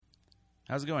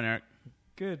How's it going, Eric?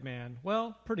 Good, man.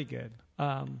 Well, pretty good.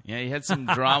 Yeah, you had some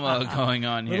drama going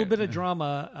on A here. little bit of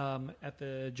drama at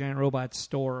the Giant Robots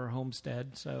store or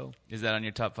Homestead. So, Is that on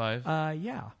your top 5?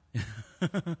 yeah.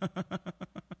 Sorry,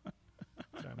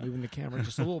 I'm moving the camera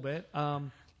just a little bit.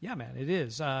 Yeah, man, it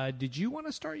is. Did you want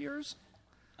to start yours?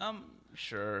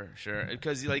 Sure.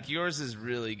 Because like yours is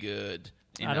really good.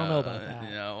 I don't know about that.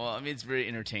 Well, I mean, it's very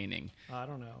entertaining. I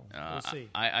don't know. We'll see.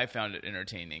 I found it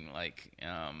entertaining, like,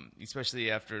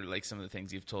 especially after like some of the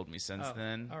things you've told me since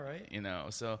then. All right.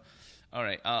 So, all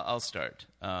right, I'll start.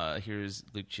 Here's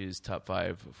Luke Chu's top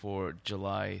 5 for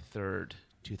July 3rd,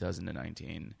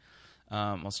 2019.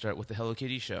 I'll start with the Hello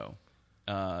Kitty show.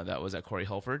 That was at Corey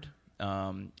Holford.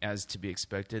 As to be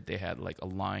expected, they had like a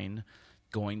line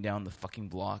going down the fucking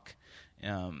block.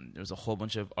 There was a whole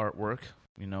bunch of artwork,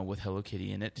 with Hello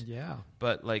Kitty in it. Yeah.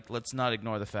 But, like, let's not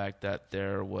ignore the fact that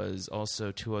there was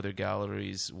also 2 other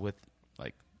galleries with,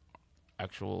 like,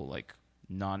 actual, like,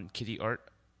 non-kitty art,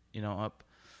 up.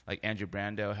 Like, Andrew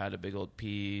Brando had a big old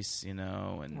piece,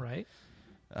 and... Right.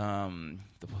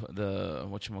 The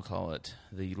whatchamacallit,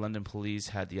 the London Police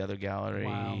had the other gallery.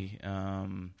 Wow.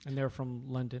 And they're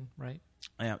from London, right?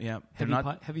 Yeah.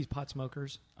 Heavy pot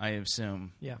smokers. I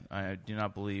assume. Yeah. I do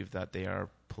not believe that they are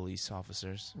police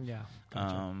officers. Yeah.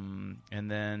 Gotcha. And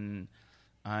then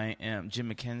Jim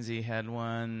McKenzie had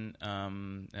one.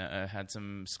 Had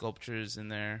some sculptures in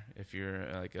there. If you're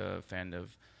like a fan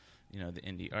of, the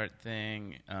indie art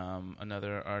thing.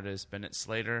 Another artist, Bennett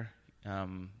Slater.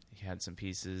 He had some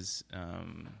pieces,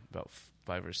 about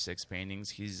 5 or 6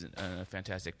 paintings. He's a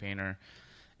fantastic painter.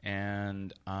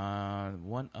 And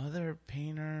one other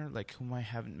painter, like, whom I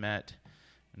haven't met,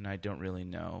 and I don't really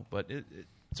know. But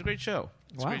it's a great show.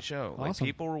 It's a great show. Awesome. Like,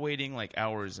 people were waiting, like,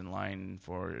 hours in line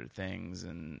for things,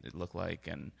 and it looked like.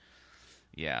 And,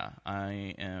 yeah,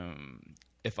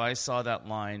 if I saw that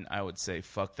line, I would say,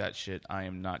 fuck that shit. I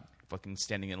am not fucking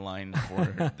standing in line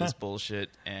for this bullshit.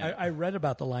 And I read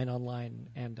about the line online,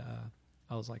 and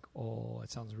I was like, oh, it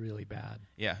sounds really bad.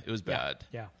 Yeah, it was bad.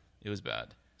 Yeah. It was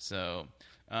bad. So,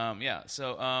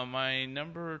 So, my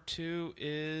number 2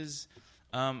 is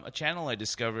a channel I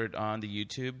discovered on the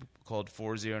YouTube called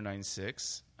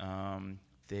 4096.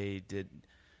 They did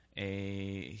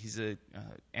he's a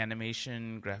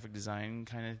animation graphic design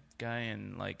kind of guy,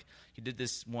 and like he did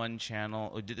this one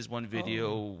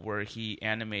video where he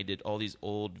animated all these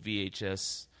old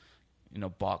VHS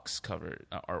box cover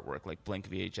artwork, like blank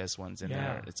VHS ones in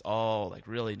there. It's all like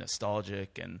really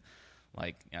nostalgic, and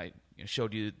like I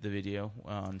showed you the video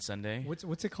on Sunday.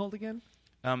 What's it called again?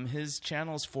 His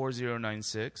channel's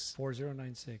 4096.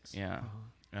 4096. Yeah.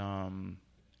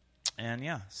 And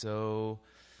yeah, so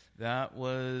that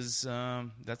was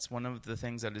that's one of the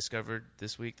things I discovered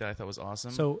this week that I thought was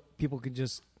awesome. So people can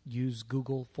just use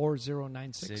Google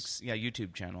 4096. Yeah,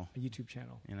 YouTube channel. A YouTube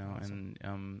channel. Awesome.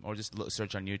 And or just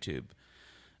search on YouTube.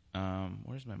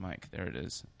 Where's my mic? There it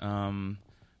is.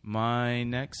 My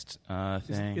next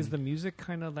thing is the music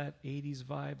kind of that 80s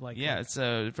vibe, like it's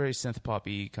a very synth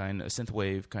poppy kind of synth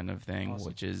wave kind of thing, awesome.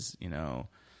 Which is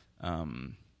a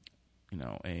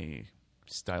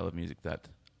style of music that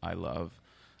I love.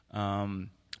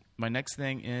 My next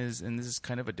thing is, and this is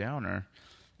kind of a downer,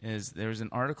 is there's an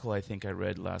article I think I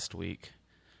read last week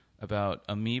about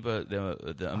Amoeba,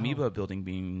 the Amoeba building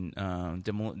being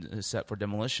set for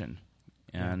demolition,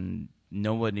 and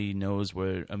nobody knows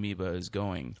where Amoeba is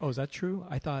going. Oh, is that true?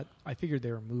 I figured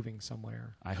they were moving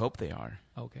somewhere. I hope they are.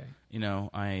 Okay.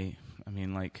 I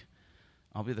mean, like,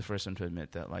 I'll be the first one to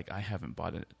admit that, like, I haven't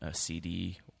bought a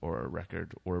CD or a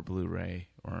record or a Blu-ray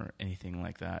or anything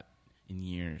like that in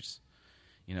years,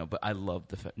 but I love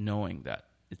knowing that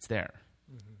it's there.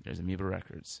 Mm-hmm. There's Amoeba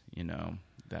Records,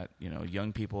 that,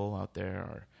 young people out there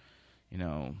are,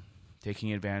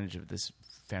 taking advantage of this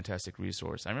fantastic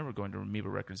resource. I remember going to Amoeba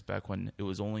Records back when it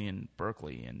was only in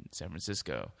Berkeley and San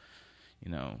Francisco,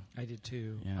 I did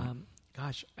too. Yeah.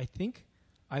 Gosh, I think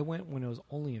I went when it was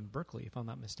only in Berkeley, if I'm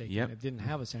not mistaken. Yep. It didn't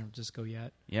have a San Francisco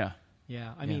yet. Yeah.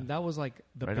 Yeah, I mean, that was like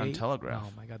the right Bay, on Telegraph.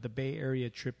 Oh, my God. The Bay Area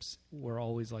trips were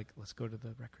always like, let's go to the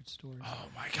record stores. Oh,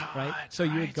 my God. Right? So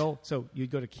you'd go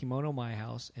to Kimono My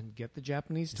House and get the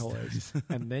Japanese toys,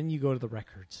 and then you go to the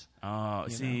records. Oh,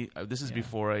 this is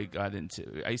before I got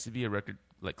into... I used to be a record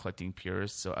collecting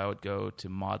purist, so I would go to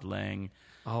Maud Lang.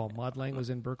 Oh, Maud Lang was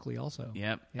in Berkeley also.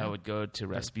 Yep. I would go to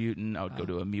Rasputin. I would go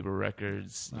to Amoeba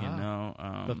Records,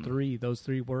 those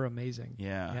three were amazing.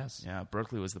 Yeah. Yes. Yeah,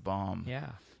 Berkeley was the bomb. Yeah.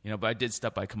 But I did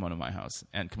stop by Kimono My House,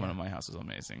 and Kimono My House was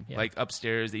amazing. Yeah. Like,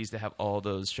 upstairs, they used to have all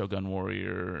those Shogun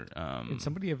Warrior... and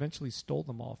somebody eventually stole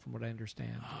them all, from what I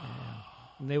understand.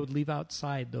 And they would leave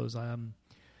outside those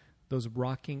those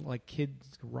rocking like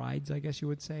kids rides, I guess you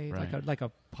would say, Right. like a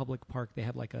public park. They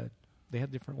had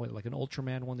different like an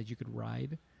Ultraman one that you could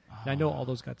ride. And I know all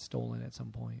those got stolen at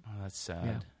some point. Oh, that's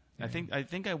sad. Yeah. I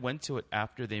think I went to it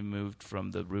after they moved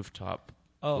from the rooftop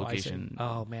location. I see.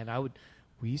 Oh man,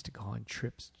 we used to go on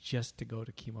trips just to go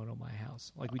to Kimono My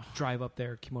House. Like we'd drive up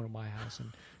there, Kimono My House, and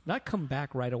not come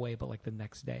back right away, but like the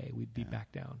next day we'd be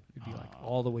back down. We'd be like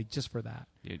all the way just for that.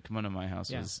 Dude, Kimono My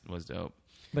House was dope.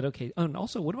 But okay, and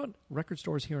also, what about record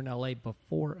stores here in LA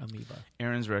before Amoeba?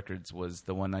 Aaron's Records was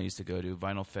the one I used to go to.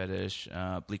 Vinyl Fetish,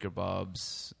 Bleecker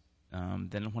Bob's.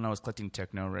 Then when I was collecting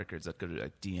techno records, I'd go to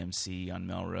like DMC on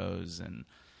Melrose and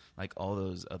like all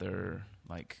those other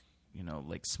like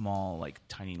small like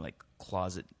tiny like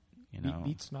closet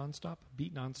Beats Nonstop.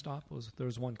 Beat Nonstop there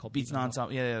was one called Beats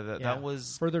Nonstop. Yeah, that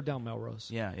was further down Melrose.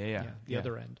 Yeah. The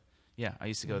other end. Yeah, I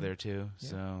used to go there too. Yeah.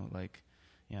 So like,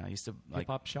 yeah, I used to like hip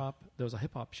hop shop. There was a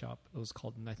hip hop shop. It was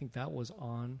called, and I think that was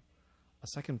on a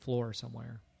second floor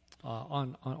somewhere.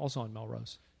 Also on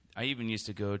Melrose. I even used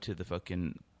to go to the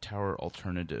fucking Tower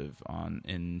Alternative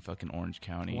in fucking Orange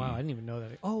County. Wow, I didn't even know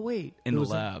that. Oh wait, in the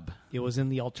lab. It was in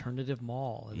the Alternative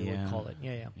Mall. They would call it.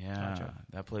 Yeah. Gotcha.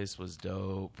 That place was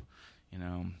dope.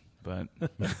 But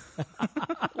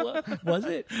was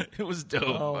it? It was dope.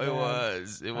 Oh, it man.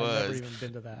 was. I've never even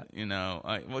been to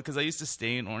that. Because I used to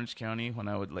stay in Orange County when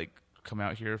I would like come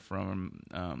out here from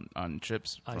on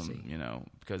trips. I see.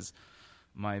 Because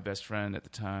my best friend at the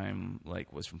time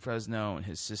was from Fresno, and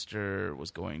his sister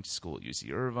was going to school at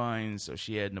UC Irvine, so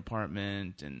she had an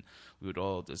apartment, and we would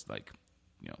all just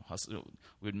hustle.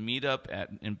 We would meet up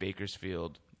in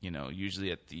Bakersfield,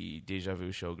 usually at the Deja Vu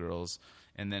Showgirls,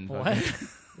 and then What?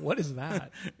 What is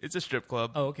that? It's a strip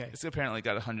club. Oh, okay. It's apparently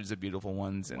got hundreds of beautiful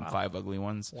ones and 5 ugly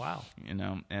ones. Wow. And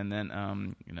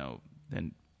then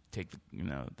then take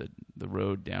the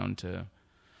road down to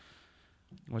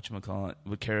whatchamacallit,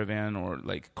 with caravan or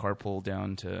like carpool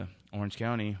down to Orange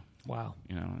County. Wow.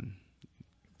 And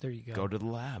there you go to the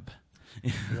lab.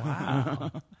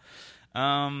 Wow.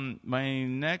 My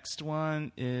next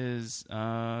one is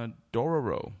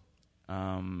Dororo.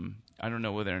 I don't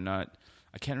know whether or not,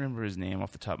 I can't remember his name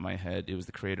off the top of my head. It was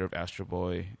the creator of Astro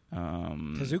Boy.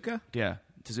 Tezuka? Yeah,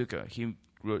 Tezuka.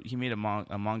 He made a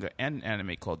manga and an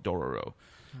anime called Dororo,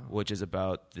 which is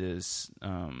about this.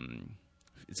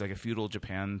 It's like a feudal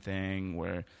Japan thing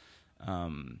where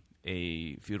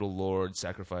a feudal lord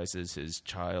sacrifices his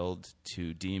child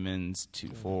to demons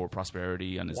for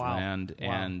prosperity on his land,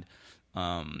 and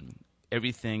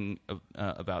everything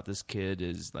about this kid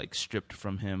is like stripped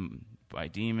from him by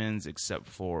demons except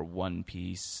for one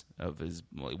piece of his,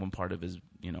 one part of his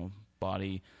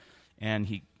body, and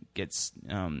he gets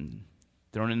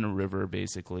thrown in a river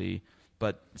basically.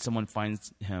 But someone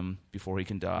finds him before he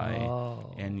can die,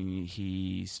 and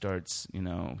he starts.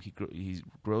 He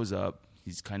grows up.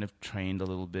 He's kind of trained a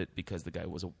little bit because the guy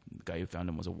who found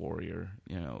him was a warrior,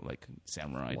 like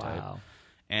samurai type.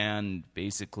 And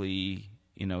basically,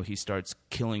 he starts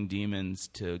killing demons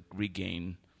to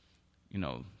regain,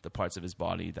 the parts of his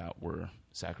body that were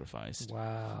sacrificed.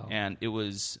 Wow. And it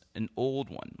was an old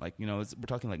one, we're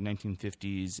talking like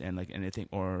 1950s and anything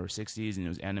or 60s, and it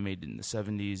was animated in the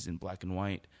 70s in black and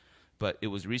white, but it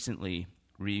was recently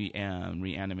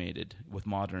reanimated with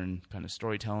modern kind of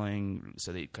storytelling.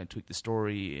 So they kind of tweaked the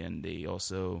story, and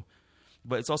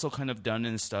but it's also kind of done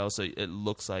in style, so it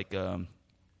looks like a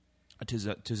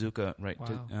Tezuka, right?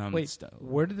 Wow. Wait, style.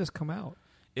 Where did this come out?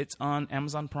 It's on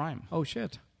Amazon Prime. Oh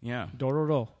shit. Yeah.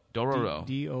 Dororo. Dororo.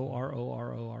 Dororo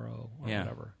or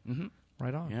whatever. Mm-hmm.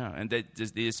 Right on. Yeah, and they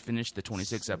just finished the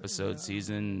 26-episode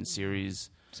season series.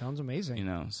 Sounds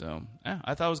amazing. So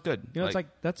I thought it was good. It's like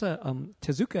that's a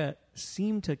Tezuka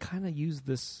seemed to kind of use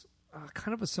this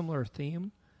kind of a similar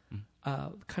theme,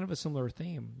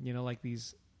 like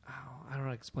these. I don't know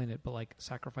how to explain it, but like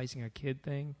sacrificing a kid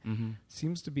thing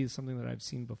seems to be something that I've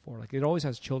seen before. Like it always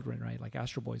has children, right? Like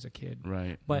Astro Boy's a kid,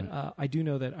 right? But I do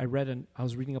know that I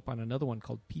was reading up on another one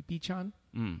called Pee-Pee-chan,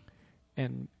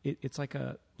 and it's like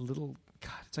a little.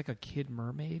 God, it's like a kid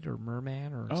mermaid or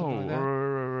merman or something like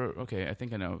that. Okay, I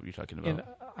think I know what you're talking about. And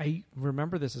I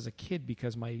remember this as a kid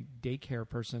because my daycare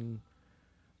person,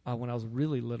 when I was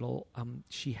really little,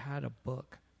 she had a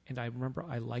book, and I remember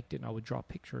I liked it, and I would draw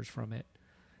pictures from it.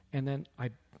 And then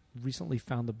I recently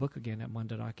found the book again at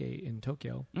Mandarake in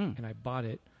Tokyo, and I bought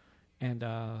it, and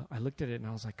I looked at it, and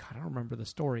I was like, God, I don't remember the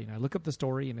story. And I look up the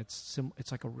story, and it's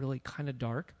like a really kind of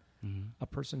dark, a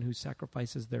person who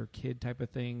sacrifices their kid type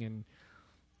of thing, and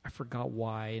I forgot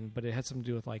why, but it had something to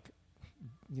do with like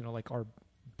our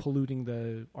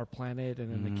polluting our planet,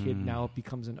 and then the kid now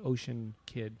becomes an ocean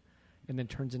kid, and then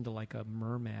turns into like a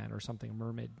merman or something, a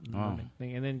mermaid Oh.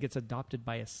 thing, and then gets adopted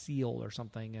by a seal or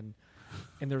something, and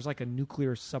there's like a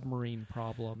nuclear submarine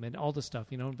problem and all this stuff,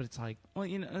 you know. But it's like, Well,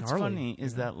 it's gnarly, funny you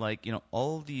is know? that like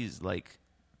all of these like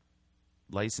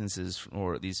licenses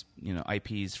or these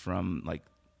IPs from like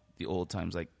the old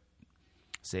times, like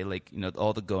say like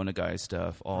all the Go Nagai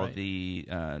stuff, all Right. the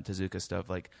Tezuka stuff,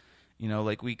 like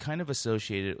like we kind of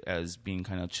associate it as being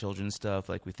kind of children's stuff.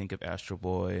 Like we think of Astro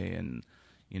Boy and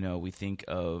we think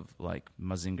of like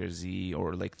Mazinger Z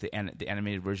or like the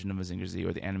animated version of Mazinger Z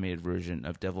or the animated version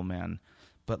of Devilman.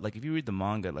 But like if you read the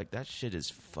manga, like that shit is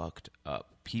fucked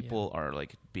up. People are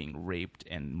like being raped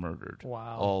and murdered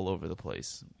Wow. all over the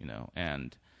place,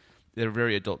 and they're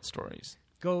very adult stories.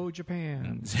 go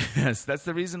Japan. Yes, that's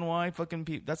the reason why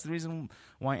that's the reason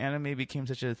why anime became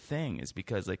such a thing, is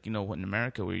because like in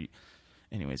America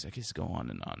anyways, I guess go on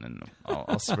and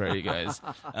I'll spare you guys.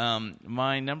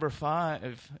 My number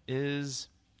 5 is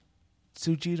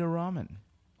Tsujita Ramen.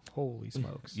 Holy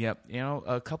smokes! Yep,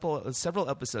 several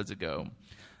episodes ago,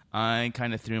 I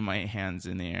kind of threw my hands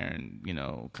in the air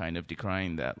and kind of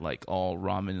decrying that like all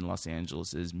ramen in Los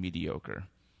Angeles is mediocre.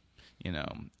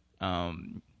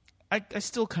 I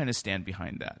still kind of stand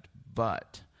behind that,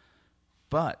 but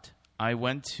I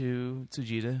went to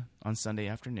Tsujita on Sunday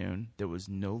afternoon. There was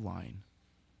no line.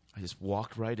 I just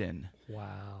walked right in.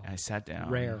 Wow. And I sat down.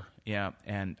 Rare. Yeah,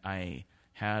 and I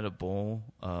had a bowl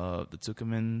of the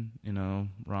Tsukumen,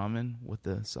 ramen with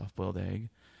the soft-boiled egg,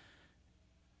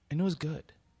 and it was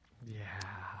good. Yeah.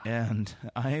 And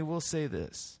I will say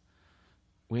this: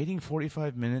 waiting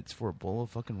 45 minutes for a bowl of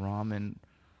fucking ramen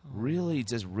really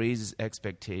just raises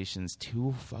expectations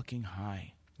too fucking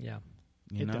high. Yeah.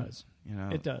 You It know? does. You know,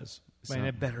 It does. So- Man,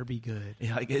 it better be good.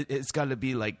 Yeah, like it's got to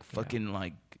be like fucking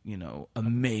like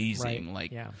amazing. Right.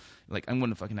 Like Yeah. like I'm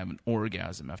gonna fucking have an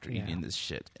orgasm after Yeah. eating this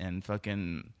shit, and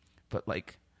fucking, but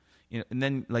like, and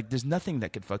then like there's nothing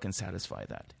that could fucking satisfy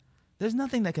that. There's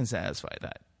nothing that can satisfy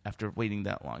that after waiting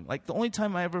that long. Like the only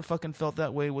time I ever fucking felt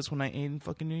that way was when I ate in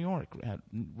fucking New York, had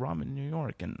ramen in New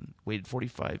York, and waited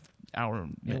 45 hours.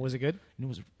 And was it good? And it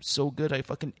was so good, I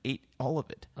fucking ate all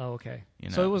of it. Oh, okay. You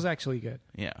So know. it was actually good.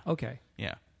 Yeah. Okay.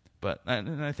 Yeah, but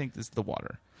and I think this is the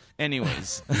water.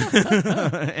 Anyways,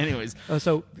 anyways, Oh,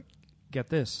 so get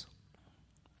this.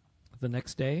 The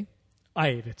next day, I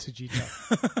ate at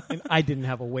Tsujita, and I didn't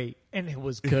have a wait, and it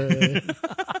was good.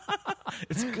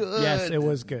 it's good. Yes, it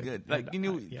was good. Good. Like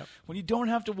And, yep. when you don't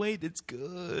have to wait, it's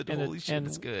good. And Holy shit,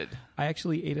 it's good. I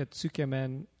actually ate at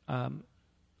Tsukemen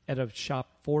at a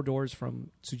shop 4 doors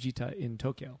from Tsujita in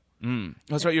Tokyo.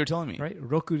 That's right. You were telling me. Right,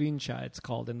 Rokurinsha it's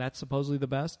called, and that's supposedly the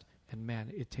best. And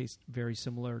man, it tastes very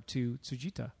similar to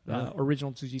Tsujita, Really?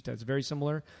 original Tsujita. It's very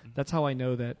similar. That's how I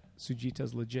know that Tsujita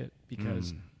is legit,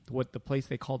 because what the place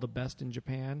they call the best in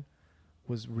Japan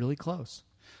was really close.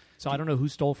 So I don't know who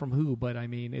stole from who, but I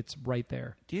mean, it's right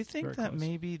there. Do you think Very that close.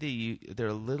 maybe they're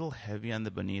a little heavy on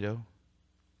the bonito?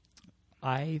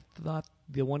 I thought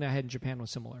the one I had in Japan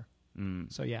was similar.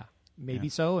 So yeah, maybe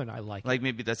Yeah. so, and I like it. Like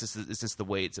maybe it's just the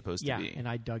way it's supposed Yeah, to be. and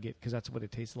I dug it because that's what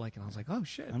it tasted like, and I was like, oh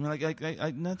shit. I mean,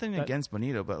 like nothing But- against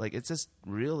bonito, but like it's just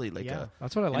really like Yeah,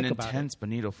 that's what I like an about it. intense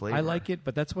bonito flavor. I like it,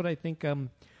 but that's what I think.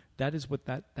 That is what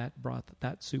that broth,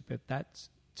 that soup, that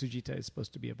Tsujita is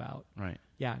supposed to be about. Right.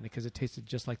 Yeah, because it tasted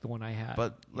just like the one I had.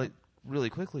 But like really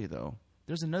quickly though,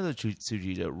 there's another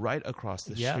Tsujita right across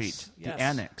the Yes, street, yes. the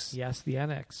Annex. Yes, the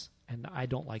annex, and I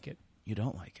don't like it. You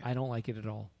don't like it. I don't like it at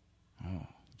all. Oh.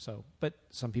 So, but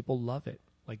some people love it.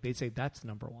 Like they say that's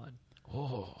number one.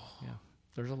 Oh. Yeah,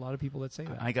 there's a lot of people that say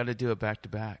that. I got to do it back to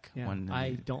back. Yeah,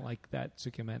 I don't like that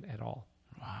tsukemen at all.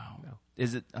 Wow. No.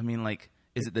 Is it? I mean, like,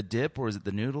 is it the dip or is it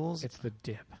the noodles? It's the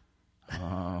dip.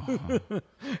 Oh.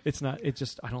 It's not. It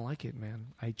just I don't like it, man.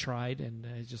 I tried, and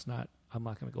it's just not. I'm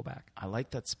not going to go back. I like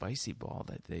that spicy ball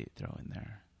that they throw in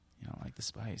there. You know, like the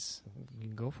spice. You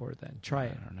can go for it then. Try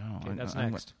it. I don't know. Okay, that's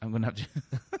I'm, next. I'm gonna have to.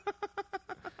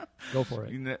 Go for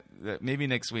it. Maybe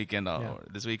next weekend. Yeah.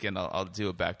 This weekend I'll do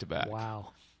it back to back.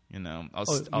 Wow. You know,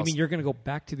 You mean you're going to go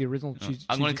back to the original?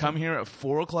 I'm going to come here at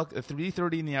 4:00, at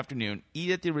 3:30 in the afternoon,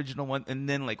 eat at the original one, and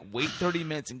then like wait 30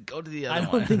 minutes and go to the other I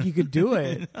one. don't think you could do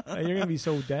it. You're going to be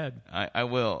so dead. I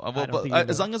will. don't But think you as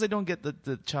will. long as I don't get the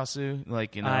chasu,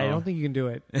 like I don't think you can do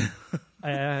it.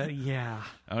 Yeah,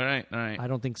 All right. I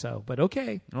don't think so. But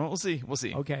okay. Well, we'll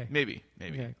see. Okay. Maybe.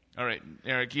 Okay. All right,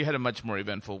 Eric, you had a much more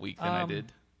eventful week than I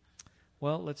did.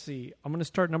 Well, let's see. I'm going to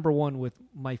start number 1 with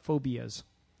my phobias.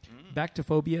 Back to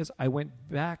phobias. I went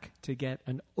back to get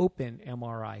an open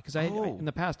MRI because in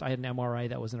the past I had an MRI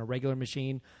that was in a regular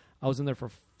machine. I was in there for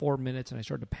 4 minutes and I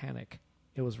started to panic.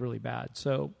 It was really bad.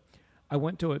 So I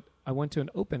went to an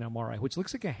open MRI, which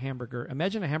looks like a hamburger.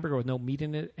 Imagine a hamburger with no meat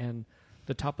in it, and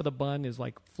the top of the bun is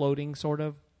like floating, sort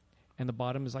of, and the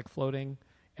bottom is like floating,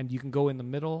 and you can go in the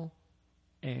middle,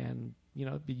 and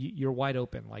you're wide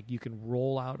open, like you can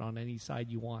roll out on any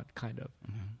side you want, kind of.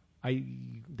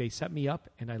 They set me up,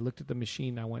 and I looked at the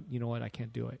machine. And I went, you know what, I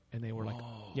can't do it, and they were like,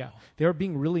 yeah, they were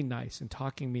being really nice and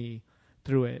talking me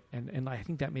through it, and I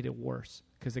think that made it worse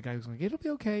because the guy was like, it'll be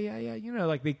okay, yeah,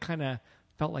 like they kind of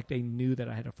felt like they knew that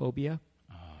I had a phobia,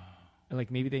 and like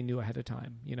maybe they knew ahead of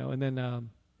time, and then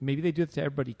maybe they do it to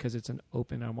everybody because it's an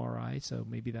open MRI, so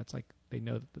maybe that's like they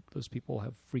know that those people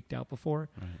have freaked out before.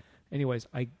 Right. Anyways,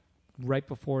 right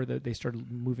before they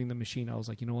started moving the machine, I was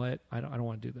like, you know what, I don't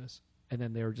want to do this, and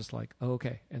then they were just like, oh,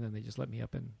 okay, and then they just let me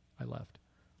up and I left.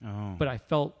 But I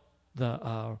felt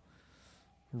the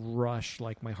rush,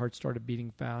 like my heart started beating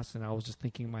fast, and I was just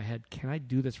thinking in my head, can I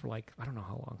do this for like, I don't know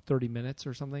how long, 30 minutes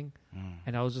or something?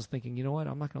 And I was just thinking, you know what,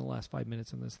 I'm not going to last 5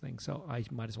 minutes in this thing, so I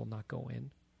might as well not go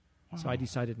in. So I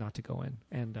decided not to go in,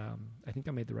 and I think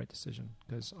I made the right decision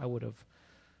because I would have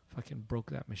fucking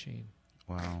broke that machine.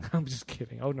 Wow. I'm just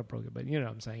kidding. I wouldn't have broke it, but you know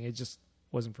what I'm saying. It just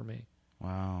wasn't for me.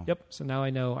 Wow. Yep. So now I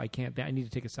know I can't. I need to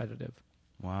take a sedative.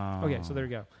 Wow. Okay, so there you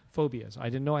go. Phobias. I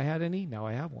didn't know I had any. Now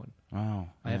I have one. Wow.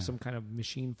 I have some kind of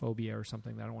machine phobia or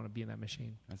something that I don't want to be in that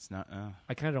machine. That's not...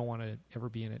 I kind of don't want to ever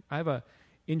be in it. I have a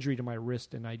injury to my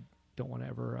wrist, and I don't want to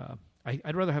ever...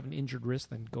 I'd rather have an injured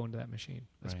wrist than go into that machine.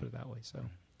 Let's put it that way. So,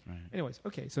 anyways,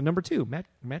 okay. So number 2,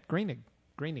 Matt Groening.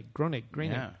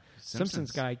 Yeah.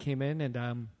 Simpsons guy came in,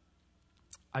 and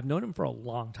I've known him for a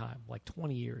long time, like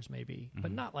 20 years maybe,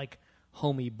 but not like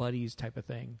homie buddies type of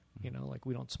thing. Like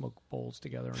we don't smoke bowls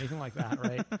together or anything like that,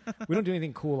 right? We don't do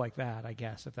anything cool like that, I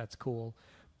guess, if that's cool.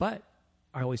 But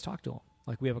I always talk to him.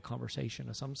 Like we have a conversation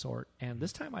of some sort. And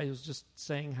this time I was just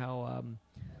saying how,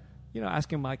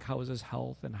 asking him like, how is his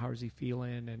health and how is he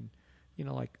feeling? And,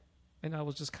 and I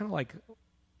was just kind of like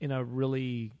in a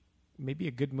really, maybe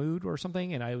a good mood or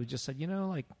something. And I just said,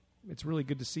 like, it's really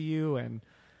good to see you and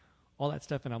all that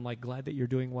stuff. And I'm like, glad that you're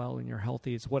doing well and you're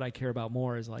healthy. It's what I care about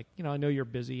more is like, I know you're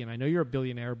busy and I know you're a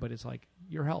billionaire, but it's like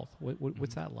your health.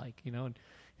 What's that like? And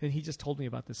he just told me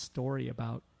about this story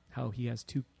about how he has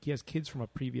kids from a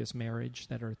previous marriage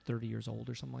that are 30 years old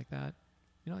or something like that,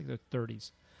 like they're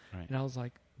 30s. Right. And I was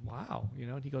like, wow,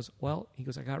 and he goes,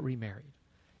 I got remarried.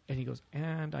 And he goes,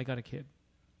 and I got a kid.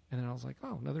 And then I was like,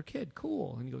 oh, another kid.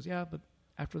 Cool. And he goes, yeah, but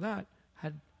after that,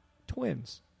 had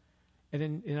twins.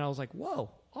 And I was like,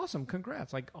 whoa, awesome.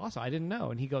 Congrats. Like, awesome. I didn't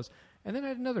know. And he goes, and then I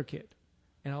had another kid.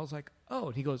 And I was like, oh,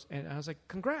 and he goes, and I was like,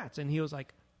 congrats. And he was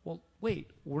like, well,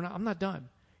 wait, I'm not done.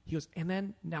 He goes, and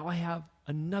then now I have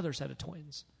another set of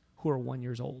twins who are 1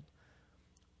 year old.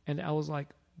 And I was like,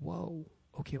 whoa,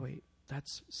 okay, wait,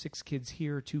 that's 6 kids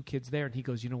here, 2 kids there. And he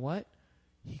goes, you know what?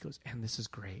 He goes, and this is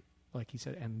great. Like he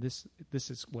said, and this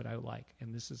is what I like,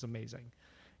 and this is amazing.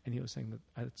 And he was saying that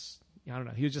I don't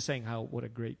know. He was just saying what a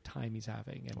great time he's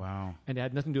having. And, wow. And it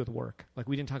had nothing to do with work. Like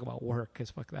we didn't talk about work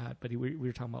because fuck that. But we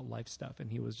were talking about life stuff,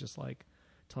 and he was just like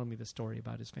telling me the story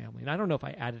about his family. And I don't know if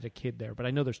I added a kid there, but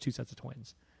I know there's 2 sets of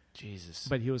twins. Jesus.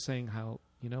 But he was saying how,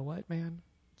 you know what, man?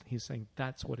 He's saying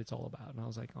that's what it's all about. And I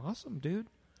was like, awesome, dude.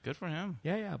 Good for him.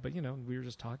 Yeah. But, we were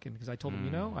just talking because I told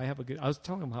him, I was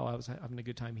telling him how I was having a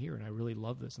good time here and I really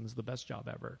love this and this is the best job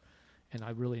ever. And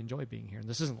I really enjoy being here. And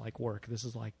this isn't like work. This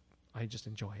is like, I just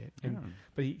enjoy it. And,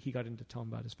 But he got into telling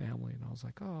about his family and I was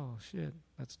like, oh, shit,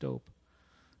 that's dope.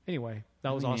 Anyway,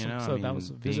 that was awesome. That was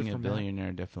a visit being a from billionaire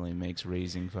Matt. Definitely makes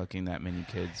raising fucking that many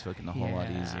kids fucking a whole lot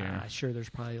easier. Sure, there's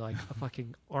probably like a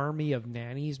fucking army of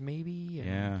nannies maybe.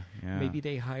 And yeah. Maybe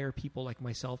they hire people like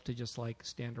myself to just like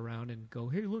stand around and go,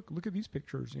 hey, look at these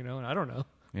pictures, and I don't know.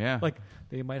 Yeah. Like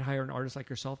they might hire an artist like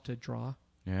yourself to draw.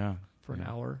 Yeah. For an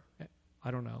hour.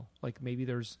 I don't know. Like maybe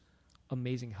there's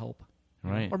amazing help.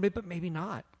 Right. But maybe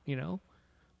not,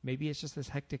 Maybe it's just this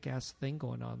hectic ass thing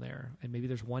going on there, and maybe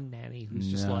there's one nanny who's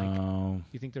just like.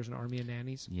 You think there's an army of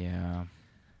nannies? Yeah,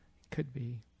 could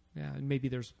be. Yeah, and maybe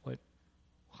there's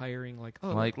hiring like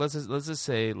let's just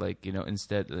say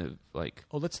instead of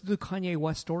let's do Kanye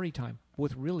West story time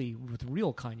with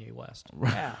real Kanye West.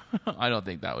 Yeah, I don't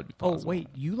think that would be possible. Oh wait,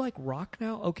 you like rock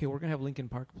now? Okay, we're gonna have Linkin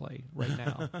Park play right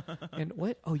now. And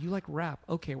what? Oh, you like rap?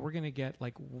 Okay, we're gonna get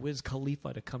like Wiz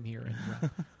Khalifa to come here and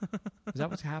rap. Is that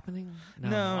what's happening?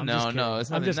 No.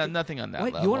 It's nothing on that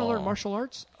Wait, level. You want to learn martial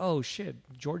arts? Oh shit,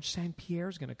 George St.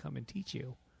 Pierre's gonna come and teach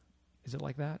you. Is it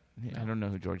like that? I don't know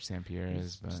who George St. Pierre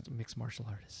is, but just a mixed martial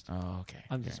artist. oh, okay.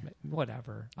 I'm just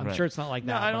whatever. I'm Right. sure it's not like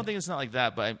No, that. I don't think it's not like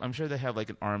that, but I'm sure they have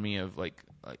like an army of like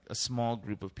a small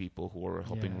group of people who are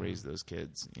helping Yeah. raise those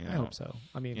kids. You know? I hope so.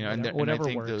 I mean, You know, and whatever I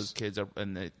think works. those kids are,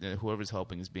 and whoever's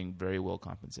helping is being very well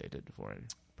compensated for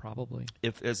it, Probably.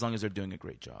 as long as they're doing a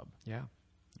great job. Yeah.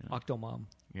 Yeah. Octomom.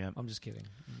 Yeah. I'm just kidding.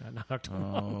 Not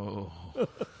Octomom. Oh,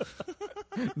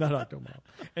 Not Octomom.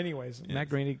 Anyways, Yes. Matt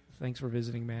Groening, thanks for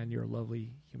visiting, man. You're a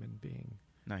lovely human being.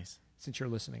 nice. Since you're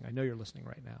listening, I know you're listening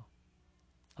right now.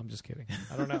 I'm just kidding.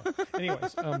 I don't know.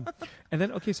 Anyways, and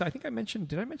then okay, so I think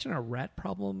did I mention a rat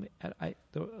problem? I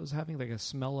was having like a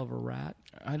smell of a rat.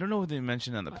 I don't know what they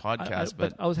mentioned on the podcast,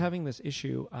 but I was having this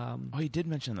issue. oh, you did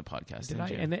mention on the podcast, Did didn't I?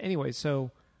 you? And then anyway,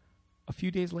 so a few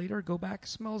days later, go back,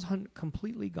 smells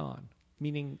completely gone.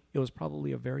 Meaning it was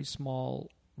probably a very small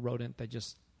rodent that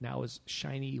just now is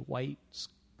shiny white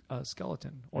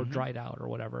skeleton or Mhm. dried out or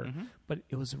whatever. Mhm. But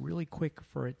it was really quick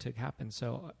for it to happen.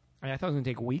 So I thought it was going to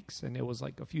take weeks, and it was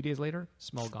like a few days later,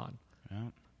 smell gone. Yeah.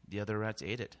 The other rats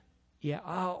ate it. Yeah,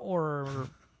 or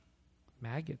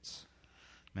maggots.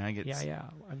 Maggots. Yeah.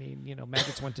 I mean,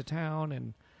 maggots went to town,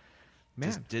 and man,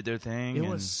 just did their thing. it and,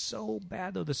 was so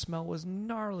bad though. The smell was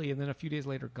gnarly, and then a few days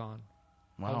later, gone.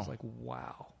 wow. I was like,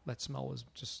 wow, that smell was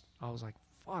just. I was like,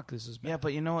 fuck, this is bad. Yeah,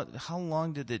 but you know what? How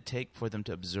long did it take for them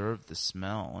to observe the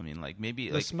smell? I mean, like maybe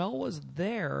The smell was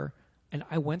there, and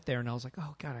I went there, and I was like,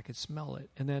 oh god, I could smell it.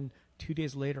 And then 2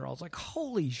 days later, I was like,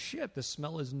 holy shit, the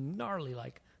smell is gnarly,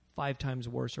 like 5 times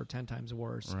worse or 10 times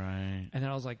worse. right. And then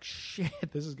I was like, shit,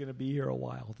 this is gonna be here a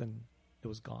while. Then it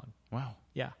was gone. Wow.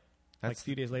 Yeah, like That's a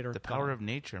few days later, the power gone. of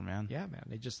nature, man. Yeah, man.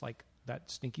 It just like that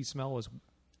stinky smell was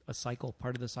a cycle,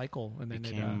 part of the cycle, and then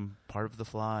Became part of the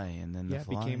fly, and then the it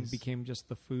flies. became just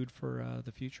the food for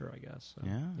the future, I guess. So,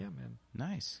 Yeah. man.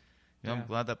 Nice. Yeah, Yeah. I'm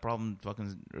glad that problem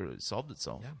fucking solved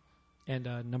itself. Yeah.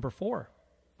 And number 4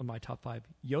 on my top 5,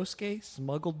 Yosuke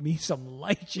smuggled me some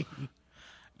lychee,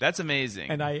 That's amazing.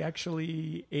 and I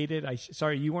actually ate it.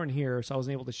 Sorry, you weren't here, so I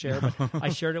wasn't able to share. But I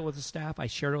shared it with the staff. I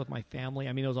shared it with my family.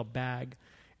 I mean, it was a bag.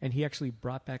 And he actually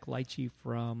brought back lychee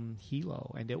from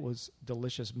Hilo, and it was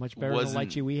delicious, much better than the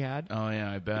lychee we had. Oh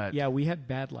yeah, I bet. Yeah, we had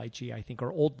bad lychee, I think,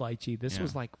 or old lychee. This Yeah.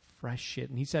 was like fresh shit.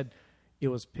 And he said it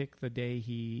was picked the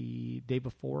day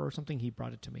before or something. He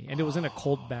brought it to me, and it was in a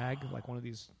cold bag, like one of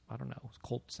these, I don't know,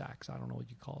 cold sacks. I don't know what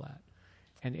you call that.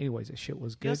 And anyways, the shit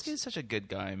was good. Yosuke's such a good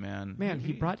guy, man. Man,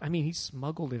 he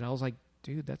smuggled it. I was like,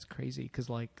 dude, that's crazy. Because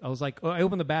I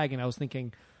opened the bag and I was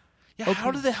thinking, Yeah, okay.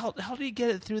 how did he get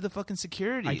it through the fucking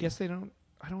security? I guess they don't.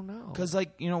 I don't know. Because, like,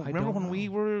 I remember don't when know. we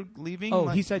were leaving? Oh,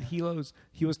 like, he said he was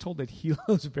told that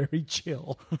Hilo's very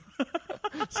chill.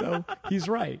 So he's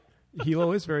right.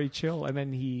 Hilo is very chill, and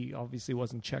then he obviously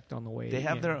wasn't checked on the way. they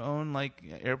have in. their own like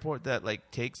airport that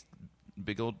like takes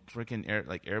big old freaking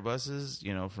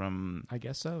Airbuses, from I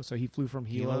guess so. So he flew from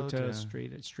Hilo Hilo to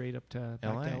to straight up to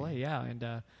back LA. to LA. Yeah,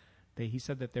 and he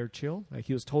said that they're chill. Like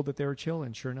he was told that they were chill,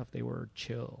 and sure enough, they were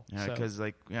chill. Yeah, So- because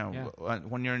Yeah.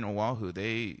 when you're in Oahu,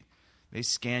 they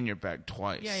scan your bag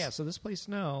twice. yeah. So this place,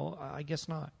 no, I guess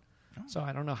not. Oh. So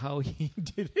I don't know how he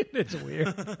did it. It's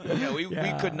weird. Yeah, we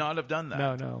Yeah. could not have done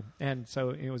that. No. And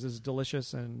so it was as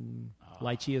delicious, and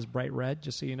lychee is bright red,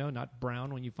 just so you know, not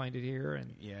brown when you find it here,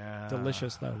 and Yeah.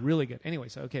 delicious though, really good. Anyway,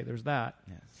 so okay, there's that.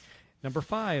 Yes. Number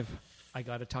 5, I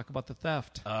got to talk about the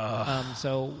theft.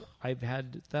 So I've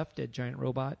had theft at Giant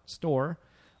Robot store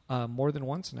more than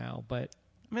once now, but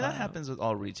I mean, that happens with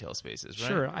all retail spaces, right?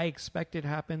 sure, I expect it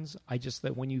happens. I just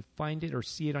that when you find it or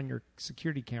see it on your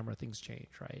security camera, things change,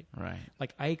 right? Right.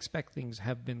 Like I expect things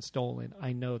have been stolen.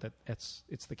 I know that it's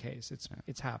the case.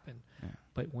 It's happened. Yeah.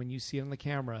 But when you see it on the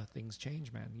camera, things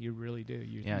change, man. You really do.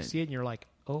 You Yeah. see it and you're like,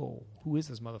 oh, who is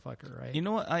this motherfucker, right? You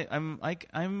know what?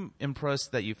 I'm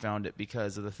impressed that you found it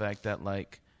because of the fact that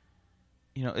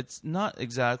it's not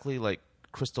exactly like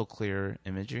crystal clear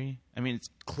imagery. I mean, it's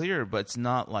clear, but it's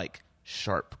not like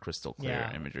sharp crystal clear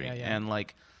Yeah. imagery. Yeah, yeah. And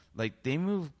like they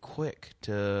move quick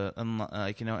to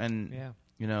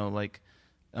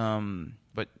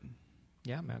but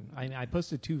Yeah, man. I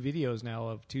posted 2 videos now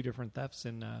of 2 different thefts,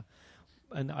 and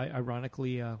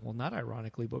ironically, well, not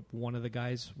ironically, but one of the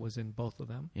guys was in both of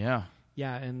them. yeah.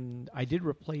 Yeah, and I did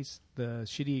replace the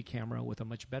shitty camera with a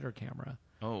much better camera.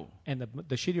 Oh. And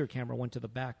the shittier camera went to the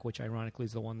back, which ironically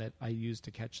is the one that I used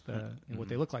to catch what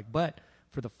they look like. But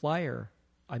for the flyer,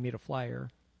 I made a flyer.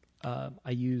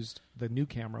 I used the new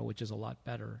camera, which is a lot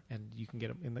better, and you can get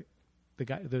them in the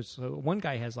guy. There's one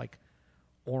guy has like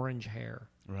orange hair,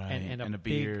 Right. and And a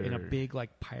big beard. and a big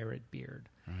like pirate beard.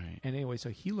 Right. And anyway, so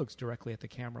he looks directly at the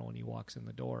camera when he walks in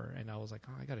the door, and I was like,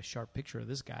 oh, I got a sharp picture of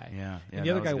this guy. Yeah. And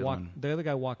the other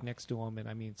guy walked next to him, and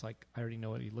I mean, it's like I already know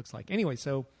what he looks like. Anyway,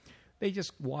 so they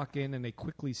just walk in and they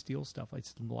quickly steal stuff. A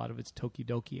lot of it's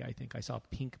Tokidoki. I think I saw a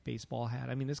pink baseball hat.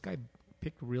 I mean, this guy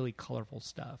picked really colorful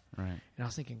stuff. Right. And I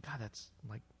was thinking, God,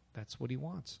 that's what he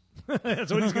wants.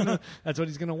 that's what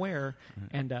he's gonna wear. Right.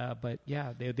 And but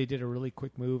yeah, they did a really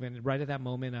quick move, and right at that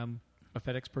moment, a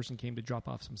FedEx person came to drop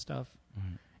off some stuff.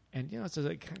 Mm-hmm. And it's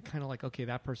kind of like, okay,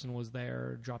 that person was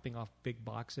there dropping off big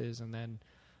boxes, and then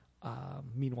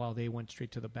meanwhile they went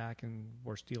straight to the back and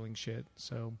were stealing shit.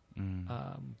 So,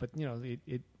 but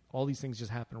it all these things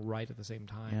just happened right at the same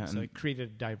time. Yeah, so it created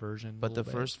a diversion. But the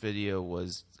first video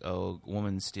was a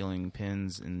woman stealing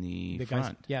pins in the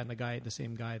front. And the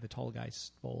same guy, the tall guy,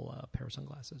 stole a pair of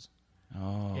sunglasses.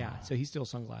 Oh. Yeah, so he steals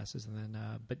sunglasses, and then,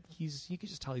 but you can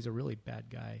just tell he's a really bad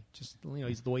guy. Just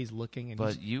he's the way he's looking. And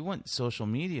but you went social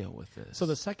media with this. So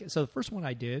the first one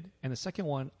I did, and the second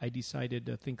one I decided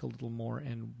to think a little more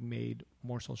and made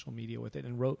more social media with it,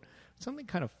 and wrote something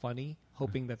kind of funny,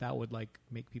 hoping that would like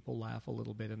make people laugh a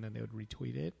little bit, and then they would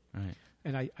retweet it. Right.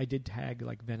 And I did tag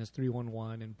like Venice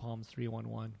 311 and Palms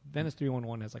 311. Venice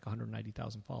 311 has like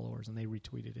 190,000 followers, and they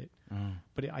retweeted it. Oh.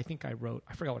 But I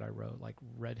forgot what I wrote, like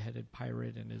redheaded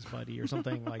pirate and his buddy or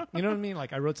something. Like, you know what I mean?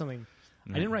 Like I wrote something.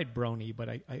 I didn't write brony, but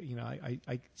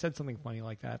I said something funny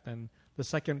like that. Then the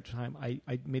second time I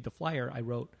made the flyer, I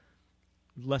wrote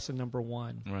lesson number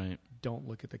 1. Right. Don't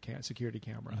look at the security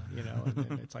camera,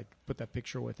 and it's like put that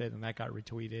picture with it, and that got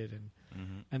retweeted.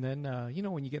 And then,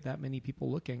 when you get that many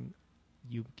people looking,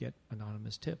 you get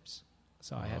anonymous tips.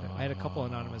 So I had a couple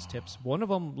anonymous tips. One of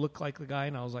them looked like the guy,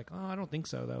 and I was like, oh, I don't think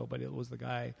so, though. But it was the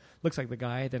guy. Looks like the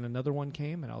guy. Then another one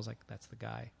came, and I was like, that's the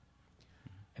guy.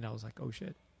 And I was like, oh,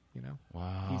 shit.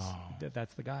 Wow.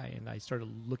 That's the guy. And I started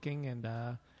looking, and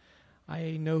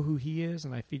I know who he is,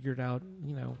 and I figured out,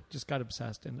 just got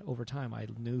obsessed. And over time, I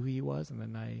knew who he was, and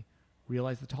then I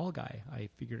realized the tall guy. I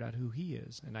figured out who he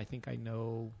is, and I think I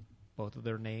know both of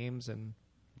their names, and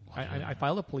I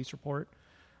filed a police report.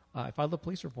 I filed a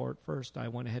police report first. I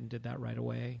went ahead and did that right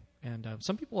away. And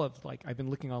some people have, I've been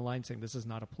looking online saying this is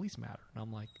not a police matter. And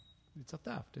I'm like, it's a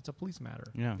theft. It's a police matter.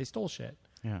 Yeah. They stole shit.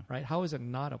 Yeah. Right? How is it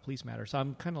not a police matter? So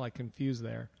I'm kind of confused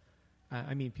there.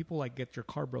 I mean, people get your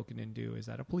car broken into. Is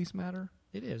that a police matter?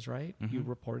 It is, right? Mm-hmm. You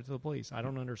report it to the police. I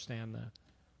don't understand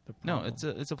the No,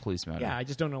 problem. it's a police matter. Yeah, I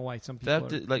just don't know why some people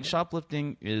Theft,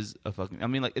 shoplifting is a fucking... I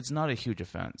mean, it's not a huge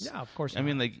offense. Yeah, of course I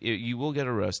mean, you will get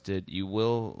arrested. You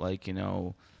will,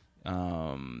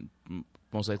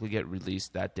 most likely get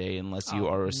released that day unless you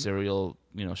are a serial,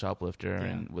 shoplifter. Yeah,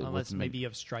 and unless maybe you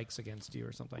have strikes against you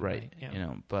or something. Right.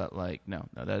 Yeah. But no,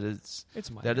 that is... It's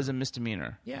minor. That is a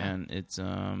misdemeanor. Yeah. And it's...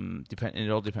 it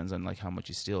all depends on, how much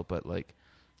you steal, but,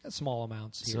 small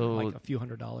amounts here, So- like a few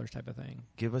 $100s type of thing.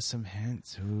 give us some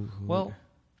hints. Who Well,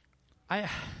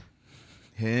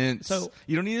 hints. So-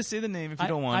 you don't need to say the name if you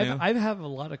don't want to. I have a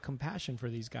lot of compassion for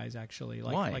these guys, actually.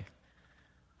 Why?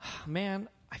 Man,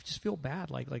 I just feel bad.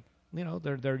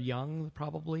 They're young,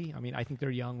 probably. I mean, I think they're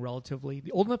young relatively.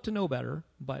 Old enough to know better,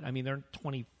 but, I mean, they're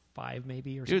 25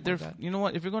 maybe or something Dude, like that. you know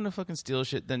what? If you're going to fucking steal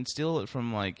shit, then steal it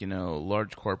from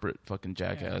large corporate fucking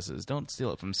jackasses. Don't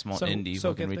steal it from small indie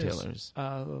fucking get this. retailers.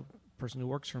 Person who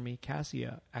works for me,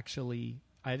 Cassia, actually,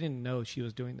 I didn't know she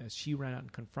was doing this. She ran out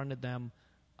and confronted them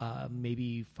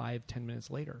maybe 5-10 minutes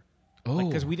later. Oh.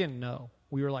 Because we didn't know.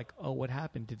 We were like, oh, what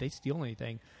happened? Did they steal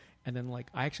anything? And then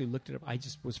I actually looked it up. I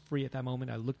just was free at that moment.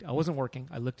 I wasn't working.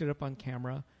 I looked it up on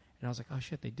camera, and I was like, oh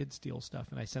shit, they did steal stuff.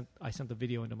 And I sent the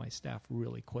video into my staff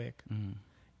really quick. Mm.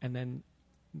 And then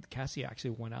Cassie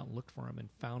actually went out and looked for him and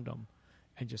found him,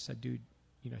 and just said, dude,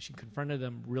 she confronted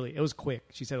them really. It was quick.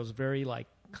 She said it was very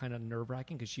kind of nerve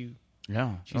wracking because she's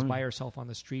by herself on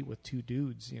the street with two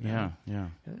dudes. Yeah.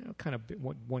 And, kind of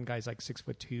one guy's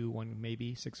 6'2", one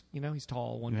maybe 6. He's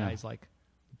tall. One guy's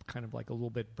kind of a little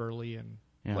bit burly and.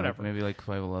 Yeah, whatever. Maybe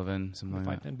 5'11", something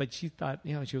like that. But she thought,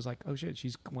 she was like, oh shit,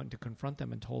 she's went to confront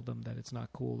them and told them that it's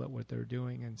not cool that what they're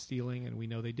doing and stealing, and we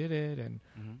know they did it. And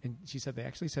and she said they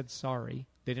actually said sorry.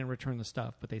 They didn't return the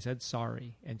stuff, but they said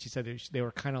sorry. And she said they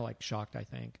were kind of shocked, I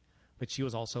think. But she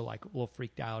was also a little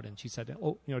freaked out. And she said,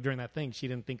 during that thing, she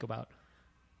didn't think about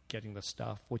getting the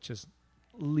stuff, which is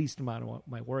least amount of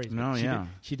my worries. No, but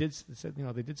she did said,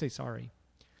 they did say sorry.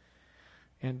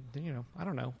 And, I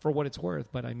don't know, for what it's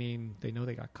worth, but, I mean, they know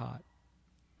they got caught,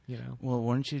 Well,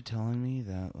 weren't you telling me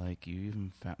that, you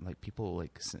even found, people,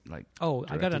 Oh,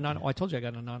 I told you I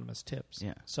got anonymous tips.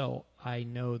 Yeah. So I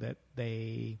know that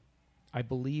I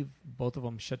believe both of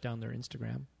them shut down their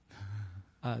Instagram.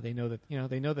 They know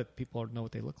that people know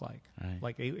what they look like. Right.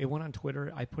 Like it went on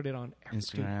Twitter. I put it on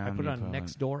Instagram, I put it you on put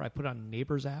Nextdoor. I put it on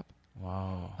Neighbors app.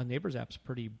 Wow. A Neighbors app's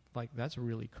pretty that's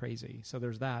really crazy. So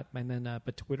there's that, and then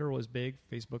but Twitter was big,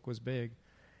 Facebook was big,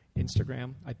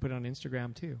 Instagram. I put it on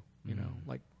Instagram too. You know,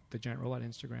 like the Giant Robot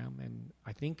Instagram, and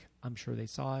I'm sure they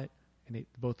saw it, and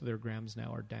both of their grams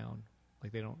now are down.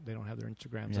 Like they don't have their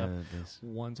Instagrams up.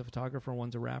 One's a photographer,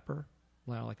 one's a rapper,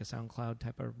 like a SoundCloud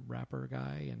type of rapper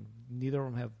guy, and neither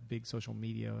of them have big social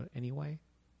media anyway.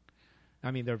 I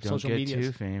mean, their social media don't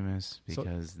get too famous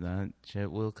because that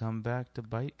shit will come back to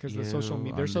bite you. Because their social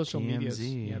media, their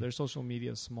social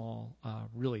media is small,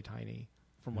 really tiny,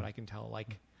 from what I can tell.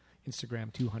 Like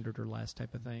Instagram 200 or less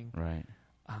type of thing. Right.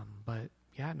 But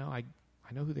yeah, no, I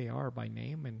know who they are by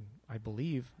name, and I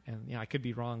believe, and I could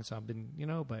be wrong. So I've been,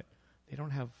 but they don't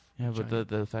have. Yeah, but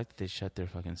the fact that they shut their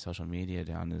fucking social media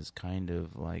down is kind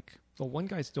of like. Well, one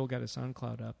guy's still got his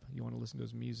SoundCloud up. You want to listen to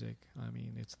his music? I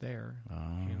mean, it's there.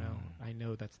 I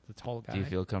know that's the tall guy. Do you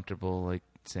feel comfortable like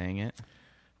saying it?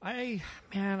 Like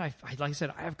I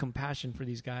said, I have compassion for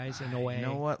these guys in a way. You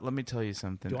know what? Let me tell you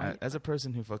something. As a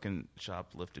person who fucking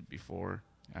shoplifted before,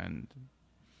 and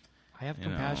I have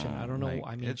compassion. I don't know. Like,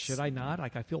 I mean, should I not?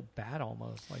 Like, I feel bad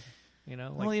almost. Like.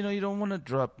 Well, you don't want to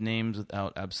drop names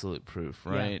without absolute proof,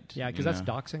 right? Yeah, because that's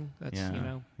doxing. That's,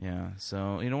 Yeah,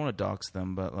 so you don't want to dox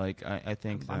them, but, like, I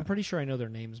think I'm pretty sure I know their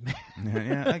names,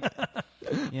 man.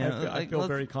 I feel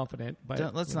very confident.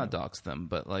 But, let's not dox them,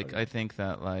 but, like, okay. I think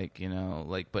that, like,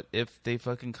 but if they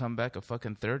fucking come back a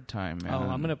fucking third time, man.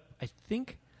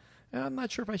 I'm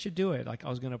not sure if I should do it. Like, I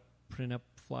was going to print up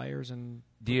flyers and...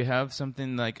 Do you have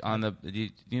something like on the?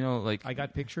 Like I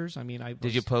got pictures. I mean,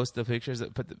 did you post the pictures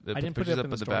that put pictures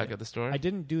up at the back of the store? I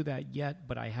didn't do that yet,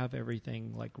 but I have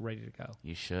everything like ready to go.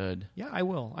 You should. Yeah, I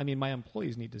will. I mean, my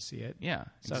employees need to see it. Yeah,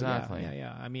 so, exactly.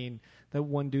 Yeah. I mean, that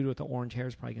one dude with the orange hair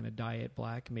is probably going to dye it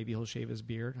black. Maybe he'll shave his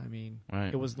beard. I mean,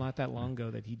 It was not that long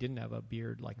ago that he didn't have a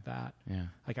beard like that. Yeah.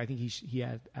 Like I think he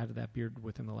had added that beard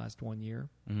within the last 1 year.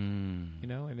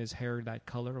 And his hair that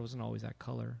color wasn't always that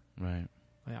color. Right.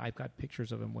 I've got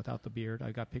pictures of him without the beard.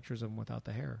 I've got pictures of him without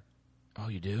the hair. Oh,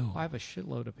 you do? I have a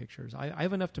shitload of pictures. I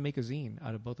have enough to make a zine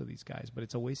out of both of these guys, but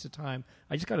it's a waste of time.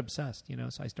 I just got obsessed,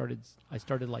 so I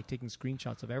started like taking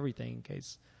screenshots of everything in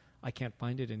case I can't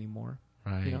find it anymore.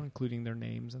 Right. Including their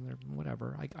names and their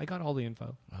whatever. I got all the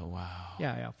info. Oh, wow.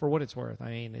 Yeah. For what it's worth.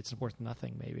 I mean, it's worth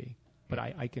nothing maybe, but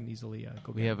I can easily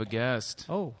go. We have a guest.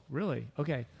 Oh, really?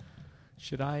 Okay.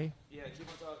 Should I? Yeah, keep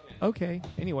on talking. Okay.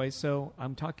 Anyway, so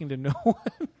I'm talking to no one.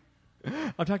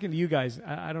 I'm talking to you guys.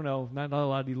 I don't know. Not a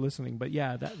lot of you listening, but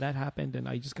yeah, that happened, and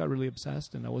I just got really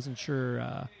obsessed, and I wasn't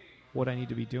sure what I need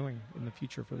to be doing in the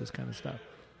future for this kind of stuff.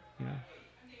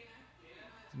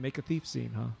 Make a thief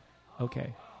scene, huh?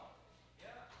 Okay.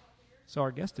 So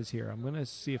our guest is here. I'm going to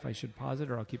see if I should pause it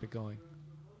or I'll keep it going.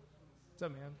 What's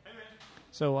up, man? Hey, man.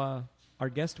 So our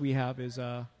guest we have is... you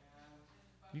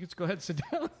can just go ahead and sit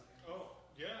down.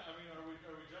 Yeah, I mean, are we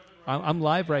jumping right I'm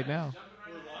live right now.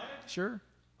 We're live? Sure.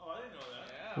 Oh, I didn't know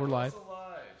that. Yeah, we're live. Also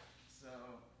live. So.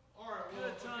 All right, well,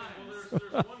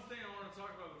 there's one thing I want to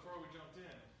talk about before we jumped in.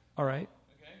 All right.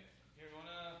 Okay. Here, you want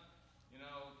to,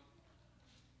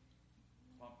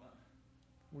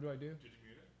 What do I do? Did you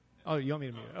mute it? Oh, you want me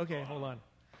to mute it? Okay, hold on.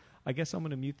 I guess I'm going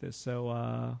to mute this,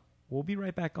 so we'll be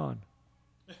right back on.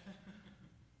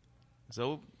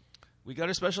 So... We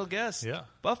got a special guest. Yeah.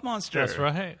 Buff Monster. That's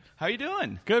right. How you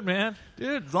doing? Good, man.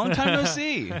 Dude, long time no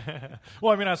see.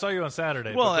 Well, I mean, I saw you on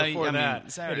Saturday, but before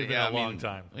that, Saturday, it had been a long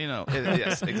time.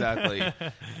 Yes, exactly.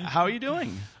 How are you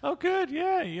doing? Oh, good,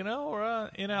 yeah.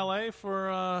 We're in L.A. for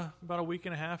about a week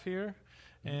and a half here,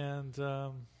 and,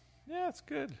 yeah, it's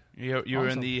good. You were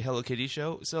in the Hello Kitty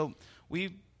show. So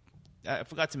I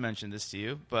forgot to mention this to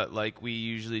you, but, like, we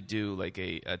usually do, like,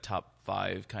 a top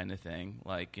 5 kind of thing,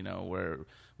 like, where...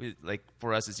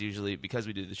 for us, it's usually because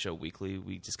we do the show weekly.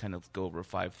 We just kind of go over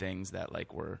 5 things that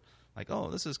we're like, oh,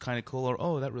 this is kind of cool, or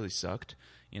oh, that really sucked,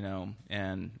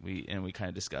 and we kind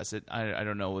of discuss it. I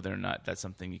don't know whether or not that's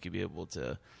something you could be able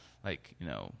to,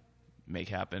 make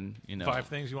happen. 5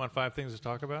 things you want 5 things to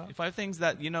talk about. 5 things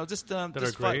that just that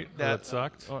are great that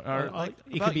sucked. Or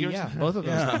it could be both of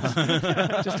those.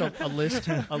 Things. Just a list.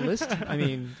 A list. I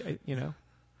mean, if you want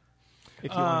to do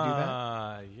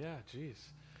that. Yeah. Jeez.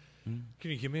 Can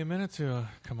you give me a minute to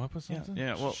come up with something?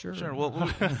 Yeah. Well, sure. Well,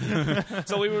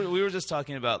 so we were just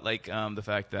talking about the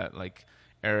fact that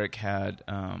Eric had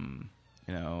a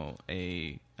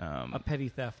petty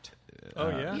theft. Oh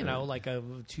yeah. Like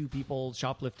 2 people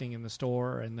shoplifting in the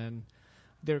store, and then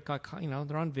they're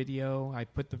on video. I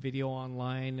put the video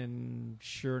online, and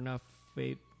sure enough,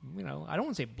 I don't want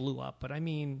to say blew up, but I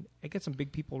mean, I get some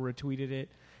big people retweeted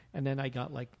it, and then I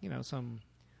got like, some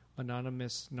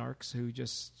anonymous narcs who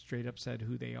just straight up said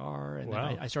who they are, and Wow.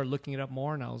 then I started looking it up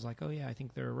more, and I was like, oh yeah, I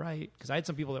think they're right, because I had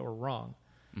some people that were wrong,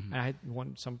 and I had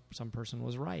some person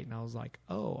was right, and I was like,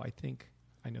 oh, I think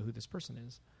I know who this person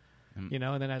is. And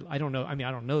then I don't know. I mean,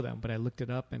 I don't know them, but I looked it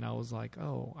up and I was like,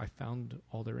 oh, I found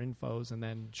all their infos. And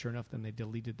then sure enough, then they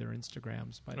deleted their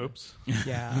Instagrams. Oops.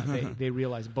 Yeah, they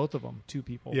realized both of them, two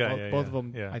people. Both of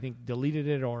them, I think, deleted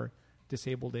it or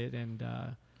disabled it. And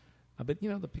but,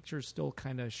 the pictures still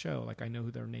kind of show. Like, I know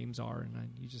who their names are. And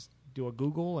you just do a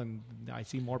Google and I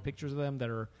see more pictures of them that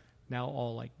are now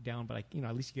all like down. But,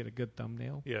 at least you get a good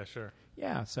thumbnail. Yeah, sure.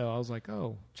 Yeah, so I was like,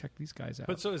 oh, check these guys out.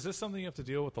 But so is this something you have to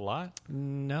deal with a lot?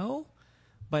 No,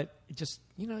 but it just,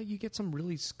 you get some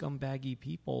really scumbaggy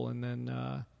people, and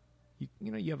then,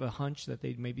 you have a hunch that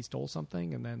they maybe stole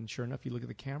something, and then sure enough, you look at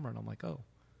the camera, and I'm like, oh,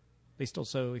 they stole.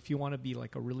 So if you want to be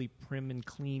like a really prim and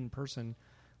clean person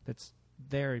that's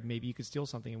there, maybe you could steal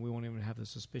something, and we won't even have the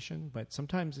suspicion. But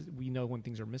sometimes we know when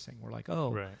things are missing. We're like,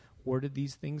 oh, Right. where did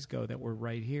these things go that were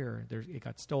right here? It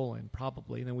got stolen,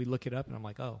 probably. And then we look it up, and I'm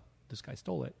like, oh, this guy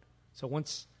stole it. So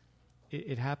once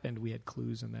it happened, we had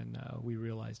clues, and then we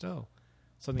realized, oh,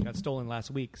 something got stolen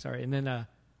last week. Sorry. And then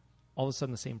all of a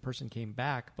sudden the same person came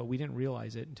back, but we didn't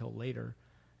realize it until later.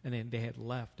 And then they had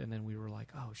left, and then we were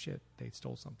like, oh, shit, they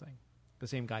stole something. The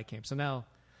same guy came. So now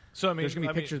So I mean, there's going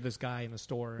to be a picture of this guy in the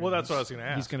store. Well, and that's what I was going to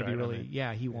ask. He's going to be right?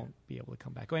 really, he won't be able to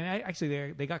come back. And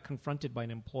actually, they got confronted by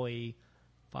an employee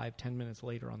 5-10 minutes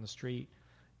later on the street,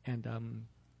 and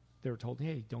they were told,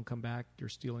 hey, don't come back. You're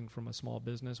stealing from a small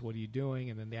business. What are you doing?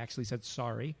 And then they actually said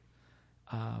sorry.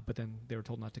 But then they were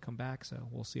told not to come back, so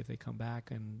we'll see if they come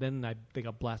back. And then they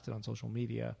got blasted on social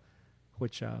media,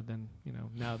 which then,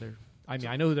 now they're... I mean,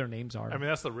 I know who their names are. I mean,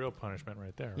 that's the real punishment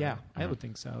right there. Right? Yeah, I would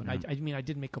think so. And I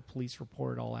did make a police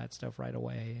report, all that stuff right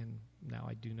away, and now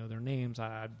I do know their names.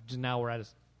 Now we're at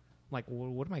like,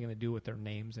 what am I going to do with their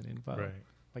names and info? Right.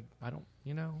 Like, I don't,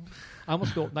 I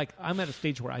almost feel like I'm at a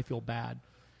stage where I feel bad.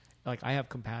 Like, I have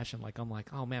compassion. Like, I'm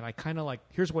like, oh man, I kind of like,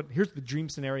 here's the dream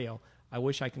scenario. I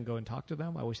wish I can go and talk to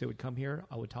them. I wish they would come here.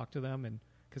 I would talk to them. And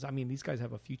because, I mean, these guys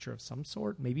have a future of some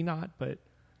sort. Maybe not, but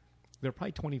they're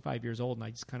probably 25 years old. And I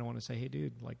just kind of want to say, hey,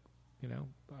 dude, like,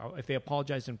 if they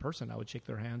apologized in person, I would shake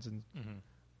their hands and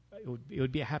it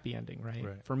would be a happy ending, right?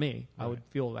 For me, I would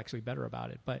feel actually better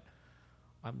about it. But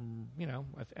I'm,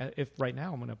 if right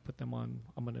now I'm going to put them on,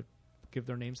 I'm going to give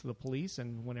their names to the police.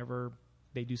 And whenever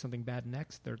they do something bad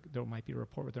next, there might be a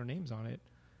report with their names on it.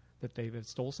 That they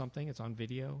stole something. It's on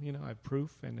video. I have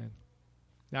proof, and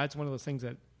now it's one of those things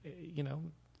that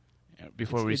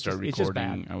Before we start recording,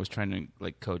 bad. I was trying to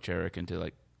like coach Eric into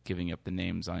like giving up the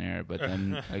names on air, but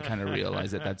then I kind of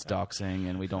realized that that's doxing,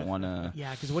 and we don't want to. Yeah,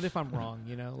 because what if I'm wrong?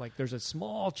 Like there's a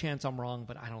small chance I'm wrong,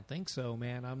 but I don't think so,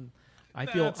 man. I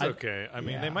feel that's okay. I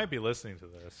mean, they might be listening to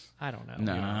this. I don't know.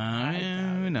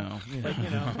 No.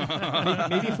 Like,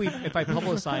 maybe if I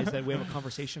publicize that we have a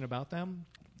conversation about them.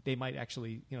 They might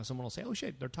actually, someone will say, oh,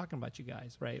 shit, they're talking about you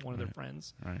guys, right? One of their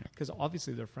friends. Right. Because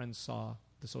obviously their friends saw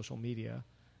the social media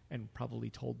and probably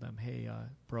told them, hey,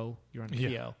 bro, you're on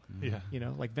video. Yeah.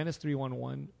 Like Venice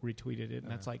 311 retweeted it,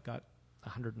 and that's like got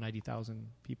 190,000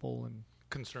 people. And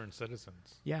Concerned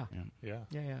citizens. Yeah.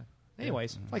 Yeah.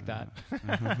 Anyways, like that.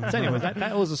 So anyways,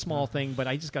 that was a small thing, but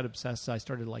I just got obsessed. So I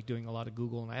started like doing a lot of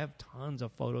Google, and I have tons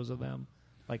of photos of them.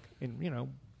 Like,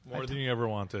 More than you ever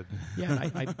wanted. Yeah,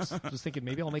 I was thinking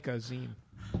maybe I'll make a zine.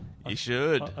 You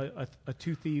should. A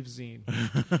Two Thieves zine.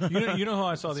 You know who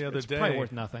I saw the other it's day? Probably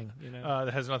worth nothing.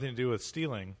 That has nothing to do with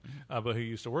stealing, but who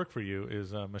used to work for you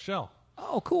is Michelle.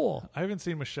 Oh, cool. I haven't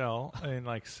seen Michelle in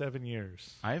like 7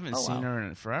 years. I haven't seen her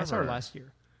in forever. I saw her last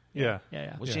year. Yeah.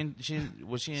 Was she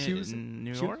in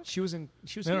New York? She was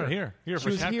here. Here she for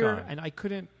was CatCon. here, and I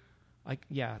couldn't.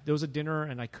 There was a dinner,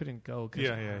 and I couldn't go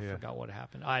because I forgot what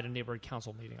happened. I had a neighborhood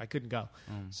council meeting. I couldn't go,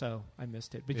 so I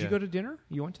missed it. But did you go to dinner?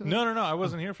 You went to that? No. I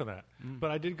wasn't here for that. But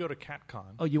I did go to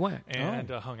CatCon. Oh, you went? And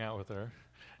hung out with her.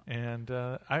 And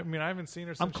I mean, I haven't seen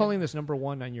her since. I'm calling this number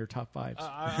one on your top fives.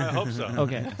 I hope so.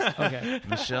 Okay.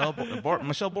 Michelle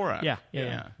Borat. Yeah.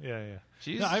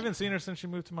 No, I haven't seen her since she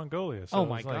moved to Mongolia. So oh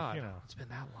my God, like, it's been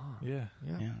that long.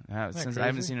 Yeah. Since I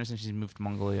haven't seen her since she's moved to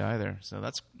Mongolia either. So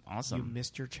that's awesome. You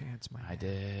missed your chance, my man. I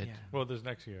did. Yeah. Well, there's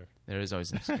next year. There is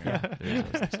always next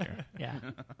year. Yeah.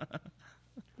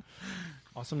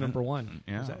 Awesome number one.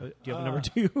 Yeah. Do you have a number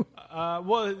two?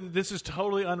 Well, this is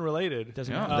totally unrelated.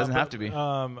 Doesn't Yeah, matter. it doesn't have to be.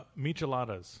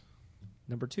 Micheladas.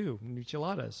 number 2,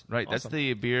 micheladas. Right, that's Awesome.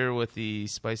 the beer with the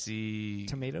spicy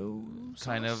tomato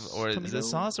kind of, sauce? or is Tomato? it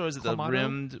sauce, or is it the Clamato?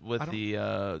 rimmed with I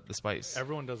don't- the spice?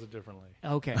 Everyone does it differently.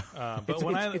 Okay. But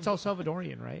when it's all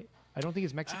Salvadorian, right? I don't think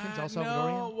it's Mexican. It's all No,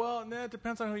 Salvadorian. well, no, it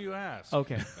depends on who you ask.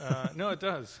 Okay. No, it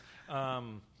does. A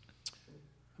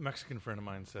Mexican friend of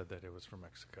mine said that it was from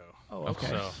Mexico. Oh, okay.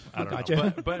 So I don't Gotcha. know.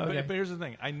 But Okay. here's the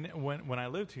thing. When I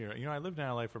lived here, I lived in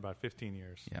LA for about 15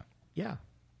 years. Yeah. Yeah.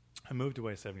 I moved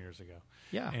away 7 years ago.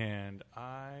 Yeah. And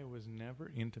I was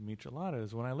never into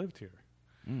micheladas when I lived here.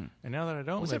 Mm. And now that I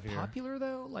don't Was live it here, popular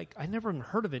though? Like I never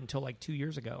heard of it until like 2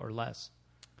 years ago or less,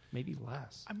 maybe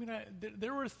less. I mean,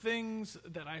 there were things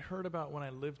that I heard about when I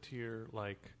lived here,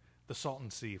 like the Salton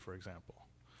Sea, for example.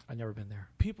 I've never been there.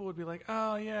 People would be like,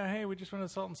 "Oh yeah, hey, we just went to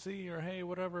Salton Sea," or "Hey,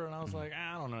 whatever," and I was like,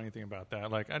 "I don't know anything about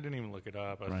that." Like, I didn't even look it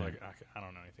up. I was Right. like, I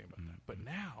don't know anything about that." But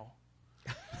now,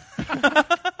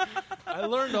 I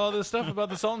learned all this stuff about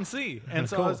the Salton Sea, and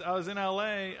so Cool. I was in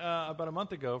LA about a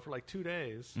month ago for like 2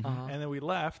 days, Uh-huh. and then we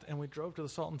left and we drove to the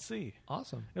Salton Sea.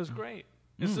 Awesome. It was great.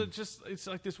 It's it's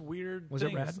like this weird. Was it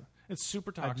thing. rad? It's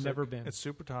super toxic. I've never been. It's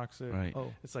super toxic. Right.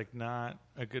 Oh, It's like not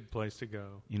a good place to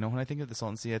go. You know, when I think of the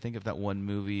Salton Sea, I think of that one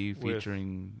movie With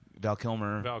featuring Val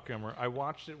Kilmer. Val Kilmer. I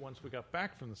watched it once we got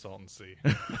back from the Salton Sea,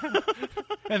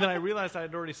 and then I realized I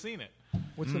had already seen it.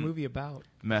 what's the movie about?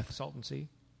 Meth. Salton Sea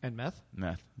and meth.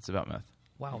 Meth. It's about meth.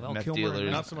 Wow, Val Meth Kilmer. dealers.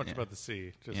 And Not so much Yeah. about the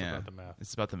sea, just Yeah. about the meth.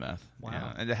 It's about the meth. Wow.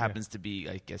 Yeah. And it happens to be,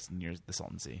 I guess, near the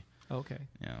Salton Sea. Okay,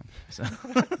 Yeah. So,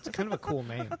 it's kind of a cool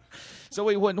name. so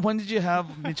wait, when did you have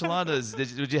micheladas?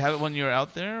 Did you have it when you were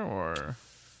out there, or?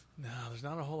 No, there's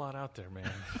not a whole lot out there, man.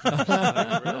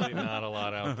 There's really not a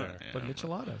lot out there. But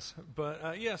micheladas.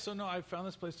 But yeah, so no, I found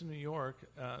this place in New York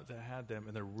that had them,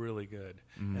 and they're really good.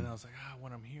 Mm. And I was like,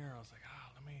 when I'm here, I was like,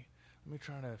 let me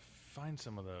try to find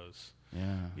some of those.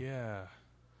 Yeah. Yeah,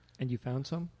 And you found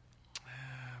some?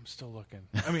 I'm still looking.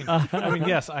 I mean,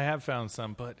 yes, I have found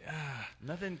some, but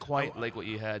Nothing quite like what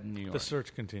you had in New York. the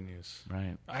search continues.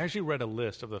 Right. I actually read a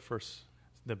list of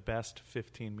the best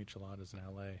 15 micheladas in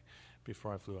LA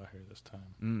before I flew out here this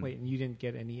time. Mm. Wait, and you didn't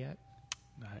get any yet?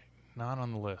 Not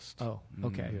on the list. Oh,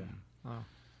 okay. Yeah.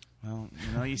 Oh.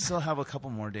 Well, you still have a couple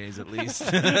more days at least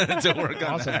to work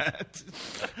on Awesome. that.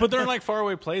 But they're in like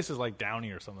faraway places like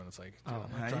Downey or something. It's like, dude, Oh.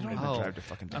 I'm not You don't driving, have to Oh. drive to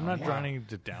fucking I'm not Downey. driving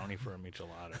to Downey for a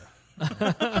michelada.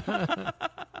 Yeah,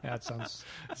 that sounds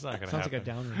It's not going to sounds happen. like a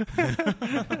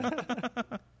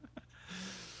downer.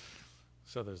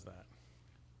 So there's that.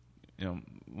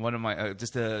 One of my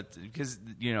because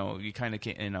you kind of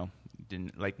can't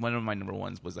didn't like one of my number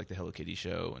ones was like the Hello Kitty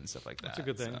show and stuff like that. That's a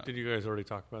good thing. so- Did you guys already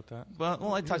talk about that?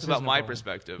 Well, I talked This about isn't my a problem.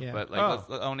 perspective, Yeah. but like Oh.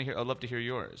 I want to hear. I'd love to hear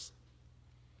yours.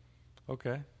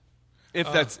 Okay.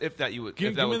 If that you would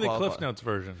Give if that me would the qualify. Cliff Notes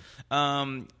version.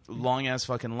 Long ass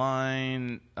fucking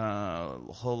line, a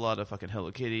whole lot of fucking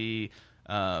Hello Kitty,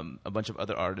 a bunch of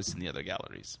other artists in the other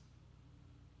galleries.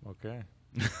 Okay.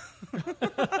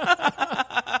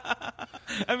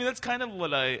 I mean, that's kind of what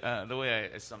the way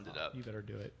I summed it up. You better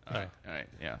do it. All right. All right,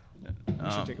 yeah.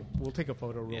 We'll take a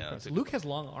photo real yeah, quick. take- Luke has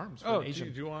long arms for Oh, an do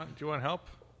Asian. you want help?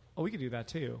 Oh, we could do that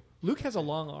too. Luke has a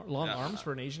long Yeah. arms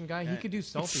for an Asian guy. He could do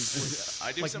selfies.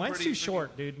 I do Like some mine's pretty too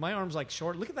short, dude. My arm's like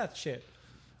short. Look at that shit.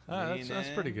 That's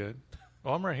Lean pretty in. good.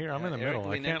 Well, I'm right here. I'm in the Eric, middle.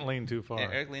 I lean can't in. lean too far.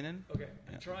 Eric, lean in. Okay,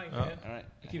 I'm trying, Oh. man. All right.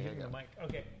 I keep hitting the mic.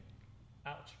 Okay.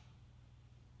 Ouch.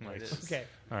 Nice. Okay.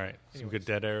 All right. Some Anyways. good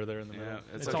dead air there in the middle. Yeah,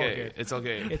 it's It's all okay. good. It's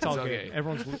okay. It's all okay. good.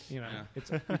 Everyone's, Yeah.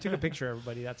 we took a picture,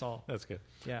 everybody. That's all. That's good.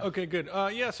 Yeah. Okay, good.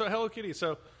 Yeah, so Hello Kitty.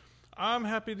 So I'm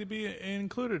happy to be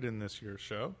included in this year's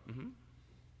show. Mm-hmm.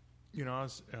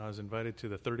 I was invited to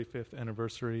the 35th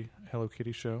anniversary Hello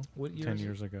Kitty show What year 10 is it?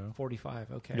 years ago.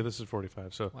 45. Okay. Yeah, this is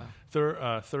 45. So Wow.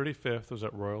 35th was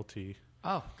at Royalty.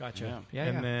 Oh, gotcha. Yeah. Yeah.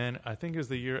 And then I think it was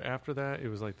the year after that, it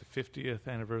was like the 50th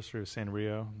anniversary of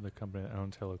Sanrio, the company that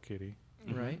owns Hello Kitty.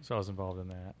 Right. So I was involved in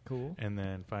that. Cool. And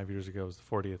then 5 years ago was the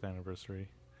 40th anniversary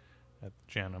at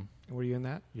Janum. Were you in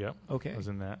that? Yep. Okay. I was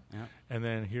in that. Yeah. And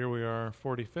then here we are,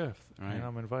 45th. Right. And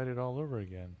I'm invited all over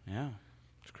again. Yeah.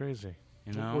 It's crazy.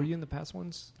 You know, Were you in the past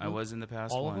ones? I was in the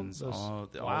past All of them? ones. Those- All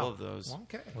Wow. of those.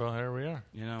 Okay. Well, here we are.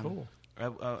 You know, Cool.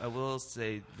 I will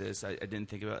say this. I didn't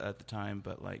think about it at the time,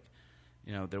 but like,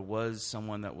 there was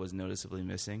someone that was noticeably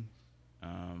missing.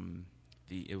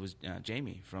 It was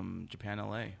Jamie from Japan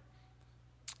LA.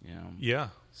 Yeah.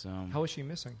 So How was she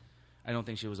missing? I don't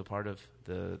think she was a part of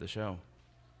the show.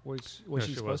 Was No, she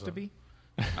she supposed to wasn't. be?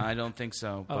 I don't think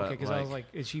so. Oh, But okay, because I was like,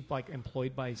 is she like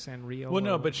employed by Sanrio? Well,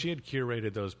 no, or- but she had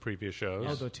curated those previous shows.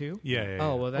 Oh, the two? Yeah.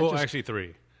 Oh, well, that just- actually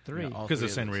 3. Three. Yeah, all Because the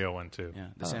three of those. Sanrio one, too. Yeah,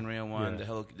 the Oh. Sanrio one,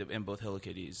 Yeah. and both Hello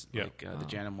Kitties, Yeah. like the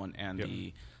Janum one and Yep.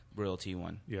 the Royalty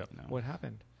one. Yep. You know. What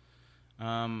happened?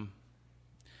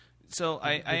 So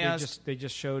I asked. They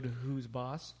just showed who's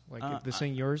boss, like this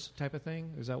ain't yours type of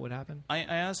thing. Is that what happened? I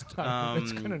asked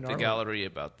That's kinda the gnarly. gallery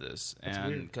about this, and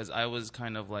weird. because I was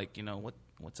kind of like,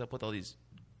 what's up with all these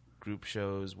group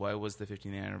shows? Why was the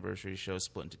 15th anniversary show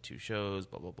split into 2 shows?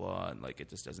 Blah blah blah, and like it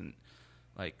just doesn't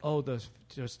like. Oh, there's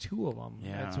 2 of them.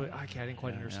 Yeah. That's what I didn't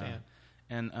quite Yeah, understand.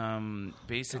 yeah. And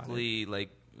basically, like,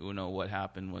 what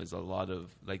happened was a lot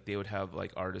of, like, they would have,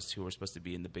 like, artists who were supposed to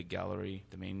be in the big gallery,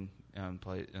 the main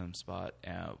spot,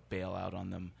 bail out on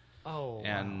them. Oh,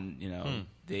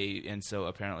 and, so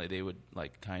apparently they would,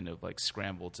 like, kind of, like,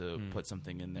 scramble to put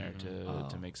something in there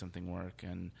to make something work.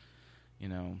 And,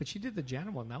 But she did the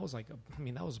Janet one. That was like,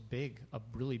 that was big, a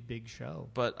really big show.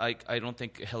 But I don't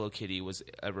think Hello Kitty was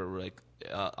ever, like,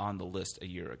 on the list a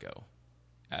year ago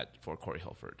for Corey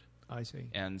Helford. I see.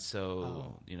 And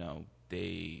so,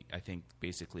 they, I think,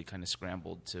 basically kind of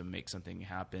scrambled to make something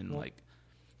happen. Well, like,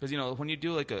 because, when you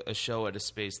do, like, a show at a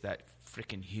space that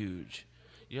freaking huge,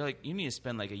 you're like, you need to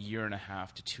spend, like,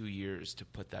 1.5 to 2 years to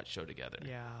put that show together.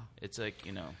 Yeah. It's like,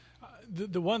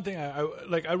 The one thing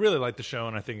I really like the show,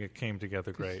 and I think it came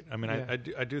together great. I mean, Yeah.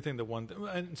 I do think the one thing,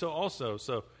 and so also,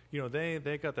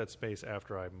 they got that space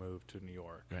after I moved to New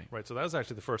York, right? So that was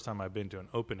actually the first time I've been to an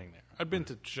opening there. I'd been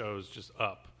to shows just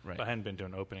up, but I hadn't been to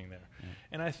an opening there. Yeah.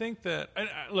 And I think that,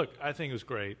 I think it was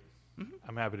great. Mm-hmm.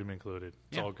 I'm happy to be included.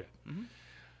 It's all good. Mm-hmm.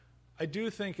 I do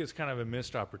think it's kind of a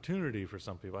missed opportunity for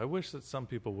some people. I wish that some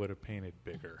people would have painted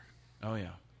bigger. Oh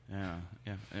yeah.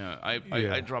 Yeah.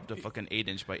 I dropped a fucking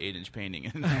 8-inch by 8-inch painting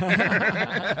in there.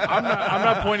 I'm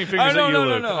not pointing fingers at you,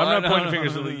 Luke. No. I'm not pointing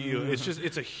fingers at you.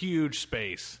 It's a huge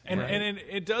space, and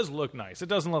it does look nice. It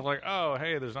doesn't look like, oh,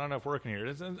 hey, there's not enough work in here.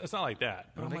 It's not like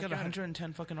that. But they got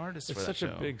 110 fucking artists for that It's such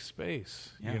show. a big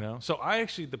space, So I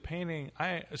actually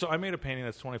I made a painting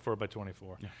that's 24 by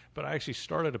 24, but I actually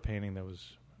started a painting that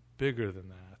was bigger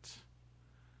than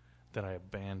that I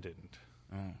abandoned.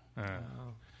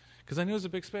 Because I knew it was a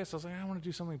big space. I was like, I want to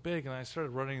do something big. And I started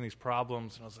running into these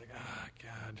problems. And I was like,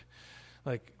 God.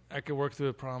 Like, I could work through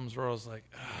the problems where I was like,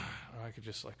 or I could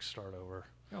just, like, start over.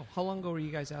 Oh, how long ago were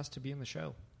you guys asked to be in the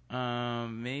show?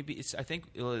 Maybe. I think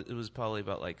it was probably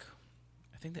about, like,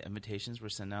 I think the invitations were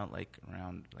sent out, like,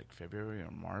 around, like, February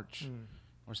or March.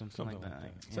 Or something like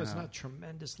that. So it's not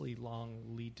tremendously long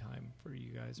lead time for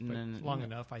you guys, but long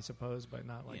enough, I suppose, but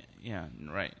not like... Yeah,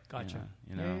 right. Gotcha.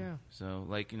 Yeah. So,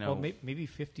 like, Well, maybe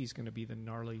 50 is going to be the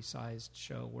gnarly-sized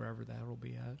show, wherever that will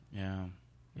be at. Yeah.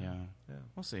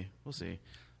 We'll see.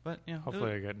 But,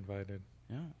 Hopefully I get invited.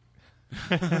 Yeah.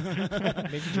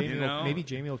 Maybe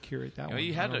Jamie will curate that one.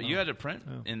 You had a print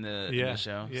in the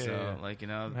show. Yeah, so, like,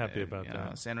 I'm happy about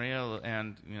that. Sanrio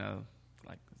and,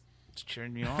 like... It's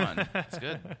cheering me on. It's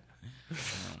good.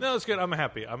 No, it's good. I'm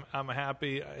happy. I'm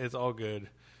happy. It's all good.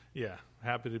 Yeah,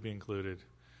 happy to be included.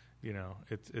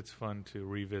 It's fun to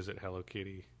revisit Hello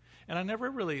Kitty, and I never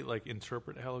really like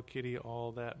interpret Hello Kitty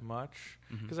all that much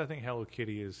because I think Hello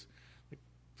Kitty is like,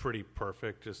 pretty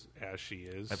perfect just as she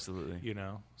is. Absolutely.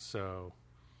 So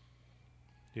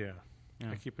yeah.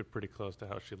 I keep it pretty close to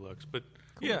how she looks, but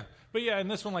cool. yeah. And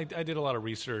this one, like, I did a lot of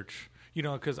research,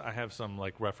 because I have some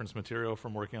like reference material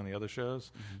from working on the other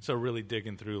shows. So really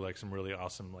digging through like some really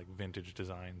awesome like vintage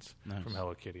designs from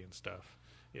Hello Kitty and stuff.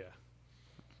 Yeah.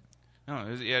 No,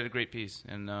 you had a great piece,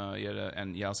 and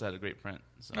you also had a great print.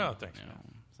 So, thanks, man.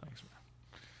 Thanks,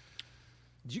 man.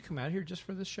 Did you come out here just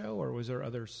for this show, or was there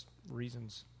other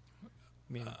reasons?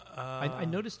 I mean, I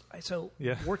noticed.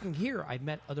 Working here, I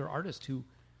met other artists who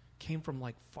came from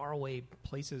like far away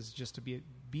places just to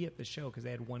be at the show because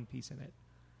they had one piece in it,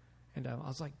 and I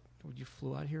was like, "Would you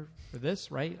flew out here for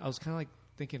this?" Right? I was kind of like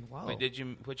thinking, "Wow." Wait,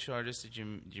 which artist did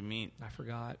you meet? I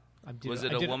forgot. Was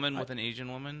it a woman with an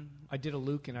Asian woman? I did a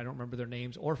Luke, and I don't remember their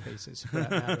names or faces. For that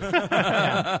matter.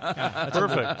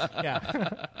 Perfect.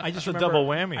 Yeah, I just it's remember a double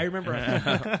whammy. I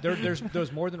remember there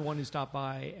was more than one who stopped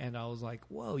by, and I was like,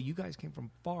 "Whoa, you guys came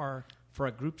from far for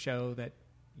a group show that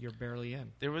you're barely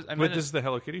in." This is the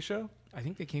Hello Kitty show? I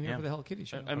think they came here for the Hello Kitty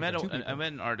show. I met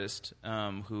an artist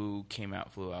who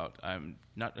flew out. I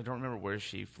don't remember where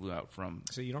she flew out from.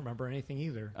 So you don't remember anything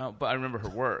either? But I remember her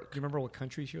work. Do you remember what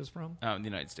country she was from? The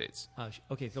United States.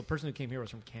 Okay, so the person who came here was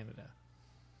from Canada.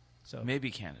 So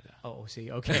maybe Canada. Oh,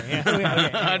 see, okay. Okay,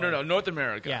 I don't know. North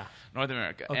America. Yeah, North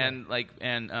America. Okay.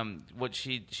 And what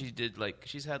she did, like,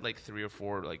 she's had like 3 or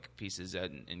 4 like pieces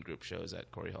in group shows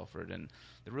at Corey Helford, and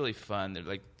they're really fun. They're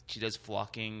like, she does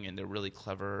flocking, and they're really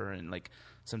clever, and like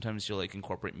sometimes she'll like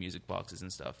incorporate music boxes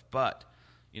and stuff. But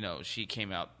she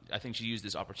came out. I think she used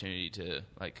this opportunity to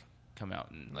like come out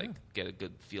and like get a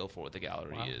good feel for what the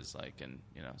gallery is like, and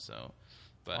so.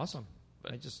 But awesome.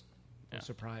 But I just was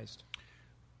surprised.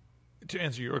 To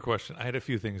answer your question, I had a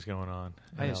few things going on.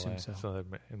 I in assume LA, so. So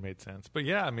it made sense. But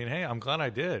yeah, I mean, hey, I'm glad I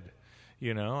did.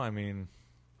 You know, I mean,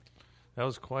 that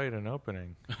was quite an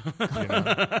opening. You know?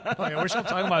 Oh, yeah, we're still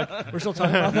talking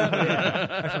about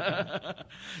that.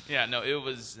 Yeah, no, it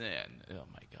was. Oh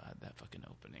my god, that fucking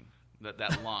opening,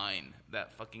 that line,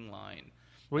 that fucking line.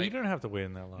 Well, Like, you don't have to wait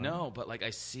in that line. No, but like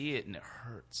I see it and it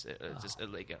hurts. It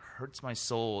hurts my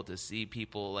soul to see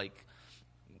people like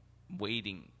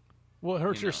waiting. Well, it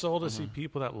hurts You your know, soul to see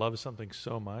people that love something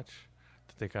so much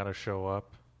that they got to show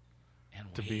up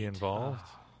And to wait. be involved.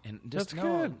 And just That's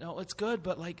good. No, it's good,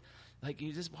 but like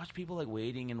you just watch people like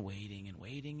waiting and waiting and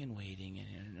waiting and waiting,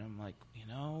 and I'm like, you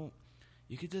know,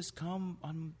 you could just come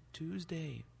on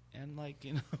Tuesday and like,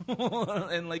 you know,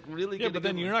 and like really. Yeah, get a but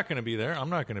then good you're one. not going to be there. I'm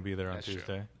not going to be there on That's Tuesday.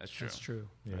 True. That's true. That's true.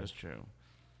 Yeah. That's true.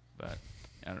 But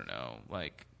I don't know,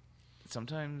 like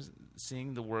sometimes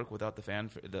seeing the work without the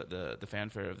fanfare, the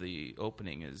fanfare of the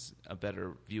opening is a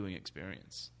better viewing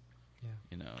experience. Yeah.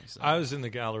 You know, so. I was in the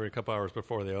gallery a couple hours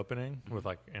before the opening with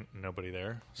like nobody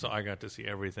there, so I got to see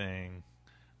everything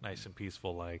nice and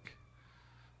peaceful. Like,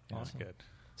 yeah, Awesome. good.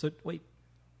 So wait,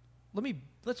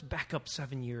 let's back up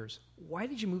 7 years. Why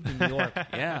did you move to New York?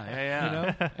 yeah. You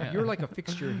know, Yeah. you're like a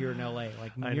fixture here in LA.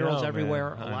 Like I murals know,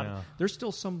 everywhere. man. A I lot. know. There's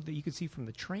still some that you can see from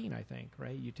the train. I think,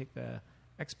 right? You take the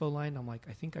Expo line. I'm like,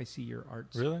 I think I see your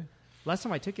arts. Really? Last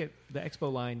time I took it, the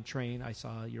Expo line train, I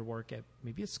saw your work at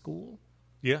maybe a school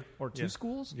Yeah. or two Yeah.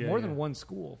 schools. Yeah, More yeah. than one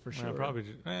school for sure. Well, probably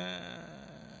just,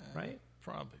 Right?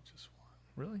 Probably just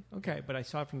Really? Okay, but I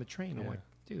saw it from the train. I'm Yeah. like,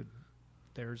 dude,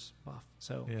 there's Buff.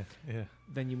 So one. Yeah.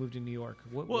 then you moved to New York.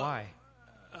 Well, Why?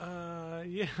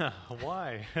 Yeah.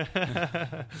 Why?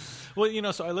 Well, you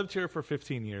know, so I lived here for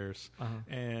 15 years, Uh-huh.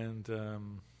 and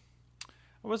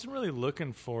I wasn't really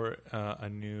looking for a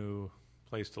new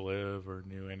place to live or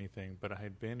new anything, but I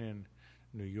had been in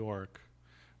New York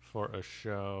for a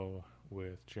show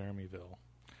with Jeremyville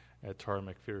at Tara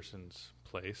McPherson's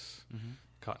place,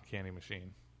 Cotton Candy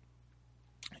Machine.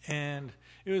 And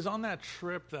it was on that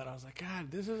trip that I was like,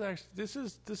 God, this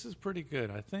is pretty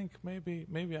good. I think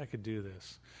maybe I could do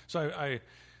this. So I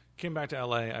came back to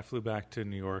LA. I flew back to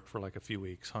New York for like a few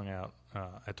weeks, hung out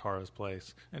at Tara's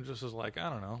place, and just was like, I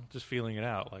don't know, just feeling it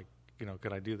out. Like, you know,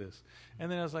 could I do this?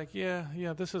 And then I was like, yeah,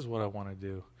 this is what I want to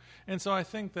do. And so I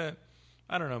think that,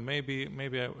 I don't know, maybe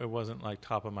it wasn't like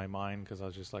top of my mind because I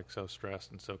was just like so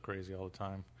stressed and so crazy all the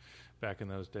time back in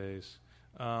those days.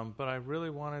 But I really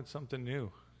wanted something new.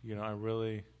 You know, I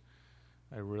really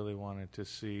wanted to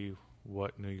see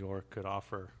what New York could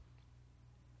offer.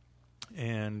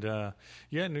 And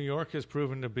New York has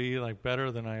proven to be like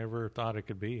better than I ever thought it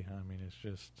could be. I mean, it's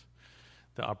just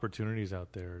the opportunities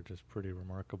out there are just pretty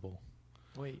remarkable.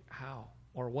 Wait, how?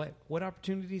 Or what? What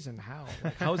opportunities and how?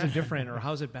 Like, how is it different or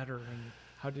how is it better? And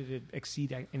how did it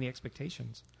exceed any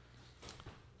expectations?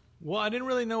 Well, I didn't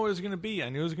really know what it was going to be. I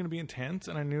knew it was going to be intense,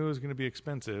 and I knew it was going to be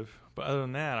expensive. But other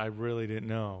than that, I really didn't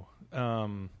know.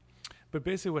 But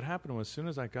basically what happened was as soon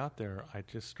as I got there, I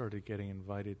just started getting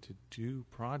invited to do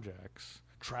projects,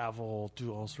 travel,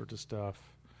 do all sorts of stuff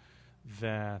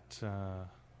that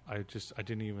I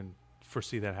didn't even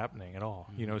foresee that happening at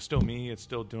all. You know, it's still me. It's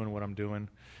still doing what I'm doing.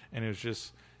 And it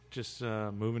was just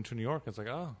moving to New York. It's like,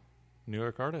 oh, New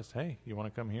York artist. Hey, you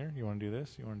want to come here? You want to do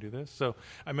this? You want to do this? So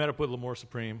I met up with L'Amour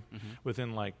Supreme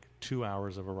within like 2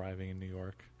 hours of arriving in New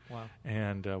York. Wow.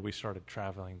 And we started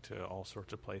traveling to all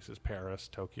sorts of places, Paris,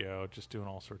 Tokyo, just doing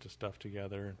all sorts of stuff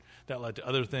together. And that led to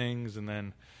other things. And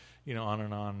then, you know, on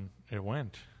and on it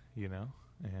went, you know.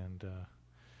 And,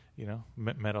 you know,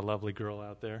 met a lovely girl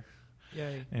out there.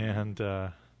 Yay. And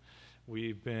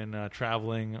we've been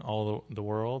traveling all the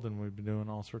world, and we've been doing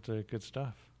all sorts of good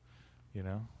stuff, you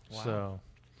know. Wow. So,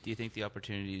 Do you think the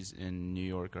opportunities in New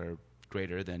York are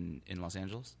greater than in Los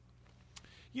Angeles?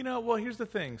 you know, well, here's the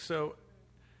thing. So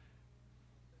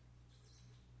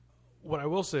what I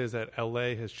will say is that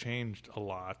LA has changed a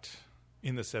lot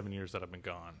in the 7 years that I've been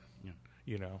gone. Yeah.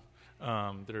 You know,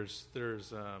 there's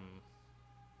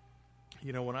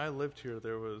you know, when I lived here,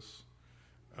 there was,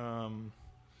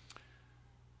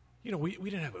 you know, we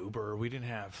didn't have Uber, we didn't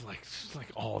have like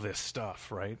all this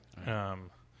stuff, right?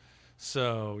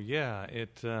 So yeah,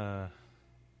 it,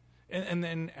 and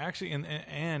then actually,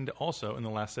 and also in the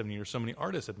last 7 years, so many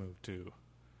artists have moved to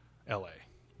LA.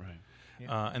 Right.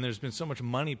 And there's been so much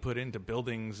money put into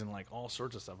buildings and like all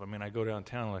sorts of stuff. I mean, I go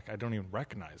downtown, like I don't even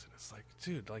recognize it. It's like,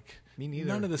 dude, like Me neither.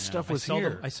 none of this stuff was I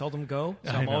here. seldom go,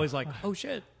 so I I'm know. always like, oh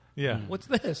shit, Yeah. what's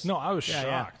this? No, I was Yeah,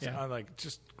 shocked. yeah. I like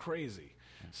just crazy.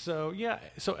 So yeah,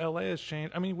 so LA has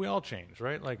changed. I mean, we all changed,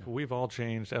 right? Like we've all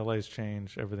changed. LA's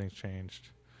changed. Everything's changed.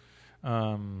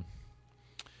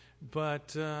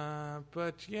 But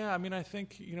yeah, I mean, I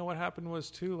think, what happened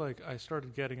was too, like, I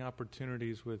started getting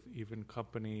opportunities with even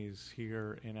companies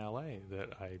here in LA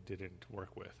that I didn't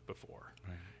work with before.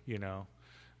 Right.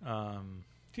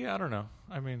 Yeah, I don't know.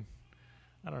 I mean,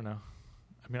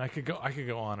 I could go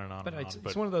on and on. But and it's, on,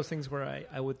 it's one of those things where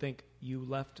I would think you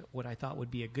left what I thought would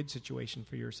be a good situation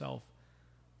for yourself,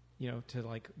 to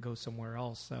like go somewhere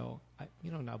else. So I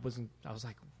was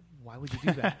like, why would you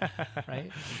do that?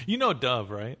 Right? Dove,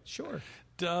 right? Sure.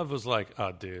 Dove was like,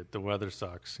 oh, dude, the weather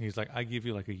sucks. He's like, I give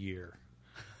you like a year.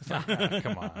 It's like,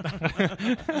 come on.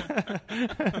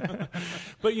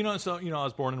 But, I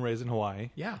was born and raised in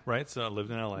Hawaii. Yeah. Right? So I lived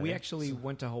in LA. We actually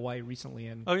went to Hawaii recently.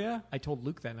 And oh, yeah? I told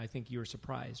Luke that, and I think you were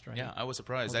surprised, right? Yeah, I was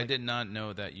surprised. I did not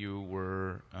know that you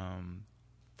were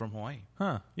from Hawaii.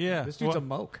 Huh. Yeah. This dude's a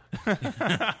moke. I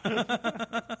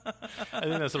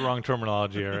think that's the wrong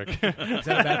terminology, Eric. Is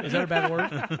that a bad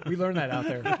word? We learned that out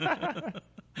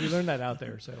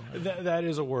there. So that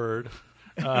is a word.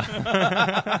 You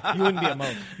wouldn't be a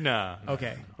moke. No.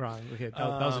 Okay, wrong. Okay, that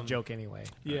was a joke anyway.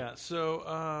 Yeah.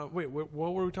 So, wait, what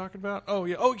were we talking about? Oh,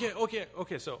 yeah. Oh, yeah.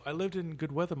 Okay. So I lived in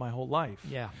good weather my whole life.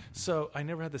 Yeah. So I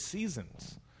never had the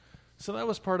seasons. So that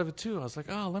was part of it too. I was like,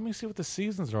 oh, let me see what the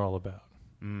seasons are all about.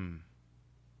 Mm.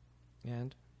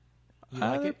 And you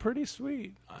like They're it? pretty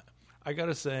sweet. I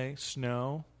gotta say,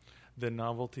 snow. The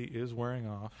novelty is wearing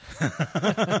off.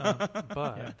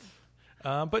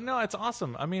 But no, it's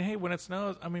awesome. I mean, hey, when it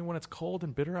snows, when it's cold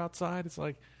and bitter outside, it's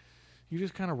like you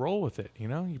just kind of roll with it.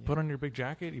 You put on your big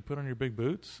jacket, you put on your big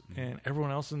boots, and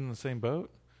everyone else is in the same boat.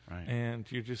 Right. And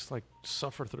you just like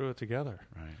suffer through it together.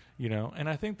 Right. And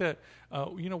I think that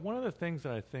one of the things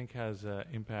that I think has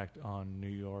impact on New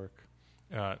York,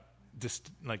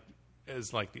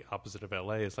 is like the opposite of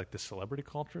LA, is like the celebrity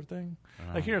culture thing.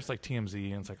 Like here it's like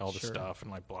TMZ and it's like all this stuff and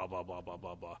like blah blah blah blah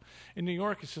blah blah. In New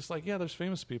York it's just like, yeah, there's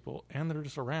famous people and they're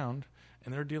just around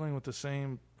and they're dealing with the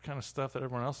same kind of stuff that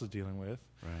everyone else is dealing with.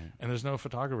 Right. And there's no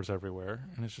photographers everywhere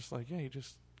and it's just like, yeah, you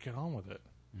just get on with it.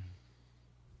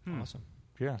 Awesome.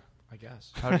 Yeah. I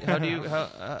guess. How do you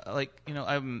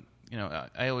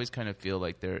I always kind of feel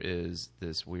like there is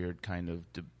this weird kind of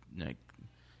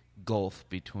gulf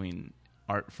between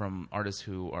art from artists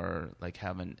who are like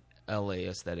have an LA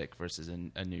aesthetic versus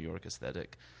a New York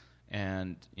aesthetic,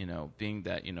 and being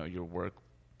that your work,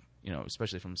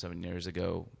 especially from 7 years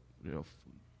ago,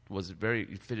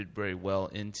 fitted very well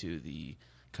into the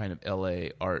kind of LA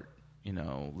art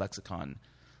lexicon.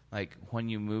 Like when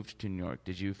you moved to New York,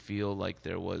 did you feel like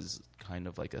there was kind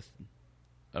of like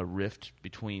a rift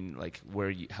between like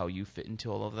how you fit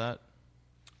into all of that?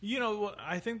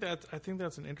 I think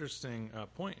that's an interesting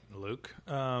point, Luke.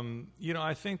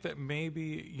 I think that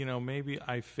maybe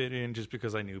I fit in just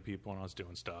because I knew people and I was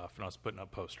doing stuff and I was putting up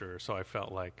posters, so I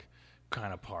felt like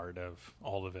kind of part of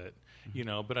all of it,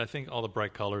 But I think all the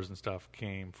bright colors and stuff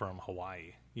came from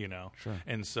Hawaii, Sure.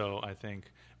 And so I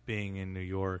think being in New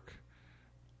York,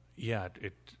 yeah,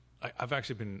 I've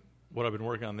actually been. What I've been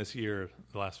working on this year,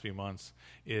 the last few months,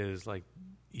 is like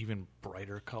even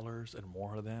brighter colors and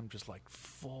more of them, just like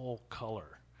full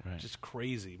color, just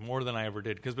crazy, more than I ever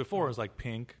did. Because before it was like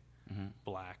pink,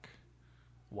 black,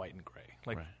 white, and gray.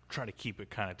 Like try to keep it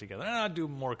kind of together. And I'd do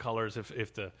more colors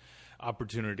if the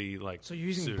opportunity like. So you're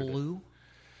using suited. blue?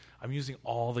 I'm using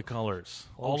all the colors,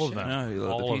 all of them.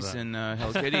 No, the piece in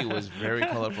Hello Kitty was very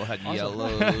colorful. Had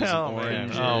yellows, oranges,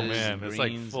 oh man, it's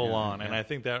like greens, full on, and yeah. I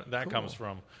think that Cool. comes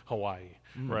from Hawaii,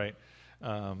 right?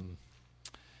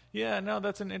 Yeah, no,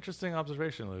 that's an interesting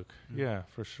observation, Luke. Yeah,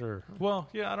 for sure. Well,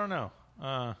 yeah, I don't know.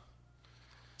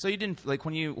 So you didn't like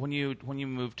when you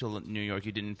moved to New York,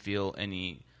 you didn't feel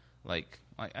any like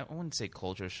I wouldn't say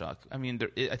culture shock. I mean,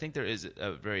 I think there is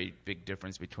a very big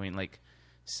difference between like,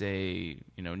 say,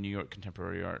 New York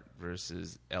contemporary art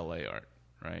versus LA art,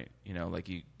 right? Like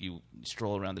you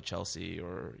stroll around the Chelsea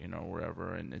or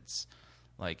wherever, and it's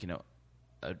like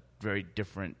a very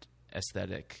different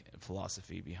aesthetic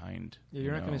philosophy behind. Yeah,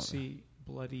 you're not going to see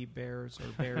bloody bears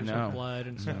or bears No. with blood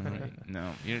and stuff, right?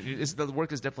 No, the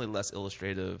work is definitely less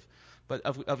illustrative, but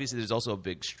obviously there's also a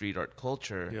big street art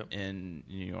culture in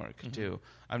New York too.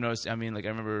 I've noticed. I mean, like I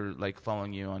remember like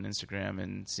following you on Instagram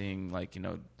and seeing like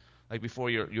like before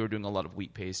you were doing a lot of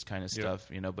wheat paste kind of stuff,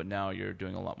 but now you're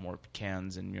doing a lot more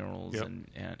cans and murals and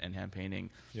hand painting.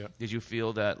 Yep. Did you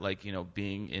feel that like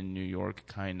being in New York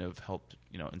kind of helped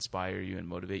inspire you and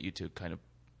motivate you to kind of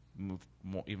move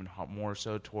more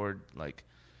so toward like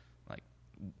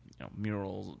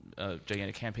murals,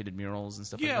 gigantic hand painted murals and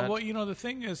stuff like that? Yeah, well, the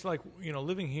thing is like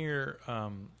living here,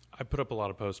 I put up a lot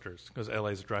of posters because LA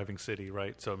is a driving city,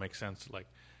 right? So it makes sense to like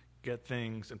get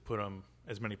things and put them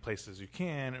as many places as you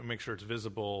can and make sure it's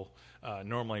visible.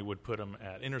 Normally would put them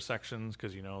at intersections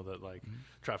because you know that like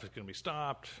traffic's going to be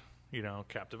stopped. You know,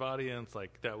 captive audience,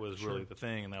 like that was really the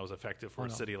thing, and that was effective for a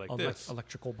city like this.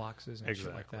 Electrical boxes and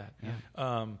shit like that.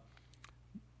 Yeah.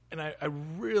 And I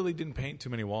really didn't paint too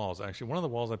many walls. Actually, one of the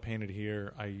walls I painted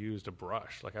here, I used a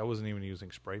brush. Like I wasn't even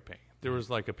using spray paint. There was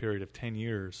like a period of 10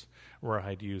 years where I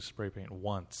had used spray paint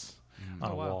once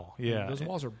on a wall. Yeah, those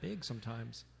walls are big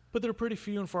sometimes. But they're pretty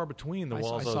few and far between. The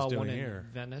walls I was doing one here.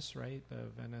 In Venice, right?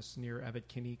 The Venice near Abbot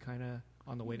Kinney, kind of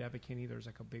on the way to Abbot Kinney. There's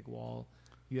like a big wall.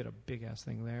 You had a big ass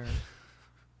thing there.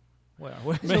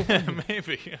 Well,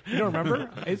 maybe you don't remember?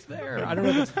 It's there. I don't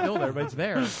know if it's still there, but it's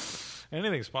there.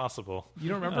 Anything's possible. You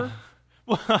don't remember?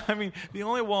 Well, I mean, the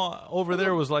only wall over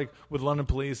there was like with London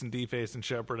Police and Deface and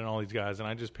Shepard and all these guys, and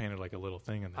I just painted like a little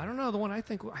thing in there. I don't know. The one I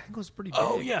think was pretty big.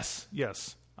 Oh yes,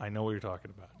 I know what you're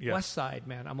talking about. Yes. West Side,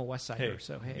 man. I'm a West Sider,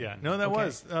 so hey. Yeah, no, that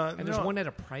was. And there's one at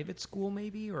a private school,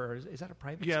 maybe, or is that a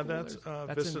private school? Yeah, that's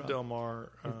Vista Del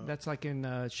Mar. That's like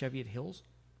in Cheviot Hills,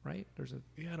 right? There's a.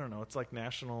 Yeah, I don't know. It's like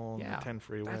National 10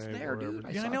 Freeway. That's there, dude.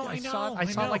 I know. I saw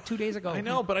it like 2 days ago. I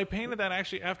know, but I painted that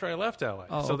actually after I left LA.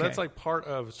 Oh, so okay. that's like part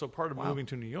of moving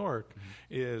to New York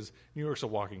is New York's a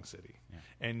walking city,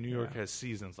 and New York has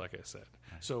seasons, like I said.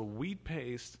 So wheat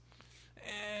paste,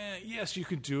 yes, you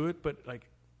could do it, but like.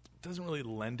 Doesn't really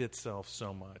lend itself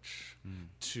so much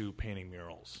to painting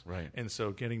murals. Right. And so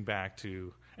getting back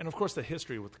to, and of course the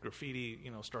history with the graffiti,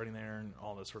 you know, starting there and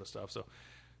all this sort of stuff. So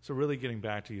really getting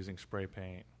back to using spray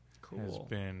paint has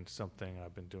been something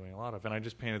I've been doing a lot of. And I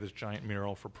just painted this giant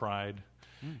mural for Pride,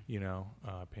 you know,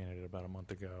 painted it about a month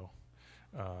ago.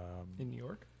 In New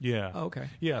York? Yeah. Oh, okay.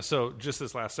 Yeah, so just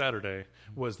this last Saturday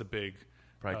was the big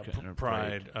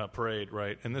Pride parade,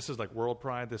 right? And this is like World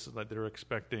Pride. This is like they're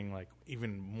expecting like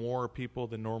even more people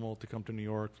than normal to come to New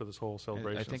York for this whole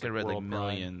celebration. I think I read like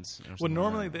millions. Well,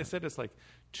 normally they said it's like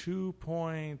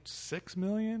 2.6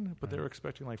 million, but they were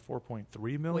expecting like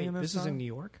 4.3 million. Wait, this is in New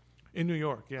York? In New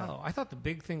York, yeah. Oh, I thought the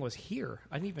big thing was here.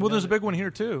 I didn't even. Well, there's a big one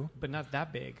here too, but not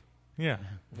that big. Yeah.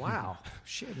 Wow.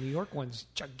 Shit, New York one's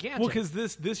gigantic. Well, because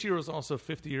this year was also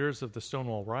 50 years of the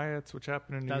Stonewall riots, which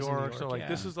happened in New York. So like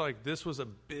this was a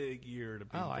big year to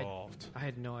be involved. I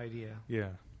had no idea. Yeah.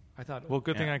 I thought. Well,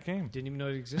 good thing I came. Didn't even know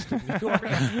it existed in New York.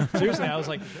 Seriously, I was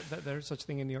like, there's such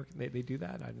thing in New York. They do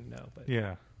that. I didn't know. But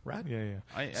yeah. Rad. Yeah.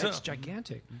 It's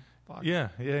gigantic. Fuck. Yeah.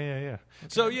 Okay.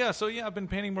 So I've been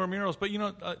painting more murals, but you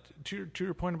know, to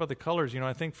your point about the colors, you know,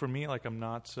 I think for me, like I'm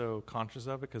not so conscious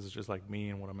of it because it's just like me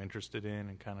and what I'm interested in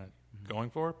and kind of going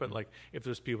for it. But like, if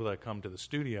there's people that come to the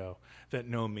studio that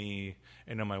know me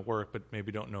and know my work, but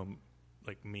maybe don't know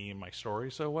like me and my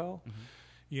story so well,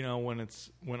 you know, when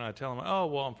I tell them, oh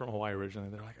well, I'm from Hawaii originally,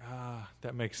 they're like,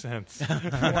 that makes sense.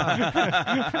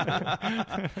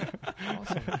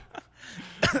 Awesome.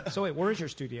 So wait, where is your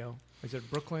studio? Is it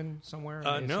Brooklyn somewhere?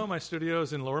 No, my studio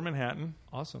is in Lower Manhattan.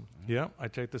 Awesome. Yeah,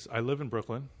 I live in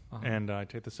Brooklyn, and I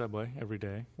take the subway every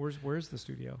day. Where's the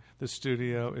studio? The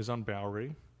studio is on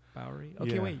Bowery. Bowery?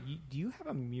 Okay, wait. Do you have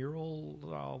a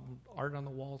mural art on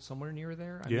the wall somewhere near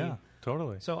there? I mean,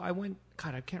 totally. So I went,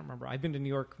 God, I can't remember. I've been to New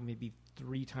York maybe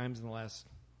 3 times in the last,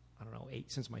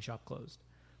 8 since my shop closed.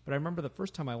 But I remember the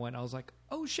first time I went, I was like,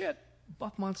 oh shit,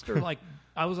 Buff Monster. Like,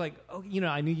 I was like, oh, you know,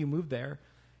 I knew you moved there.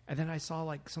 And then I saw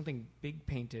like something big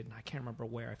painted, and I can't remember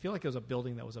where. I feel like it was a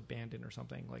building that was abandoned or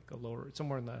something, like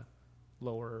somewhere in the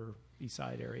Lower East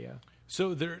Side area.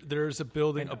 So there's a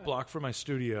building a block from my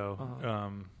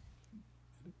studio.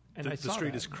 And the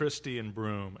street is Christie and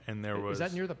Broome, and there was... Is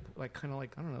that near the, like, kind of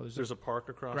like, I don't know. There's a park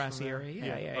across grassy from there?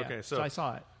 area? Yeah. Okay, so I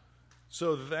saw it.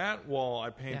 So that wall I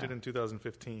painted in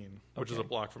 2015, which is a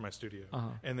block from my studio.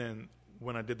 And then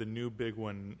when I did the new big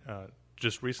one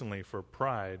just recently for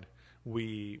Pride,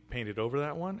 we painted over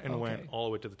that one and went all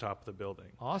the way to the top of the building.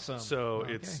 Awesome. So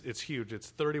it's huge. It's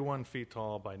 31 feet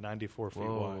tall by 94 feet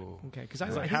wide. Okay, because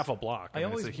it's like half a block.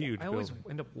 It's a huge I always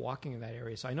end up walking in that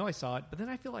area, so I know I saw it. But then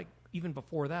I feel like even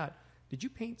before that, did you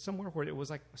paint somewhere where it was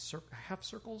like half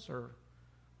circles or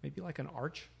maybe like an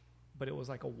arch, but it was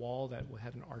like a wall that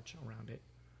had an arch around it,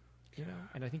 you know?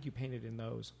 And I think you painted in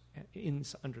those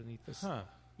underneath this.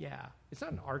 Yeah, it's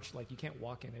not an arch, like you can't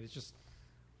walk in it. It's just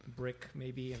brick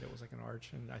maybe, and it was like an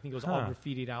arch, and I think it was all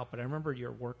graffitied out. But I remember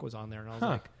your work was on there, and I was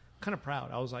like kind of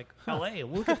proud. I was like, LA,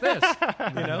 look at this.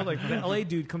 You know, like the LA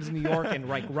dude comes to New York and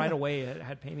like right away it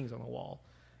had paintings on the wall.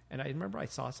 And I remember I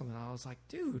saw something and I was like,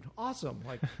 dude, awesome.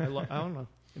 Like I don't know.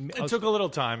 It took a little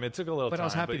time. But I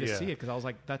was happy to see it because I was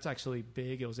like, that's actually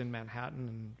big. It was in Manhattan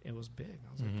and it was big.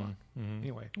 I was like, fuck.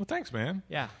 Anyway. Well, thanks, man.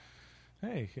 Yeah.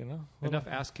 Hey, Enough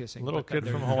ass kissing. little Put that kid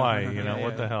there. from Hawaii, Yeah,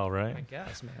 what the hell, right? I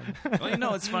guess, man.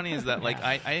 Well, what's funny is that like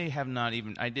I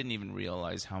didn't even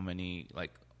realize how many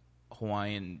like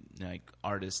Hawaiian like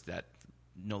artists that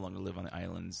no longer live on the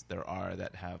islands there are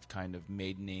that have kind of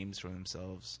made names for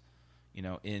themselves,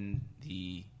 in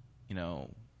the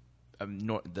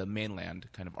the mainland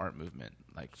kind of art movement,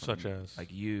 like Such as?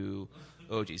 like you,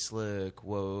 OG Slick,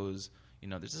 Woes.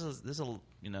 There's a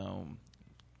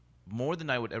more than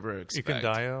I would ever expect.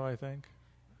 Ikendayo, I think.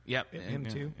 Yep, Him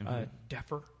too. mhm.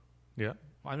 Deffer. Yeah.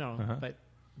 I don't know, Uh-huh. but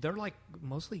they're like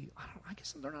mostly. I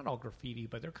guess they're not all graffiti,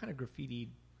 but they're kind of graffiti,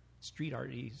 street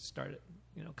arty. Started,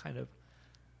 kind of.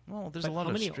 Well, there's But a lot how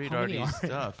of many- street how many arty are-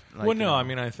 stuff. Well, no, I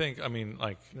mean,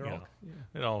 like, They're all- yeah.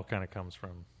 it all kind of comes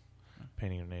from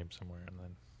painting your name somewhere, and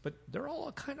then But they're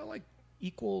all kind of like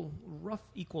equal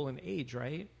in age,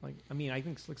 right? Like, I mean, I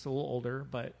think Slick's a little older,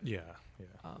 but yeah.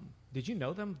 did you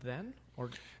know them then?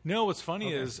 Or No, what's funny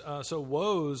Okay. is, so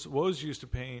Woes used to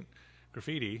paint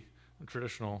graffiti,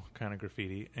 traditional kind of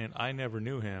graffiti, and I never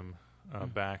knew him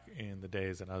back in the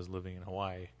days that I was living in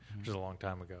Hawaii, which is a long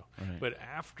time ago. Right. But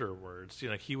afterwards,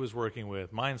 like he was working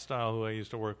with Mind Style, who I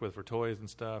used to work with for toys and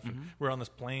stuff, and we were on this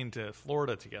plane to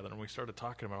Florida together, and we started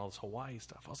talking about all this Hawaii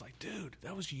stuff. I was like, dude,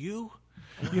 that was you?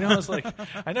 It's like,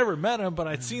 I never met him, but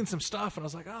I'd seen some stuff, and I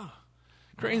was like, oh,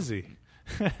 crazy.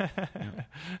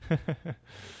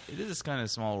 It is this kind of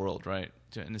small world, right?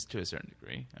 And it's to a certain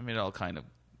degree. I mean, it all kind of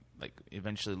like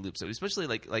eventually loops out. Especially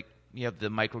like you have the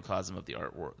microcosm of the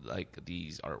art world, like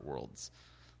these art worlds,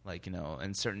 like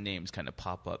and certain names kind of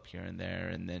pop up here and there,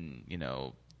 and then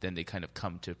then they kind of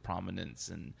come to prominence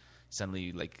and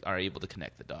suddenly like are able to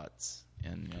connect the dots.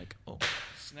 And you're like, oh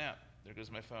snap, there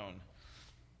goes my phone.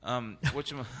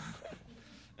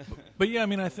 But yeah, I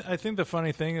mean, I think the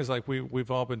funny thing is like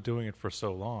we've all been doing it for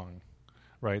so long,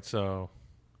 right? So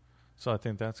I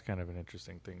think that's kind of an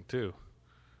interesting thing too,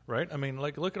 right? I mean,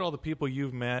 like look at all the people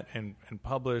you've met and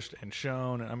published and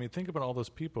shown. I mean, think about all those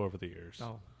people over the years.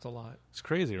 oh, it's a lot. It's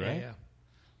crazy, right? Yeah.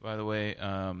 By the way,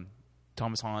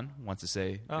 Thomas Hahn wants to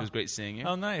say it was great seeing you.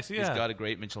 Oh, nice. Yeah. He's got a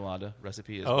great michelada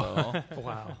recipe as Oh. well.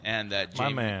 Wow. And that My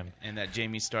Jamie, man. And that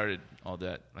Jamie started all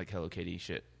that like Hello Kitty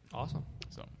shit. Awesome.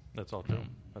 So That's all true.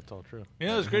 That's all true.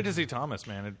 Yeah, it was great to see Thomas,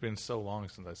 man. It'd been so long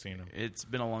since I've seen him. it's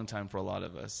been a long time for a lot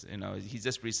of us. He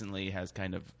just recently has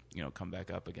kind of come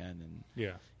back up again, and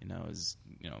Yeah. is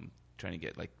trying to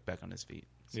get like back on his feet.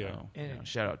 So Yeah. And-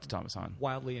 shout out to Thomas Hahn.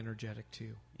 Wildly energetic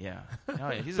too. Yeah, oh,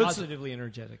 yeah. He's Positively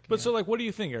energetic. But yeah. so, like, what do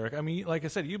you think, Eric? I mean, like I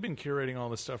said, you've been curating all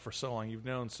this stuff for so long. You've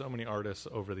known so many artists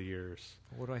over the years.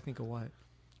 What do I think of what?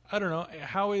 I don't know.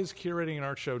 How is curating an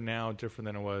art show now different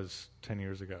than it was 10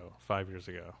 years ago, 5 years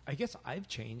ago? I guess I've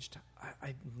changed.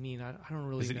 I mean, I don't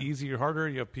really. Is it know. easier, harder?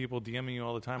 You have people DMing you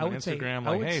all the time I on would say- Instagram,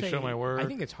 I like, would hey, say- show my work. I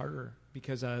think it's harder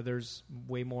because there's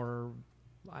way more.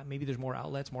 Maybe there's more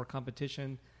outlets, more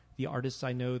competition. The artists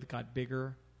I know that got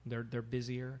bigger, they're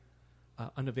busier,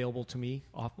 unavailable to me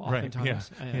oftentimes.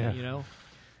 yeah.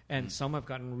 And some have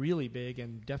gotten really big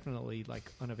and definitely like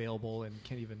unavailable and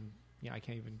can't even. I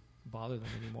can't even bother them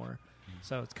anymore.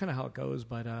 So it's kind of how it goes.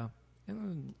 But and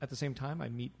then at the same time, I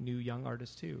meet new young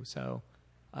artists too. So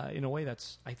in a way,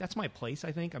 that's my place.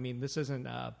 I think. I mean, this isn't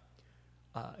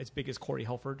as big as Corey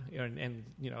Helford and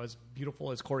as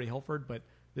beautiful as Corey Helford, but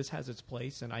this has its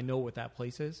place, and I know what that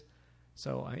place is.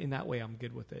 So in that way, I'm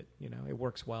good with it. It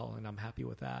works well, and I'm happy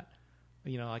with that.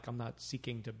 Like I'm not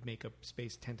seeking to make a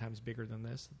space 10 times bigger than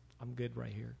this. I'm good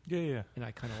right here. Yeah. And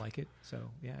I kind of like it. So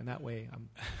yeah, in that way,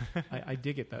 I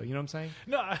dig it though. You know what I'm saying?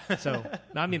 No. So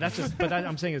no, I mean that's just. But that,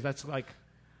 I'm saying is that's like,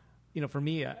 for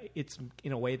me, it's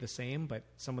in a way the same. But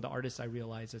some of the artists I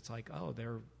realize it's like, oh,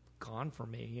 they're gone for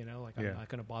me. Like I'm Yeah. not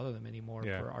going to bother them anymore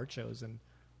Yeah. for art shows, and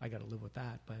I got to live with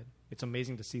that. But it's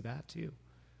amazing to see that too.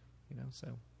 So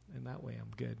in that way, I'm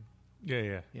good.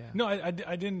 Yeah. Yeah. No, I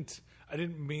didn't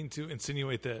mean to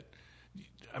insinuate that.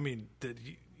 I mean that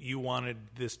you wanted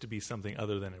this to be something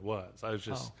other than it was. I was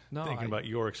just thinking about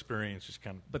your experience, just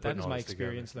kind of. But that putting is all my this together.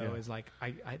 experience, though. Yeah. Is like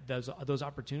those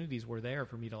opportunities were there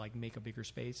for me to like make a bigger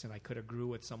space, and I could have grew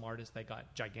with some artists that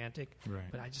got gigantic. Right.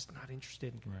 But I just not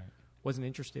interested. Right. Wasn't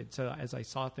interested. So as I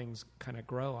saw things kind of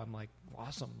grow, I'm like,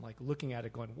 awesome. Like looking at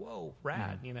it, going, whoa,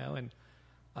 rad, And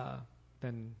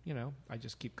then I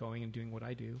just keep going and doing what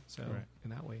I do. So Right.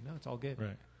 in that way, no, it's all good.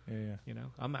 Right. Yeah.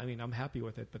 I'm happy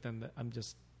with it. But then I'm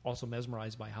just also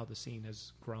mesmerized by how the scene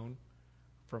has grown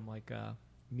from like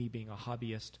me being a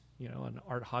hobbyist, an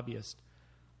art hobbyist,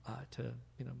 to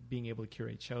being able to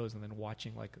curate shows and then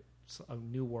watching like a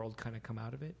new world kind of come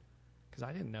out of it. Because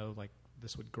I didn't know like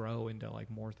this would grow into like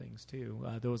more things too.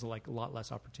 There was like a lot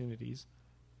less opportunities,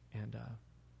 and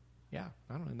I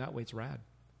don't know. In that way, it's rad.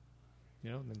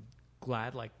 and then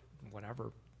glad, like,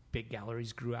 whatever, big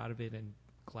galleries grew out of it, and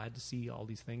glad to see all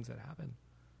these things that happen.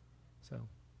 So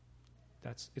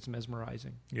it's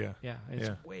mesmerizing. Yeah. Yeah. And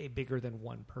it's way bigger than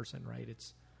one person, right?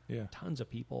 It's tons of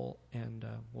people, and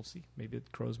we'll see. Maybe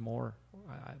it grows more.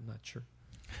 I'm not sure.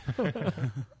 But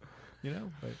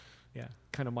yeah,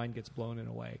 kind of mind gets blown in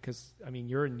a way. Because, I mean,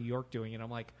 you're in New York doing it.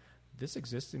 I'm like, this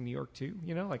exists in New York too?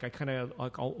 Like I kind of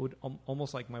like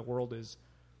almost like my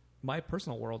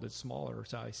personal world is smaller,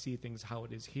 so I see things how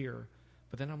it is here.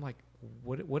 But then I'm like,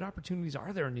 what opportunities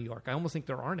are there in New York? I almost think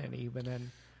there aren't any. But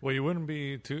then, well, you wouldn't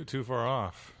be too far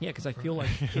off. Yeah, because I feel like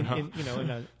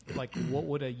like what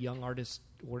would a young artist?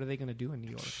 What are they going to do in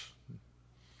New York?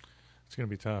 It's going to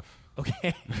be tough.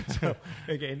 Okay. So,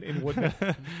 and what?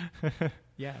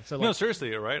 Yeah. So no,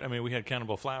 seriously, right? I mean, we had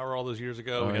Cannibal Flower all those years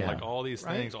ago. We had like all these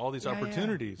things, all these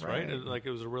opportunities, right? Like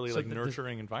it was a really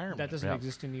nurturing environment. That doesn't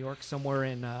exist in New York. Somewhere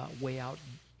in way out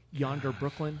yonder,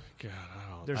 Brooklyn. God,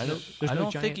 I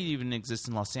don't think it even exists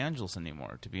in Los Angeles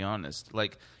anymore, to be honest.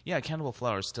 Like, yeah, Cannibal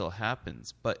Flower still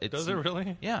happens, but does it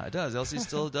really? Yeah, it does. LC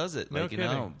still does it. No like,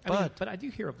 kidding. But I do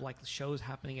hear of like shows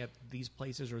happening at these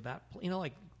places or that.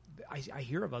 Like I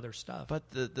hear of other stuff. But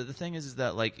the thing is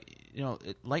that like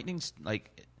Lightning's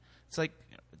like it's like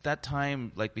that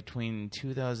time like between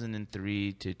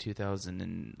 2003 to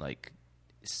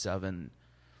 2007,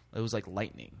 it was like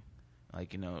lightning,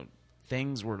 like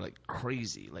things were like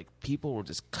crazy. Like people were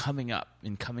just coming up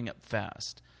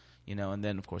fast, and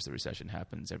then of course the recession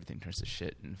happens, everything turns to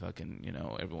shit, and fucking,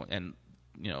 everyone, and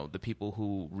the people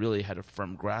who really had a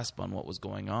firm grasp on what was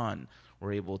going on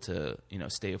were able to,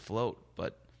 stay afloat,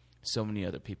 but so many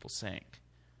other people sank,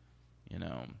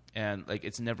 and like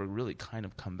it's never really kind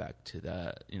of come back to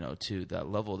that, to that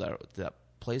level, that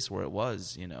place where it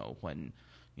was, when,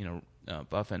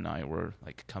 Buff and I were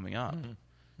like coming up.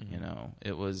 Mm-hmm.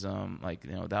 It was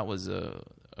that was a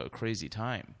crazy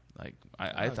time. Like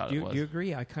I thought it was. Do you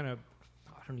agree? I don't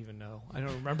even know. I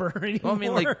don't remember anymore. Well, I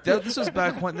mean, like this was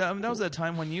back when that was a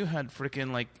time when you had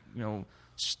freaking like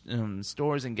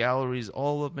stores and galleries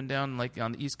all up and down, like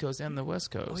on the East Coast and the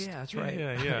West Coast. Oh yeah, that's right.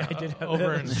 Yeah. I did have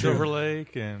over in Silver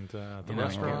Lake and the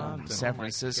restaurant, San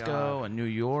Francisco and New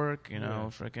York.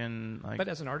 Freaking like. But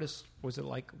as an artist, was it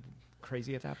like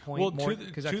crazy at that point? Well,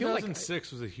 because I feel like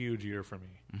 2006 was a huge year for me.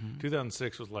 Mm-hmm.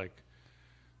 2006 was like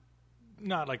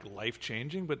not like life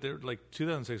changing, but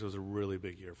 2006 was a really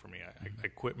big year for me. I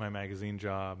quit my magazine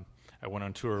job. I went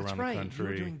on tour around the country.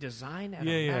 You were doing design at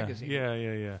a magazine.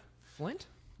 Yeah. Flint?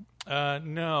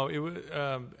 No, it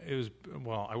was.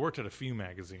 Well, I worked at a few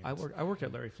magazines. I worked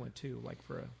at Larry Flint too, like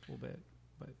for a little bit.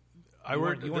 But I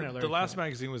worked. The last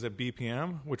magazine was at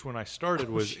BPM, which when I started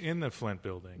was in the Flint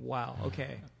building. Wow.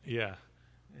 Okay. Yeah.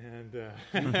 And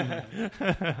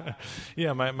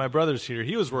yeah, my brother's here.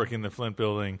 He was working in the Flint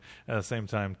building at the same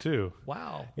time too.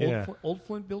 Wow. Old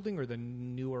Flint building or the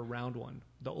newer round one,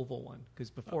 the oval one?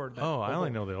 Because before. I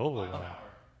only know the oval one.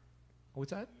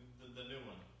 What's that? The new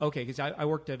one. Okay, because I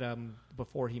worked at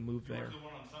before he moved there. The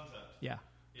one on Sunset. Yeah.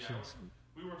 Yeah.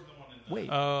 We worked the one in. Wait,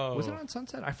 was it on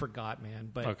Sunset? I forgot,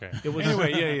 man. But okay. It was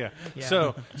anyway. Yeah.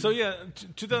 So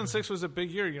 2006 was a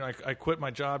big year. I quit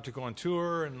my job to go on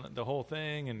tour and the whole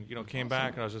thing, and came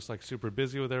back and I was just like super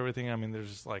busy with everything. I mean, there's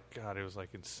just like God, it was like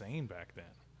insane back then.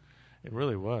 It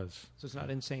really was. So it's not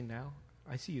insane now.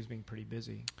 I see you as being pretty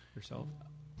busy yourself.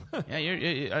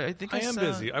 Yeah, I think I am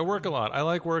busy. I work a lot. I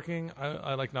like working.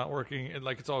 I like not working.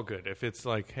 It's all good. If it's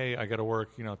like, hey, I got to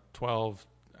work,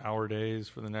 12-hour days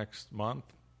for the next month,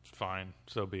 fine,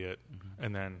 so be it. Mm-hmm.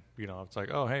 And then, it's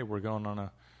like, oh, hey, we're going on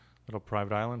a little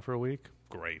private island for a week.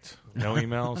 Great. No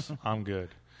emails. I'm good.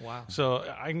 Wow. So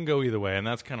I can go either way, and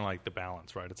that's kind of like the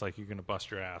balance, right? It's like you're going to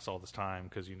bust your ass all this time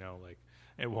because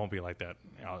it won't be like that,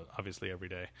 obviously, every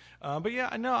day. But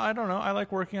yeah, no, I don't know. I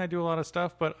like working. I do a lot of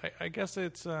stuff, but I guess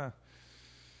it's, I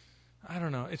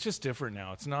don't know. It's just different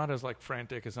now. It's not as like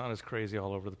frantic. It's not as crazy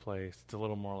all over the place. It's a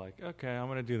little more like, okay, I'm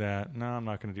going to do that. No, I'm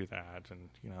not going to do that. And,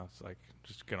 it's like,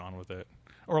 just get on with it.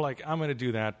 Or like, I'm going to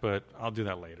do that, but I'll do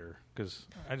that later because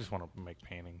I just want to make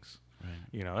paintings.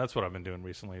 Right. That's what I've been doing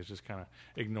recently is just kind of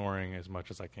ignoring as much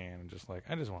as I can and just like,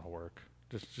 I just want to work.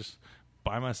 Just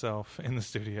by myself in the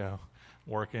studio.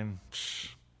 Working,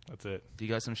 that's it. Do you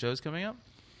got some shows coming up?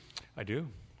 I do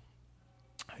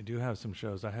have some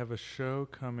shows. I have a show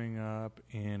coming up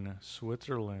in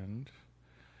Switzerland,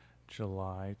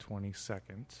 July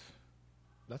 22nd.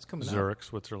 That's coming up. Zurich,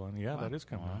 Switzerland. Yeah, wow. That is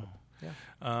coming up.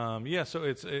 Yeah. So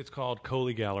it's called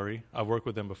Coley Gallery. I've worked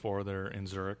with them before. They're in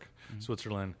Zurich,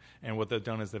 Switzerland. And what they've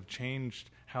done is they've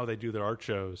changed how they do their art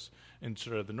shows.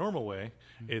 Instead of the normal way,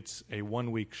 it's a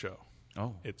 1-week show.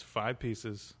 Oh. It's 5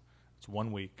 pieces. It's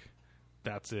 1 week.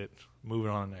 that's it.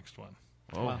 Moving on to the next one.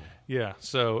 Oh, Wow. Yeah,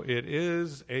 so it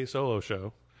is a solo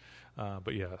show,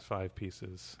 but yeah, 5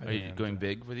 pieces. are you And, going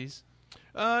big for these?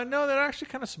 No, they're actually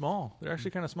kind of small.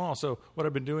 So what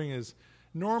I've been doing is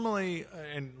normally,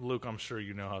 and Luke, I'm sure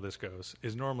you know how this goes,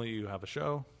 is normally you have a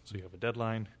show, so you have a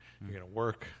deadline, you're going to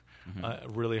work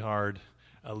really hard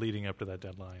leading up to that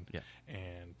deadline, Yeah.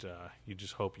 and you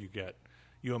just hope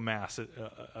you amass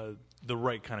the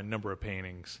right kind of number of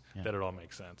paintings that it all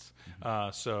makes sense.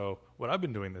 So what I've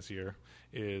been doing this year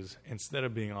is instead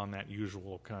of being on that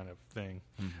usual kind of thing,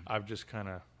 I've just kind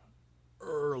of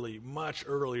much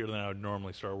earlier than I would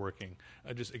normally start working,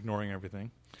 just ignoring everything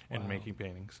and making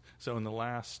paintings. So in the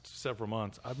last several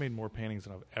months, I've made more paintings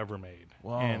than I've ever made.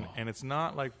 Wow. And it's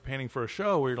not like painting for a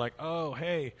show where you're like, oh,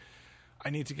 hey, I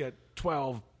need to get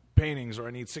 12 paintings or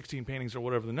I need 16 paintings or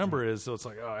whatever the number is. So it's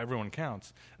like, oh, everyone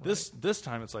counts. Right. This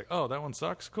time it's like, oh, that one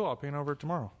sucks. Cool, I'll paint over it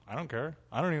tomorrow. I don't care.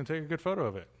 I don't even take a good photo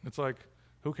of it. It's like,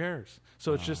 who cares?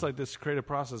 So it's just like this creative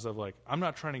process of like, I'm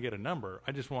not trying to get a number.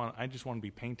 I just want to be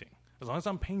painting. As long as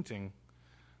I'm painting,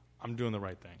 I'm doing the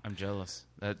right thing. I'm jealous.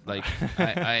 That like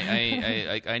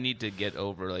I need to get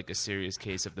over like a serious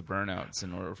case of the burnouts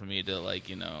in order for me to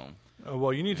like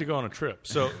Well, you need to go on a trip.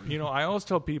 So I always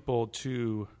tell people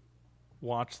to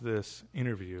watch this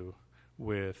interview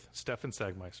with Stefan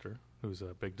Sagmeister, who's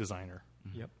a big designer.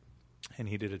 Yep. And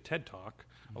he did a TED Talk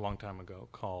a long time ago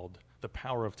called The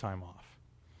Power of Time Off.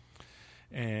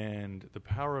 And the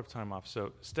power of time off.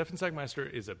 So Stefan Sagmeister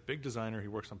is a big designer. He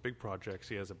works on big projects.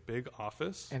 He has a big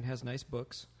office. And has nice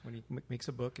books. When he makes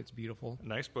a book, it's beautiful.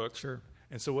 Nice books. Sure.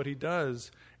 And so what he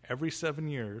does, every 7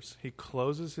 years, he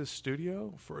closes his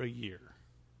studio for a year.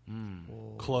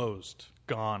 Closed.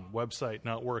 Gone. Website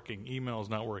not working. Emails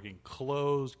not working.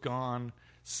 Closed. Gone.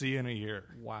 See you in a year.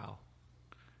 Wow.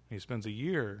 And he spends a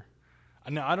year.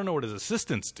 Now, I don't know what his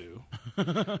assistants do.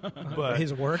 But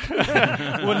his work?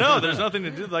 well, no, there's nothing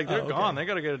to do. Like, they're okay. gone. They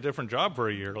got to get a different job for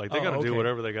a year. Like, they got to do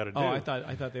whatever they got to do. Oh, I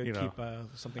thought they would keep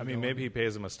something I mean, going. maybe he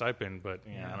pays them a stipend, but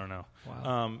I don't know.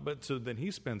 Wow. But so then he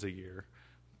spends a year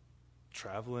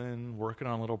traveling, working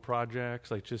on little projects,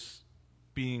 like just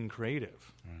being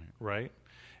creative, right?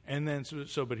 And then,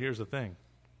 but here's the thing.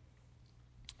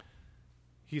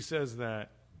 He says that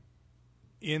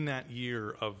in that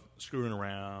year of screwing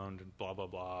around and blah, blah,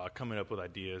 blah, coming up with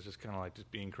ideas, just kind of like just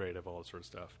being creative, all that sort of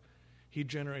stuff, he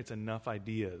generates enough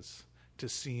ideas to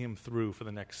see him through for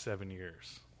the next 7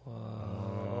 years.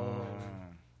 Whoa.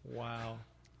 Wow.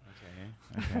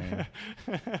 Okay.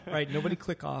 Right, nobody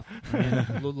click off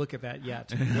and look at that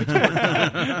yet. Wait till we're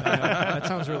done. That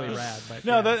sounds really rad. But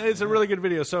no, it's a really good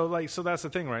video. So that's the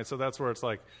thing, right? So that's where it's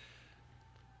like,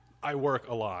 I work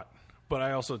a lot, but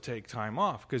I also take time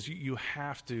off because you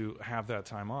have to have that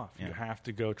time off. Yeah. You have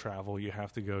to go travel. You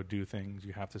have to go do things.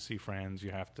 You have to see friends.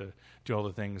 You have to do all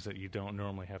the things that you don't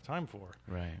normally have time for.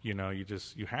 Right. You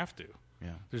have to. Yeah.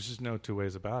 There's just no two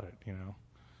ways about it,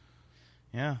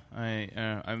 Yeah,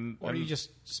 I'm. Or you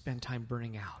just spend time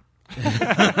burning out.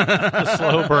 The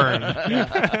slow burn.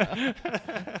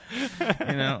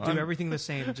 Do everything the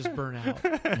same, just burn out.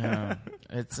 Yeah,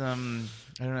 it's I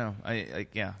don't know.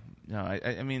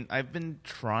 I mean, I've been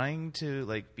trying to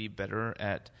like be better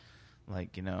at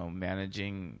like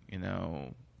managing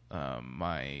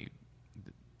my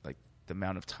like the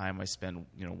amount of time I spend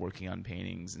working on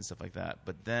paintings and stuff like that.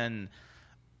 But then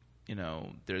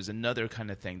there's another kind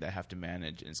of thing that I have to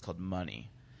manage, and it's called money.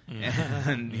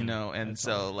 And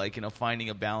so like finding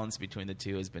a balance between the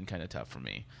two has been kind of tough for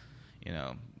me,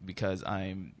 because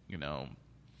I'm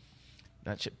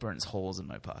that shit burns holes in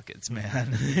my pockets,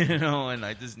 man. And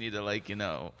I just need to like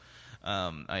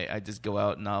I just go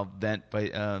out and I'll vent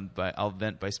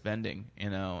by spending,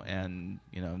 and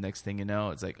next thing you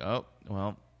know, it's like, oh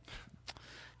well.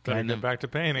 Better get back to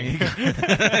painting.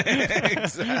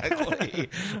 Exactly.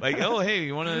 Like, oh, hey,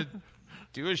 you want to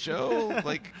do a show?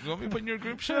 Like, you want me to put in your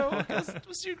group show?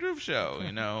 Let's do your group show,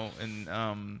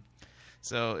 And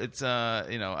so it's I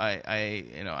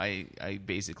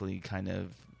basically kind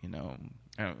of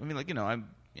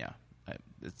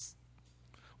it's.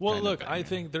 Well, look, I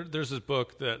think there's this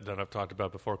book that I've talked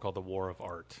about before called The War of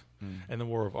Art, and The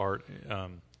War of Art.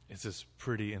 It's this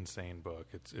pretty insane book.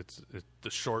 It's the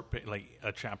short, like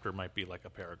a chapter might be like a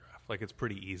paragraph. Like it's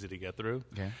pretty easy to get through.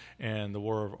 Okay. And The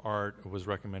War of Art was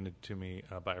recommended to me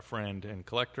by a friend and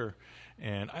collector.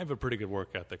 And I have a pretty good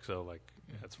work ethic, so like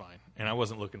that's fine. And I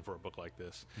wasn't looking for a book like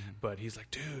this. But he's like,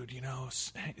 dude,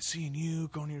 seeing you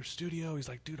going to your studio, he's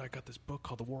like, dude, I got this book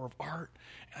called The War of Art.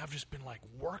 And I've just been like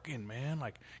working, man.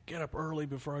 Like get up early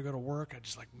before I go to work. I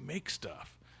just like make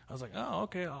stuff. I was like, oh,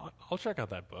 okay, I'll check out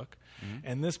that book.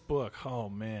 And this book, oh,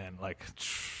 man, like,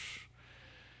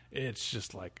 it's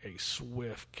just like a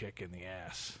swift kick in the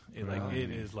ass.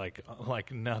 It is like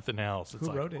nothing else. It's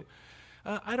Who wrote it?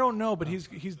 I don't know, but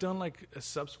he's done like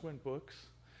subsequent books.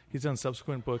 He's done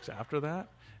subsequent books after that,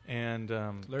 and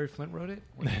Larry Flint wrote it?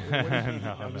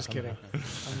 I'm just kidding.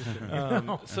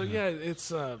 so yeah,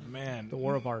 it's man, The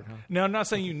War of Art, huh? Now, I'm not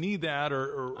saying you need that,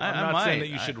 or I'm not saying that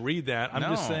you should read that. I'm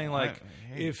just saying, like,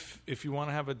 if you want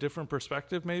to have a different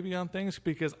perspective, maybe on things,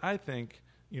 because I think,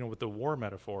 with the war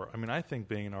metaphor, I mean, I think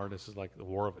being an artist is like the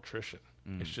war of attrition.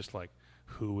 It's just like,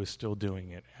 who is still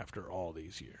doing it after all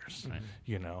these years? Right.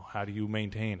 How do you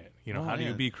maintain it? How do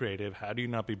you be creative? How do you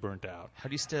not be burnt out? How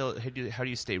do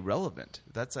you stay relevant?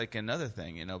 That's like another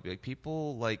thing, like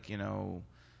people I'm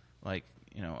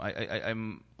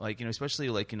like, especially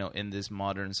like, in this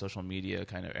modern social media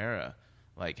kind of era,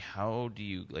 like how do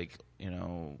you like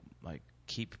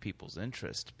keep people's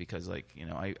interest? Because like,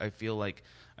 I feel like,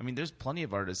 I mean, there's plenty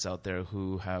of artists out there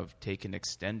who have taken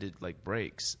extended like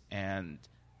breaks and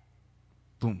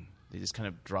boom, they just kind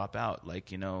of drop out.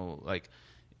 Like, like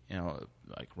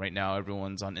right now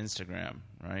everyone's on Instagram,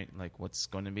 right? Like what's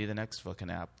going to be the next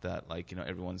fucking app that like,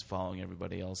 everyone's following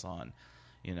everybody else on,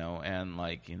 and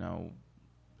like,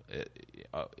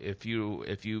 if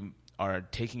you are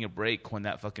taking a break when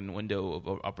that fucking window of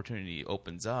opportunity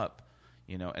opens up,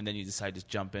 and then you decide to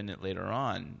jump in it later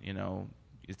on,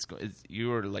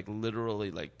 you're like literally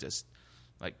like just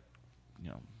like,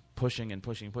 pushing and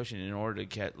pushing in order to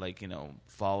get like,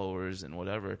 followers and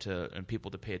whatever and people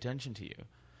to pay attention to you.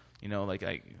 Like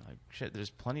shit,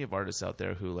 there's plenty of artists out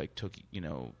there who like took,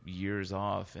 years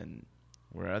off, and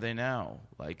where are they now?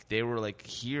 Like they were like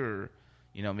here,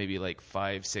 maybe like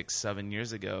 5, 6, 7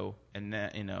 years ago, and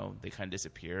then, they kind of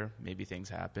disappear. Maybe things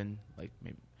happen, like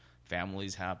maybe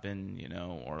families happen,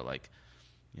 or like,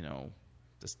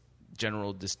 just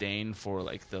general disdain for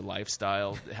like the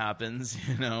lifestyle happens,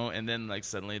 and then like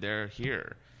suddenly they're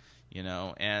here,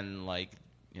 and like,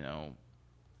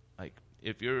 like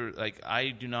if you're like, I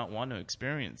do not want to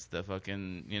experience the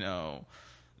fucking,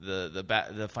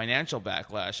 the financial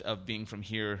backlash of being from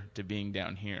here to being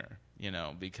down here,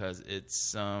 because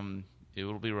it's it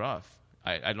will be rough.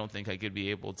 I don't think I could be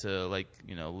able to like,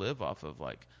 live off of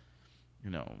like,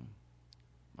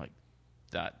 like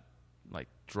that like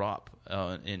drop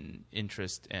in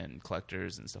interest and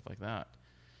collectors and stuff like that.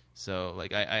 So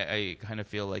like I kind of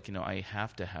feel like, I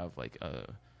have to have like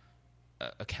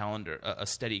a calendar, a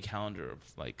steady calendar of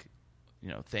like,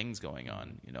 things going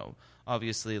on,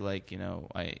 obviously like,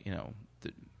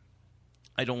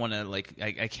 I don't want to like,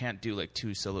 I can't do like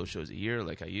 2 solo shows a year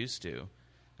like I used to.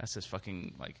 That's just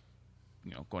fucking like,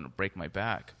 going to break my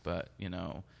back. But,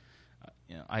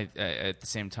 I at the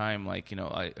same time, like,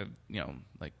 I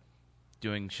like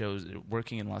doing shows,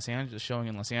 working in Los Angeles, showing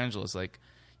in Los Angeles, like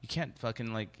you can't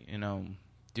fucking like,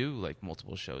 do like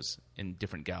multiple shows in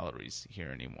different galleries here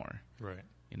anymore. Right.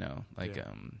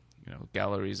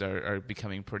 Galleries are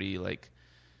becoming pretty like,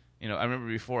 I remember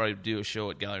before I'd do a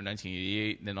show at Gallery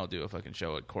 1988, and then I'll do a fucking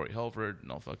show at Corey Helford,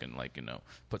 and I'll fucking like,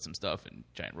 put some stuff in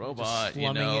Giant Robot,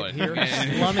 slumming it and, here,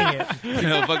 slumming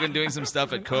it. Fucking doing some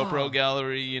stuff at CoPro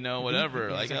Gallery, whatever.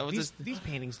 Yeah, like I was these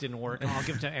paintings didn't work. I'll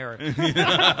give them to Eric.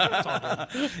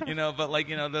 But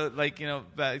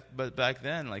like, back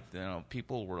then, like,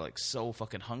 people were like so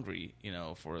fucking hungry,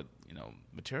 for,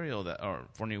 material that, or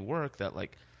for new work that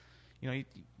like, it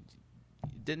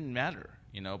didn't matter.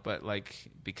 But like,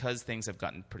 because things have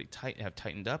gotten pretty tight, have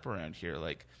tightened up around here,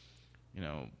 like,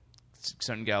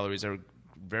 certain galleries are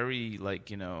very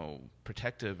like,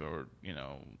 protective or,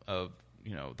 of,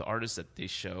 the artists that they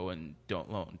show, and don't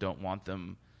want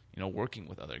them, working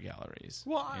with other galleries.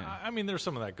 Well, I mean, there's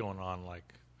some of that going on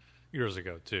like years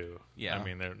ago too. Yeah. I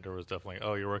mean, there was definitely,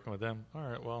 oh, you're working with them? All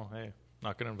right, well, hey,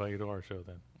 not going to invite you to our show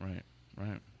then. Right.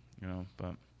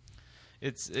 But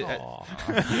it's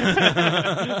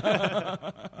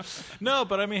no,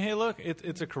 but I mean, hey, look,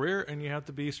 it's a career, and you have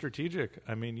to be strategic.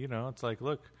 I mean, it's like,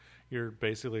 look, you're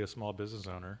basically a small business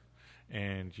owner,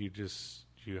 and you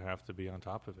have to be on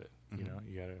top of it. Mm-hmm.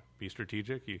 You got to be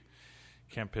strategic. You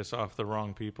can't piss off the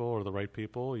wrong people or the right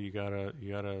people. You gotta,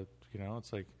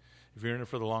 it's like, if you're in it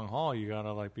for the long haul, you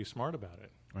gotta like be smart about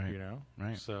it. Right.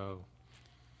 Right. So,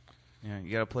 yeah,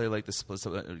 you gotta play like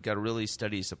you gotta really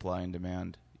study supply and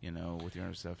demand. With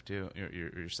your stuff too,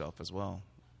 yourself as well.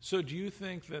 So do you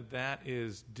think that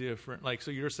is different? Like, so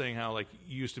you're saying how like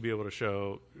you used to be able to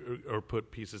show or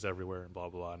put pieces everywhere and blah,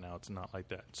 blah, blah. Now it's not like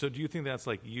that. So do you think that's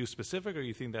like you specific, or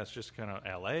you think that's just kind of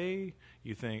LA?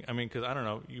 You think, I mean, cause I don't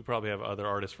know, you probably have other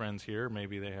artist friends here.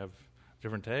 Maybe they have a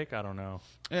different take. I don't know.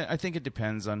 I think it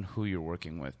depends on who you're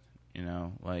working with,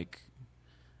 like,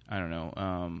 I don't know.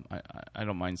 I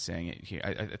don't mind saying it here.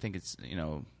 I think it's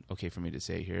okay for me to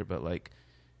say here, but like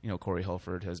Corey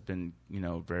Helford has been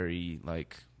very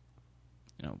like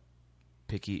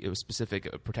picky. It was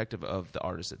specific, protective of the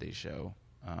artists that they show.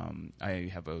 I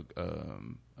have a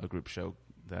group show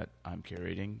that I'm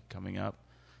curating coming up.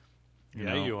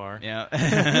 You are. Yeah,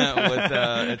 with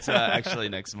it's actually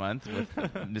next month with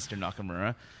Mr.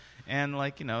 Nakamura, and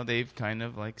they've kind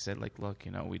of said look,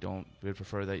 we'd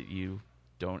prefer that you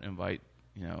don't invite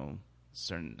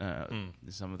certain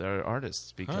some of their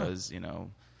artists because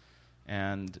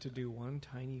and to do one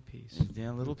tiny piece,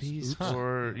 a little piece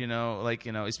for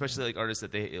especially like artists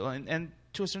that they and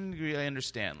to a certain degree I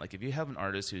understand if you have an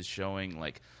artist who's showing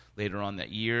later on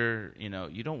that year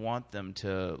you don't want them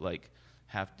to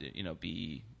have to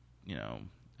be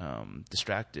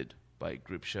distracted by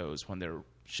group shows when they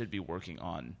should be working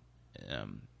on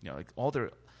all their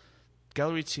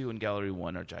Gallery 2 and Gallery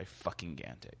 1 are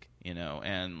fucking-gantic, and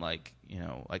I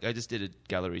just did a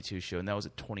Gallery 2 show and that was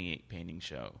a 28 painting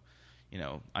show.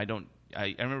 I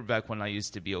remember back when I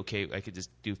used to be okay, I could just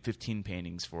do 15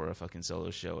 paintings for a fucking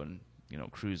solo show and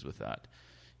cruise with that.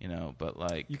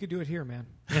 But you could do it here, man.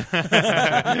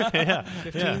 Yeah,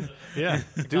 15. Yeah.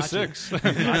 Do 6. Got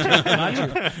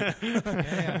you.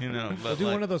 But we'll do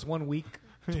one of those 1 week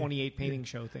 28 painting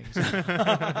show things.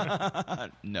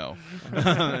 No,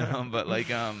 but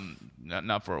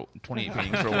not for 28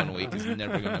 paintings for 1 week is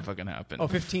never gonna fucking happen. Oh,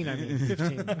 15. I mean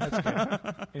 15. That's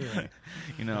good. Anyway,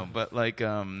 but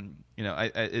when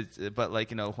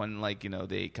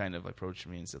they kind of approached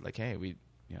me and said hey, we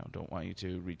don't want you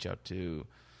to reach out to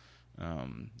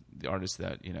the artists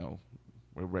that we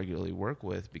regularly work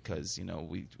with because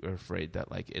we are afraid that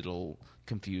it'll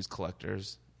confuse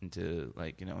collectors into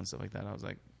and stuff like that. I was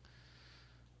like,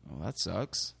 well, that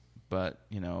sucks, but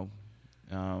and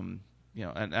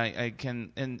I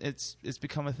can, and it's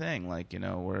become a thing where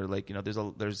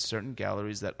there's certain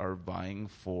galleries that are vying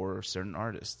for certain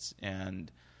artists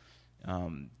and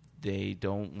they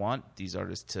don't want these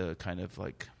artists to kind of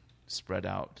spread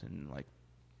out and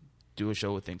do a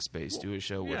show with ThinkSpace, do a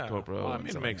show with GoPro. Well, I mean,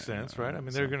 it makes sense, right? I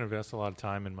mean, they're going to invest a lot of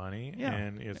time and money,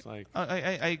 and it's I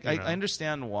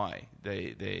understand why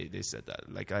they said that.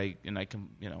 I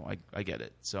get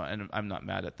it. So, and I'm not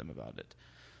mad at them about it,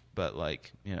 but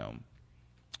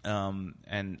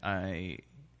and I,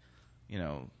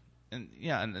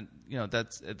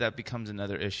 that becomes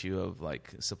another issue of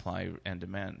supply and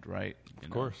demand, right? Of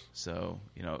course. So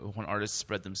when artists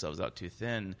spread themselves out too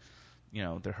thin,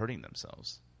 they're hurting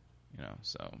themselves.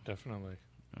 So definitely.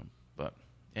 But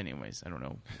anyways, I don't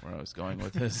know where I was going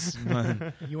with this.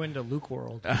 You went to Luke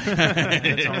World.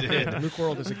 Luke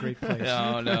World is a great place.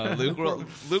 No, Luke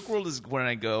World is when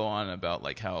I go on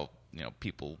about how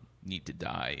people need to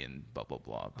die and blah blah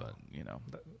blah. But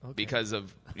okay. because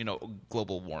of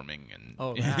global warming and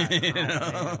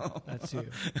man. That's you.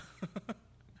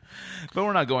 But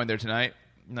we're not going there tonight.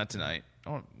 Not tonight.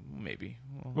 Or maybe.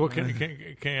 Well, can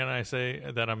I say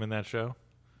that I'm in that show?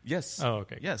 Yes. Oh,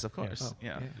 okay. Yes, of course. Oh,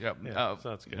 Yeah. Yeah,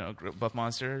 so that's good. Buff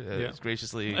Monster has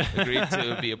graciously agreed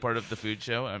to be a part of the food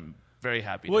show. I'm very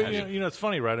happy to have you. It's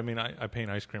funny, right? I mean, I paint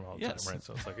ice cream all the Yes. time, right?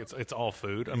 So it's all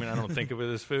food. I mean, I don't think of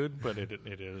it as food, but it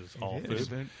is all food.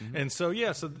 Mm-hmm. And so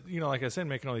like I said,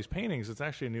 making all these paintings, it's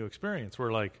actually a new experience.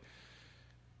 Where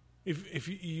if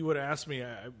you would ask me,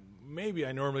 maybe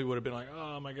I normally would have been like,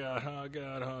 oh my god,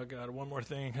 one more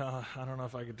thing. I don't know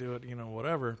if I could do it,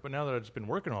 whatever. But now that I've just been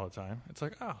working all the time, it's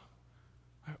like, oh,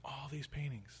 I have all these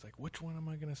paintings. Which one am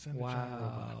I going to send to John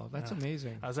Robot? Wow, that's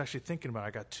amazing. I was actually thinking about it.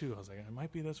 I got 2. I was like, it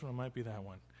might be this one, it might be that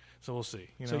one. So we'll see.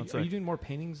 So are you doing more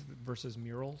paintings versus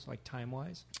murals,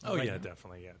 time-wise? Oh, right yeah, now?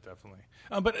 definitely.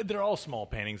 But they're all small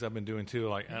paintings I've been doing,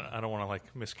 too. I don't want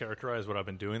to, mischaracterize what I've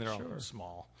been doing. They're all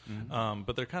small. Mm-hmm.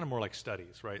 But they're kind of more like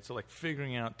studies, right? So,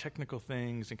 figuring out technical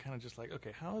things and kind of just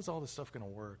okay, how is all this stuff going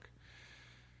to work?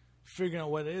 Figuring out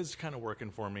what is kind of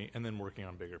working for me and then working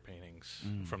on bigger paintings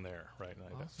from there, right?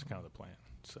 And that's kind of the plan.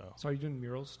 So are you doing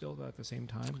murals still at the same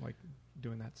time,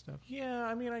 doing that stuff? Yeah,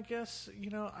 I mean, I guess,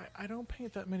 I don't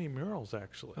paint that many murals,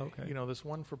 actually. Okay. This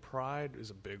one for Pride is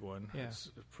a big one. Yeah.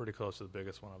 It's pretty close to the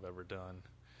biggest one I've ever done.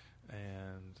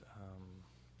 And,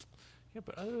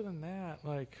 but other than that,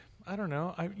 I don't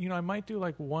know. I might do,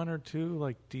 1 or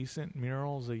 2, decent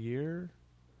murals a year.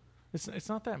 It's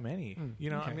not that many.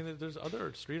 Okay. I mean, there's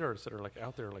other street artists that are,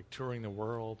 out there, touring the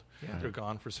world. Yeah. They're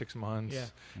gone for 6 months. Yeah.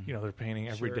 Mm-hmm. They're painting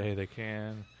every day they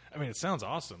can. I mean, it sounds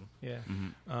awesome. Yeah.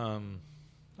 Mm-hmm.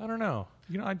 I don't know.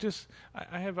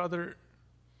 I have other,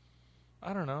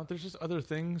 I don't know. There's just other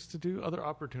things to do, other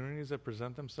opportunities that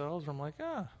present themselves where I'm like,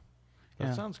 that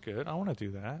sounds good. I want to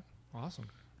do that. Awesome.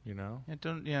 You know? I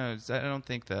don't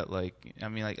think that, like, I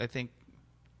mean, like, I think,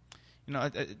 you know,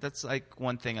 that's like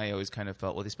one thing I always kind of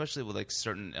felt with, especially with like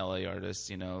certain LA artists,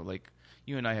 you know, like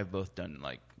you and I have both done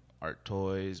like art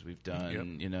toys. We've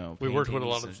done, you know, we worked with a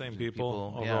lot of paintings the same and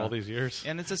people over yeah. all these years.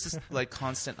 And it's just this like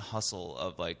constant hustle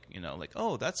of like, you know, like,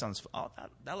 oh, that sounds,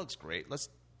 that looks great. Let's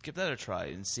give that a try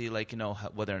and see, like, you know,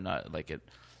 whether or not like it,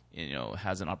 you know,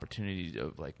 has an opportunity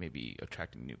of like maybe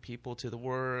attracting new people to the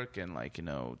work and like, you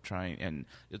know, trying, and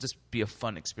it'll just be a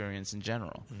fun experience in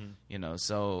general, you know.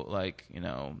 So like, you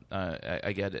know,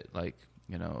 I get it. Like,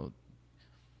 you know,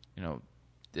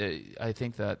 I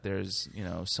think that there's, you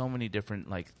know, so many different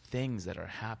like things that are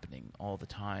happening all the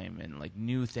time, and like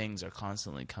new things are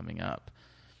constantly coming up.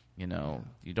 You know,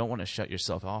 you don't want to shut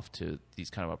yourself off to these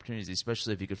kind of opportunities,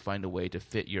 especially if you could find a way to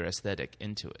fit your aesthetic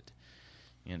into it.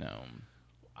 You know.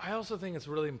 I also think it's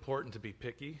really important to be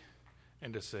picky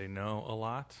and to say no a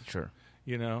lot. Sure.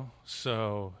 You know,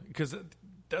 so because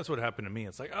that's what happened to me.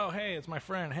 It's like, oh, hey, it's my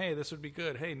friend. Hey, this would be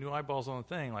good. Hey, new eyeballs on the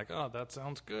thing. Like, oh, that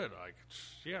sounds good. Like,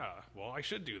 yeah, well, I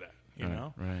should do that. You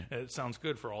know, right. It sounds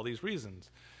good for all these reasons.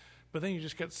 But then you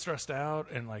just get stressed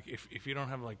out, and like if you don't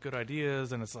have like good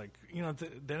ideas, and it's like, you know,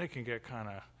 then it can get kind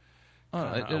of.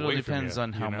 It all depends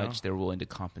on how much they're willing to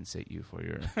compensate you for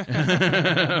your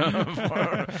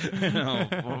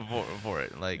for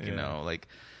it. Like, you know, like,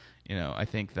 you know, I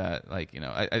think that, like, you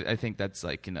know, I think that's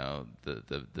like, you know,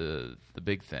 the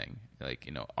big thing. Like,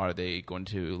 you know, are they going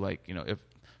to, like, you know, if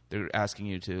they're asking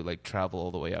you to like travel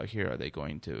all the way out here, are they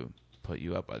going to put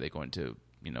you up? Are they going to,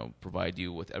 you know, provide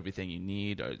you with everything you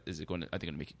need? Or are they going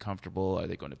to make you comfortable? Are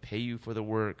they going to pay you for the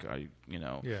work? Are you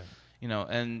know? Yeah. You know,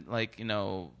 and like, you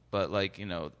know, but like, you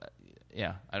know,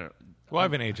 yeah, I don't. Well, I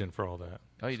have an agent for all that.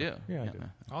 Oh, you do? Yeah, I do.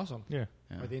 Awesome. Yeah.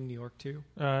 Are they in New York too?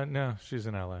 No, she's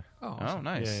in LA. Oh, Oh, awesome.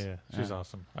 nice. Yeah. She's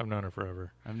awesome. I've known her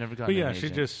forever. I've never But gotten. yeah, an she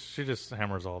agent. just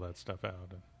hammers all that stuff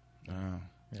out. Yeah.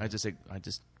 I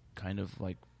just kind of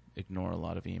like ignore a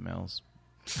lot of emails.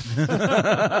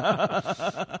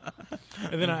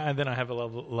 And then I have a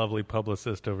lovely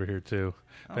publicist over here too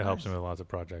that Oh, helps nice. me with lots of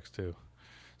projects too.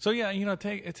 So yeah, you know,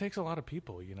 it takes a lot of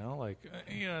people, you know, like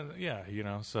you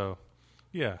know, so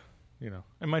yeah, you know,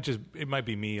 it might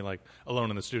be me like alone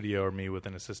in the studio or me with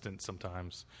an assistant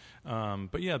sometimes,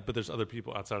 but there's other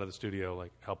people outside of the studio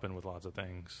like helping with lots of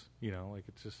things, you know, like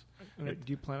it's just. Do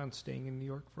you plan on staying in New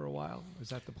York for a while? Is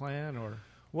that the plan, or?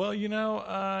 Well, you know,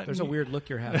 There's a weird look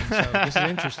you're having, so this is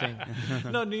interesting.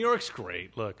 No, New York's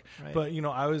great. Look, Right. but you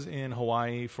know, I was in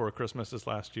Hawaii for Christmas this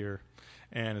last year,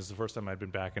 and it's the first time I'd been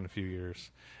back in a few years.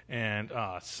 And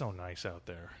it's so nice out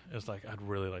there. It's like I'd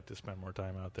really like to spend more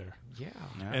time out there. Yeah.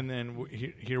 Yeah. And then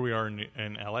here we are in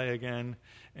LA again,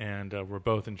 and we're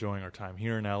both enjoying our time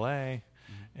here in LA.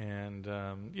 And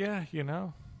yeah, you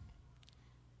know,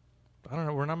 I don't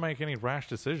know. We're not making any rash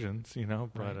decisions, you know,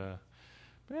 but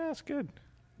yeah, it's good.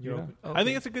 You're You know? open- I okay.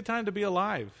 think it's a good time to be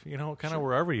alive, you know, kind of Sure.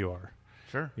 wherever you are.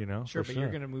 Sure. You know, Sure, for but you're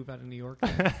going to move out of New York.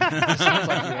 Then. It sounds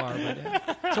like you are. But,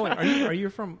 yeah. So, wait, are you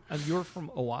from? You're from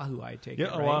Oahu, I take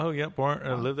Yeah, it, right? Oahu. Yeah, born.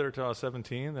 Wow. Lived there till I was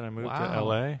 17. Then I moved to Wow.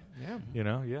 LA. Yeah, You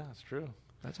know, yeah, it's true.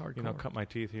 that's hardcore. You know, cut my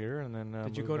teeth here, and then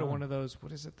Did you moved go to on. one of those?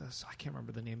 What is it? I can't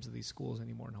remember the names of these schools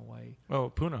anymore in Hawaii. Oh,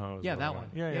 Punahou. is Yeah, the that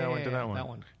one. Yeah, Yeah, I went to yeah, that one. that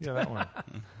one. Yeah, that one.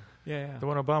 Yeah, The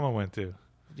one Obama went to.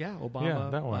 yeah. Obama. Yeah,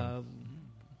 that one.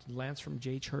 Lance from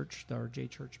J Church, our J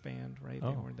Church band, right? They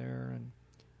Oh. were there, and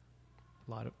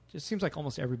a lot of. It seems like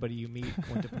almost everybody you meet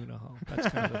went to Punahou. That's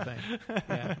kind of the thing.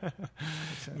 Yeah.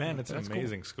 Man, it's an that's cool.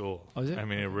 amazing school. Oh, is it? I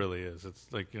mean, it really is. It's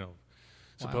like, you know,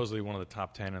 supposedly one of the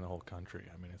top 10 in the whole country.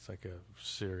 I mean, it's like a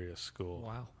serious school.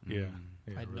 Wow. Yeah.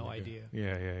 Yeah, I had no really good.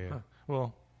 idea. Yeah. Huh.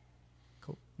 Well,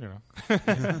 Cool. You know,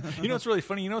 you know, it's really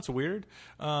funny. You know, it's weird.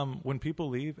 When people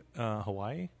leave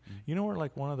Hawaii, you know where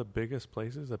like one of the biggest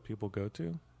places that people go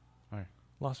to? Where?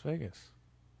 Las Vegas.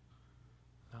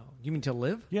 Oh, you mean to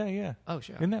live? Yeah. Oh,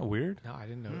 shit. Isn't that weird? No, I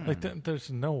didn't know. Hmm. That. Like, there's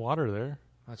no water there.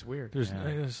 That's weird. There's, Yeah.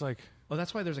 it's like, Well,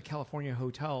 that's why there's a California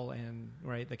hotel, and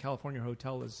right, the California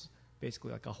hotel is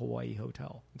basically like a Hawaii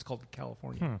hotel. It's called the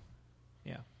California.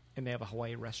 Yeah, and they have a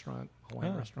Hawaii restaurant. oh,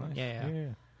 restaurant. nice. Yeah. Yeah.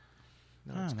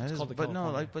 No, it's called the but no,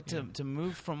 California. like, but Yeah. to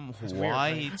move from It's weird,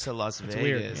 Hawaii right? to Las It's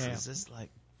weird, Vegas yeah. is just like.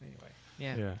 Anyway,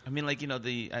 yeah. Yeah. I mean, like, you know,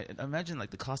 I imagine like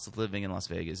the cost of living in Las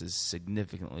Vegas is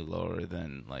significantly lower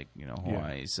than like, you know, Yeah,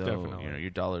 Hawaii. So definitely. you know, your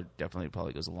dollar definitely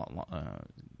probably goes a lot,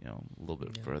 you know, a little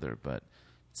bit further. But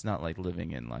it's not like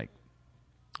living in like,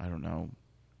 I don't know,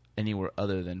 anywhere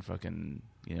other than fucking,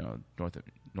 you know,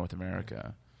 North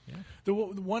America. Yeah. The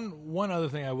one other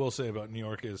thing I will say about New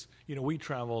York is, you know, we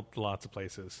traveled lots of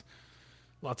places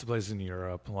in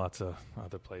Europe, lots of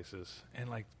other places, and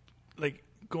like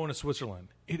going to Switzerland.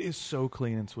 It is so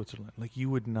clean in Switzerland. Like, you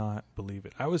would not believe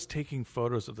it. I was taking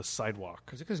photos of the sidewalk.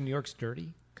 Is it because New York's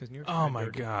dirty? Because New York's Oh kinda my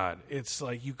dirty. God. It's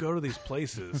like you go to these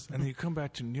places and then you come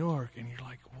back to New York and you're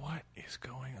like, what is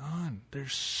going on?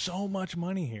 There's so much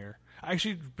money here.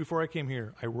 Actually, before I came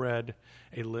here, I read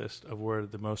a list of where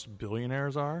the most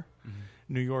billionaires are.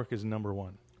 New York is number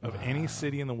one. Of any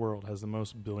city in the world has the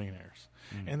most billionaires.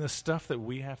 And the stuff that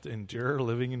we have to endure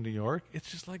living in New York, it's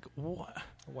just like, what?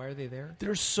 Why are they there?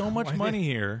 There's so much money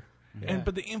here. Yeah.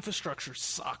 But the infrastructure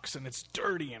sucks and it's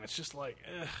dirty and it's just like,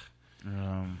 ugh.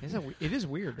 It is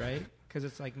weird, right? Because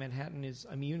it's like Manhattan is.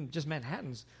 I mean, even just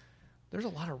Manhattan's. There's a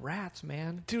lot of rats,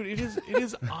 man. Dude, it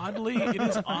is oddly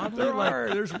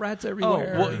There's rats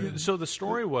everywhere. So the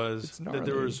story was It's that there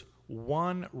gnarly. was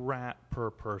one rat per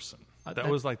person. That that-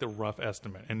 was like the rough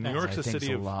estimate. And New York's I a think city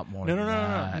it's of a lot more no. than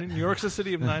that. New York's a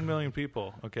city of 9 million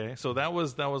people. Okay, so that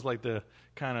was like the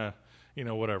kind of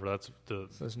whatever. That's the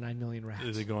So there's 9 million rats.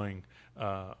 easygoing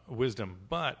wisdom.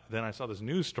 But then I saw this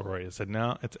news story. It said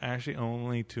no, it's actually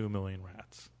only 2 million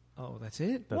rats. Oh, that's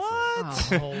it.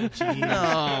 That's Oh, geez.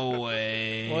 No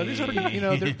way. Well, it is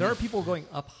what there are people going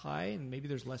up high, and maybe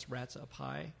there's less rats up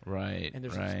high, Right. and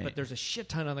right. but there's a shit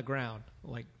ton on the ground.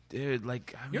 Like Dude,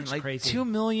 like I mean, York's like crazy. 2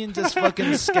 million just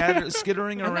fucking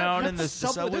skittering and around in the that's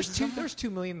subway. subway. There's 2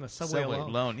 million in the subway, subway alone.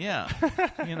 alone. Yeah,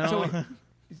 you know. So,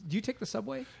 do you take the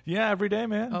subway? Yeah, every day,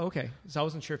 man. Oh, okay. So I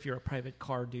wasn't sure if you're a private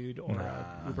car dude or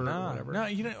a Uber or whatever. No,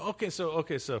 okay, so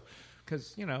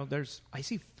Because I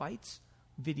see fights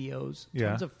videos, Yeah.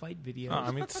 tons of fight videos.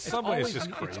 I mean, It's subway is always-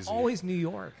 just crazy. It's always New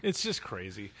York. It's just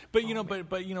crazy. But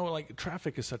like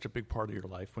traffic is such a big part of your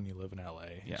life when you live in LA.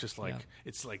 Yeah. It's just like Yeah.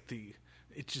 it's like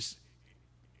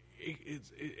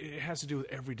it has to do with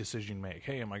every decision you make.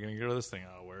 Hey, am I going to go to this thing?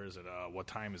 Oh, where is it? What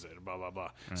time is it? Blah blah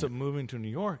blah. So moving to New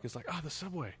York is like, the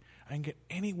subway. I can get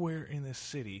anywhere in this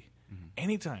city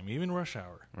anytime, even rush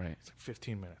hour. Right. It's like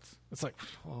 15 minutes. It's like,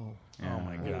 Oh, oh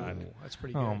my god. oh, that's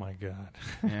pretty good. Oh my god.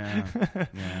 Yeah.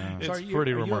 Yeah. It's So are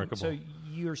pretty are remarkable. So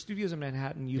your studio's in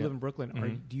Manhattan. You Yeah. live in Brooklyn.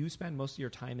 Mhm. Do you spend most of your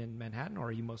time in Manhattan, or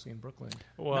are you mostly in Brooklyn?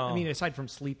 Well- I mean, aside from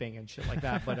sleeping and shit like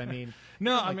that. But I mean,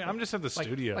 No, like- I mean I'm just at the like,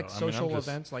 studio. like I mean, I'm social just-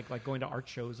 events, like going to art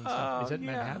shows and stuff. Is it yeah,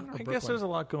 Manhattan or I Brooklyn? guess there's a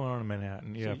lot going on in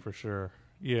Manhattan. Yeah, you- for sure.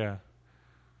 Yeah.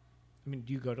 I mean,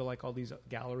 do you go to like all these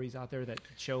galleries out there that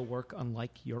show work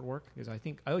unlike your work? Because I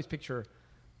always picture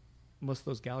most of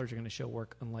those galleries are going to show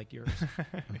work unlike yours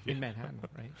in Manhattan,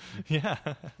 right? Yeah.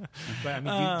 But I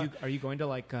mean, are you going to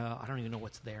like? I don't even know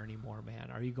what's there anymore,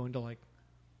 man. Are you going to like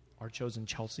art shows in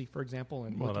Chelsea, for example?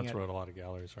 And Well, looking that's at, where a lot of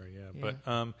galleries are. Yeah. Yeah.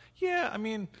 But I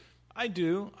mean, I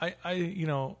do. I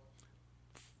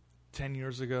 10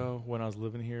 years ago when I was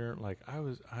living here, like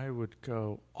I would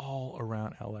go all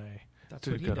around LA That's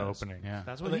to what he go to does. opening. Yeah.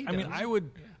 That's what Like, he I mean, does.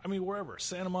 I mean, wherever,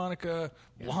 Santa Monica,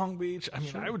 Yeah. Long Beach. I mean,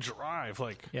 Sure. I would drive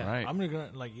like, Yeah. Right. I'm gonna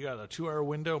like, you got a 2-hour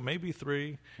window, maybe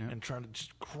 3, Yeah. and try to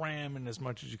just cram in as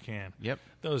much as you can. Yep.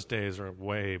 Those days are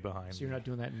way behind. So you're me. not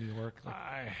doing that in New York. Like,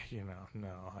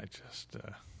 No, I just,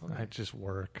 Okay. I just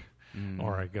work, Mm.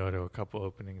 or I go to a couple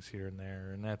openings here and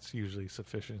there, and that's usually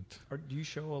sufficient. or do you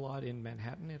show a lot in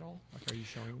Manhattan at all? Like, are you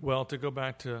showing? Well, to go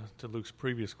back to Luke's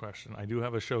previous question, I do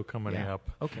have a show coming Yeah.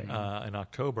 up Okay. in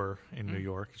October in New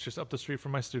York. It's just up the street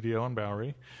from my studio on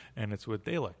Bowery, and it's with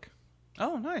Dalek.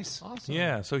 Oh, nice. Awesome.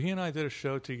 Yeah, so he and I did a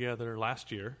show together last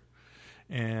year,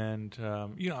 and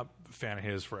I'm a fan of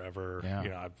his forever.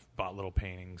 Yeah. I've bought little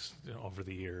paintings over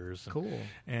the years. And, Cool.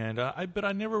 And but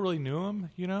I never really knew him,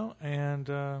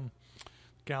 and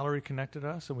Gallery connected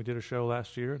us, and we did a show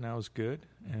last year, and that was good.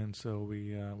 And so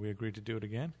we agreed to do it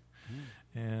again,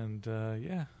 and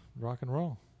rock and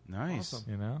roll. Nice.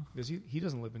 Awesome. Does he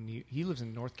doesn't live in he lives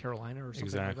in North Carolina or something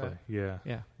Exactly. like that?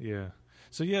 Yeah. Yeah.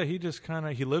 So he just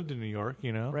he lived in New York,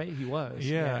 Right. He was.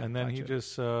 Yeah, and then he gotcha.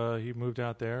 just he moved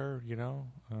out there,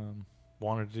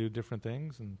 wanted to do different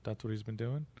things, and that's what he's been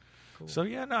doing. Cool. So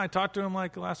I talked to him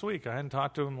like last week. I hadn't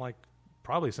talked to him like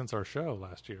probably since our show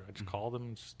last year. I just called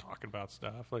him, just talking about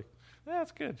stuff. Like,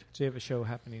 that's good. So you have a show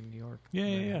happening in New York.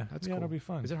 Yeah. That's yeah, cool. it'll be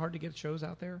fun. Is it hard to get shows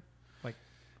out there? Like,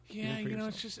 Yeah, even for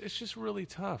it's just really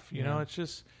tough. You Yeah. know, it's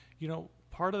just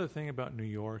part of the thing about New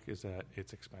York is that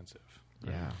it's expensive.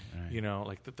 yeah. Right.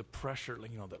 Like the pressure,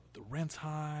 like, the rent's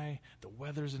high, the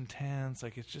weather's intense,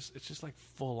 like it's just like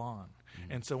full on.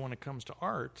 And so when it comes to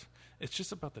art, it's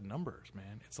just about the numbers,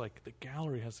 man. It's like the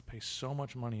gallery has to pay so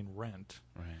much money in rent.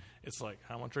 Right. It's like,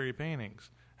 how much are your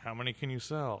paintings? How many can you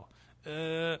sell?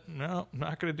 No, I'm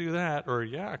not going to do that. Or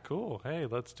yeah, cool. Hey,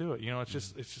 let's do it. It's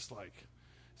just like,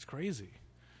 it's crazy.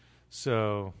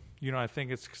 So, I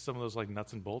think it's some of those like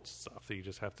nuts and bolts stuff that you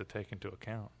just have to take into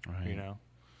account. Right.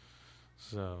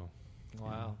 So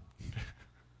Wow.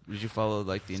 you follow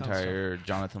like the Sounds entire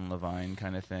Jonathan Levine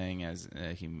kind of thing as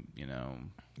he, you know?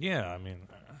 Yeah, I mean,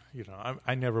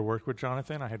 I never worked with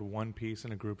Jonathan. I had one piece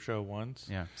in a group show once.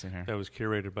 Yeah, same here. That was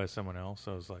curated by someone else.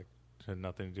 So it was like had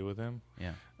nothing to do with him.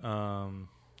 Yeah.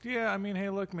 Yeah, I mean,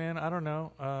 hey, look, man, I don't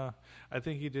know. I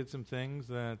think he did some things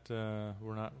that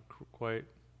were not quite,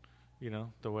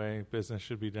 the way business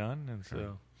should be done, and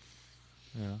so,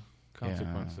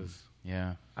 consequences.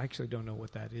 Yeah. I actually don't know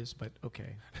what that is, but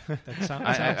okay. That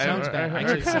sounds bad.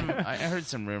 I heard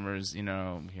some rumors,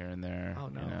 here and there. Oh,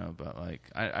 no. But like,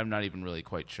 I'm not even really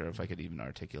quite sure if I could even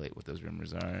articulate what those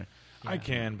rumors are. I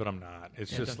can, but I'm not.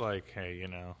 It's just like, hey, I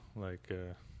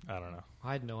don't know.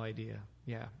 I had no idea.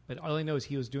 Yeah, but all I know is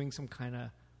he was doing some kind of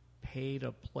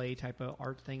pay-to-play type of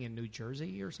art thing in New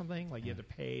Jersey or something. Like you had to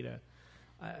pay to.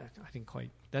 I didn't quite.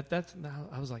 That's.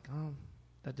 I was like, oh,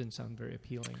 that didn't sound very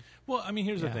appealing. Well, I mean,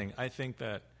 here's the thing. I think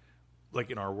that, like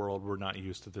in our world, we're not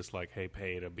used to this. Like, hey,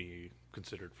 pay to be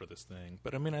considered for this thing.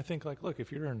 But I mean, I think like, look,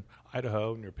 if you're in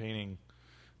Idaho and you're painting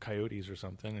coyotes or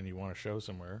something, and you want to show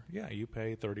somewhere, you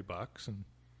pay $30 and.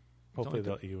 Hopefully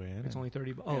they'll let you in. It's only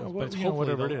 $30. But it's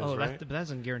whatever it is, right? But that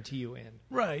doesn't guarantee you in.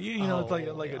 Right. It's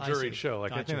like a juried show. Like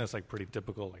Gotcha. I think that's like pretty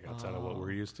typical, like outside of what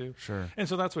we're used to. Sure. And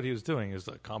so that's what he was doing is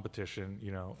a competition,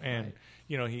 and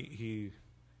he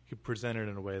presented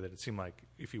in a way that it seemed like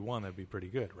if he won, that'd be pretty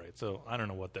good, right? So I don't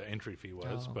know what the entry fee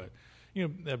was, but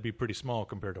that'd be pretty small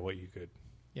compared to what you could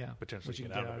potentially What you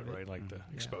get can out of it, right? Like the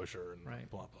exposure and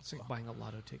blah blah. It's like buying a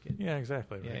lotto ticket. Yeah,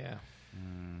 exactly. Right? Yeah.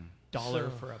 Dollar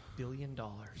for $1 billion.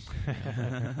 More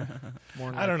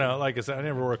I don't know. Like I said, I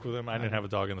never worked with him. I didn't have a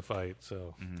dog in the fight,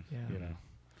 so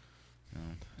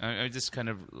I just kind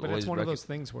of. But it's one of those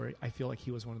things where I feel like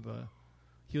he was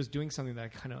he was doing something that I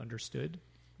kind of understood.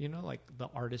 Like the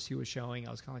artist he was showing,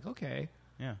 I was kind of like, okay,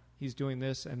 he's doing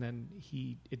this, and then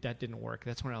that didn't work.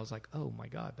 That's when I was like, oh my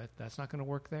god, that's not going to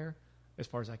work there. As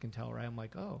far as I can tell, right? I'm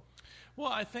like, oh. Well,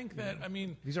 I think that, I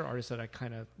mean... These are artists that I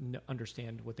kind of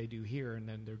understand what they do here, and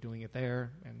then they're doing it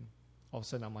there, and all of a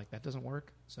sudden I'm like, that doesn't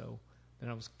work. So then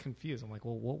I was confused. I'm like,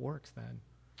 well, what works then?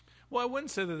 Well, I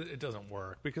wouldn't say that it doesn't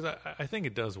work, because I think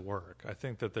it does work. I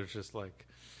think that there's just like,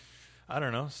 I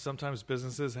don't know, sometimes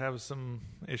businesses have some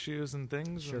issues and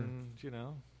things, and,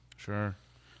 Sure.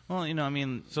 Well, I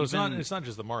mean... So it's not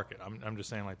just the market. I'm just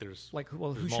saying, like, there's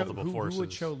multiple forces. Who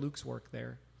would show Luke's work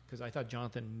there? Because I thought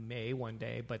Jonathan may one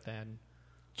day, but then...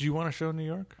 Do you want to show in New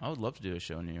York? I would love to do a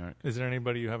show in New York. Is there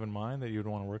anybody you have in mind that you would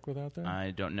want to work with out there?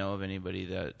 I don't know of anybody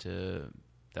that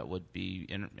would be...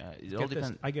 it all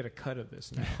depends. I get a cut of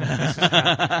this now.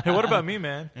 Hey, what about me,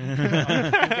 man?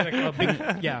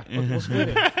 We'll split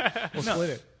it. Split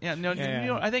it. Yeah, no, New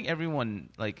York, I think everyone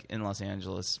like in Los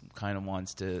Angeles kind of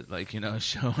wants to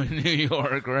show in New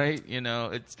York, right?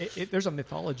 There's a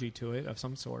mythology to it of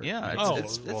some sort. Yeah,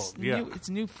 it's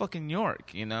New fucking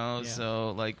York, Yeah.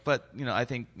 So but I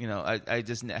think I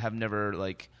just have never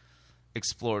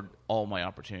explored all my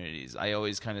opportunities. I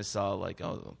always kind of saw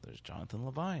there's Jonathan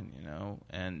Levine,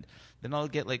 and then I'll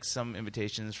get some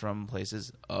invitations from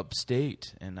places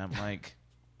upstate, and I'm like.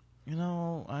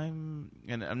 I'm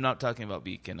not talking about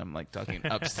Beacon. I'm talking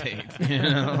upstate,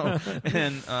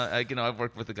 And I've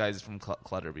worked with the guys from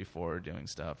Clutter before doing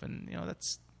stuff, and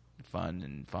that's fun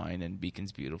and fine. And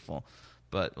Beacon's beautiful,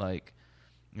 but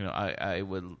I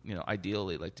would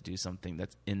ideally like to do something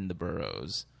that's in the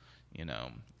boroughs.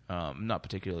 I'm not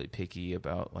particularly picky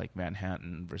about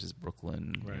Manhattan versus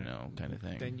Brooklyn, kind of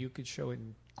thing. Then you could show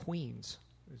in Queens.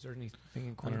 Is there anything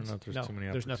in Queens? I don't know if there's too many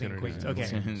there's nothing in Queens.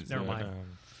 opportunities. Okay, never mind.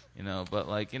 But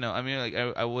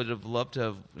I would have loved to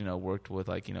have worked with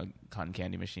Cotton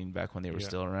Candy Machine back when they were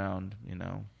still around.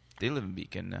 They live in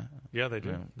Beacon now. Yeah, they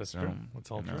do. That's true. That's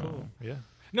all true. Yeah.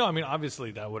 No, I mean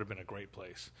obviously that would have been a great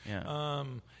place. Yeah.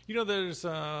 There's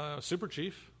Super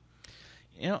Chief.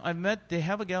 I've met. They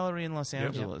have a gallery in Los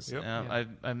Angeles. Yep.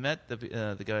 I met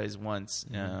the guys once,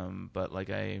 but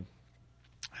I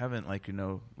haven't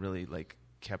really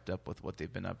kept up with what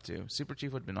they've been up to. Super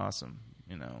Chief would have been awesome.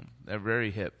 They're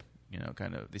very hip.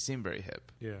 They seem very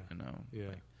hip. Yeah. Yeah.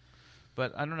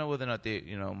 But I don't know whether or not they.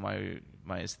 My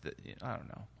I don't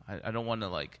know. I don't want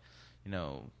to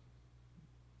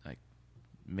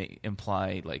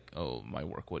imply oh, my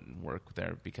work wouldn't work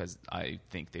there because I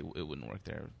think it wouldn't work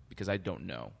there because I don't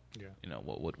know. Yeah.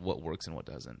 What works and what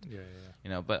doesn't.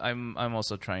 Yeah. But I'm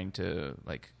also trying to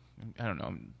I don't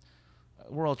know.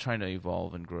 We're all trying to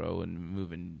evolve and grow and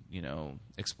move and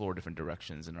explore different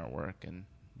directions in our work, and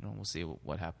we'll see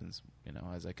what happens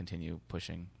as I continue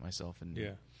pushing myself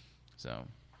and so.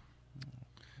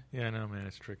 Yeah, no, man,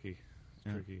 it's tricky. It's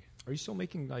tricky. Are you still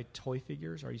making toy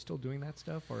figures? Are you still doing that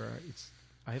stuff, or it's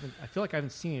I feel like I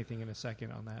haven't seen anything in a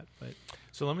second on that, but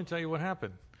So let me tell you what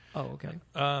happened. oh, okay.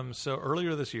 So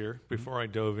earlier this year, before I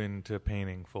dove into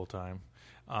painting full time,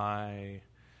 I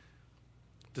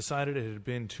decided it had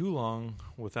been too long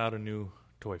without a new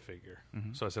toy figure.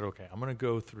 So I said, okay, I'm going to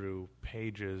go through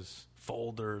pages,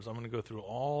 folders. I'm going to go through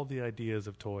all the ideas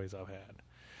of toys I've had.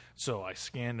 So I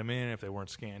scanned them in. If they weren't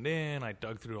scanned in, I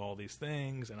dug through all these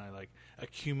things, and I like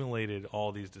accumulated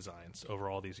all these designs over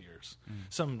all these years.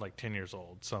 Some like 10 years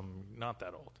old, some not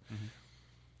that old.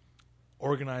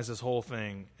 Organize this whole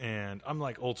thing, and I'm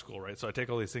like old school, right? So I take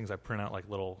all these things, I print out like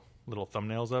little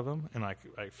thumbnails of them, and I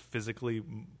physically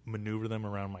maneuver them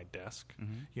around my desk.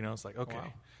 You know, it's like, okay,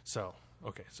 Wow. so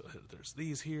there's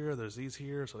these here, there's these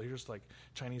here. So here's like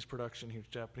Chinese production, here's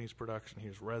Japanese production,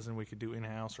 here's resin we could do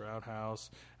in-house or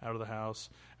out-house, out of the house,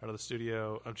 out of the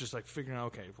studio. I'm just like figuring out,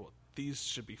 okay, well, these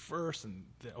should be first, and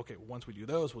okay, once we do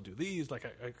those, we'll do these. Like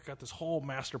I got this whole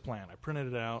master plan. I printed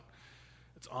it out.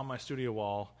 It's on my studio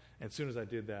wall. And as soon as I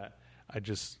did that, I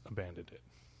just abandoned it.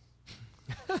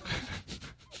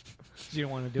 You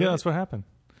don't want to do Yeah, it? that's what happened.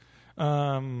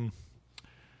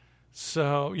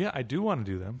 So, yeah, I do want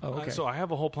to do them. Oh, okay. So I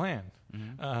have a whole plan,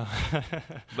 But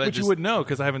which you just- would know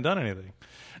because I haven't done anything.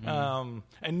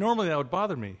 And normally that would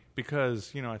bother me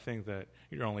because, you know, I think that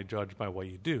you're only judged by what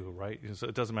you do, right? So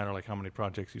it doesn't matter like how many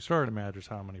projects you start, it matters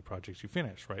how many projects you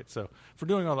finish, right? So for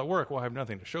doing all that work, well, I have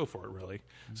nothing to show for it, really.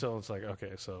 So it's like,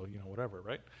 okay, so, you know, whatever,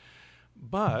 right?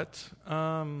 But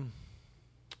I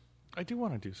do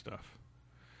want to do stuff.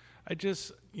 I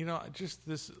just, you know,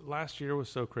 this last year was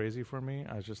so crazy for me.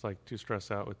 I was just like too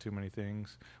stressed out with too many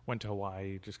things. Went to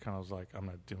Hawaii, just kind of was like, I'm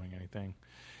not doing anything.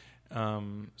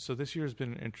 So this year has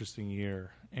been an interesting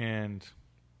year. And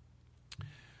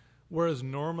whereas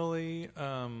normally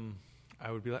I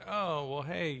would be like, oh, well,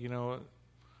 hey, you know,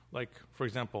 like, for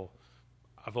example,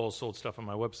 I've always sold stuff on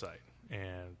my website.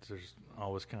 And there's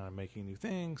always kind of making new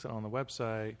things on the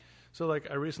website. So, like,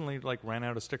 I recently, like, ran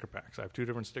out of sticker packs. I have 2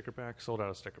 different sticker packs, sold out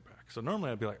a sticker pack. So normally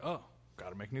I'd be like, oh, got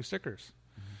to make new stickers.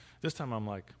 This time I'm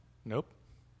like, nope.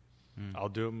 I'll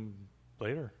do them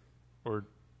later or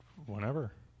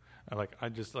whenever. I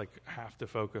just, like, have to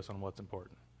focus on what's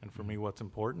important. And for me, what's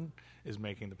important is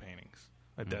making the paintings.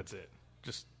 Like, that's it.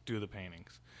 Just do the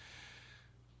paintings.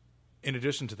 In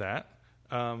addition to that,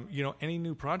 you know, any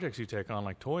new projects you take on,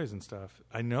 like toys and stuff,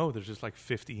 I know there's just like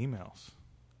 50 emails.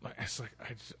 Like, it's like,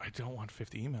 I don't want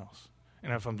 50 emails.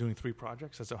 And if I'm doing 3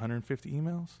 projects, that's 150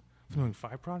 emails. If I'm doing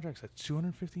 5 projects, that's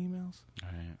 250 emails.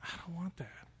 Right. I don't want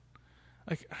that.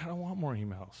 Like, I don't want more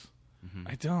emails.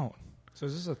 I don't. So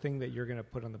is this a thing that you're going to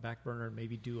put on the back burner and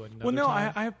maybe do another Well, no,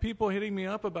 time? I have people hitting me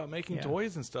up about making Yeah.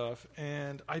 toys and stuff,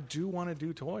 and I do want to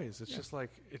do toys. It's just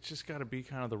like, it's just got to be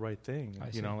kind of the right thing. I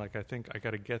You see. know, like I think I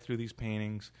got to get through these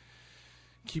paintings,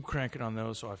 keep cranking on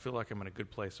those, so I feel like I'm in a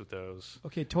good place with those.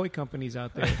 Okay, toy companies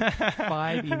out there,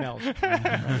 5 emails.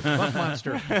 Buck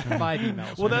Monster, 5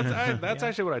 emails. Well, that's Yeah.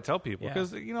 actually what I tell people Yeah.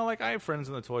 because you know, like I have friends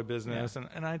in the toy business,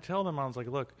 and I tell them, I was like,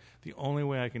 look, the only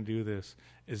way I can do this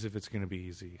is if it's going to be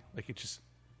easy. Like it just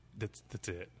that's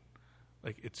it.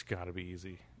 Like it's got to be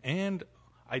easy, and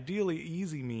ideally,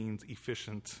 easy means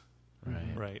efficient.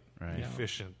 Right. Right. Yeah.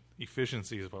 Efficient.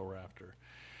 Efficiency is what we're after.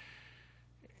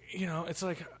 You know, it's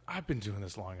like I've been doing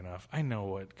this long enough. I know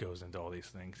what goes into all these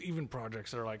things. Even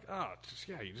projects that are like, oh,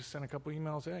 you just send a couple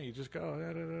emails. Yeah, you just go.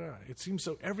 Da, da, da, da. It seems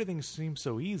so. Everything seems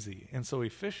so easy and so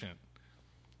efficient.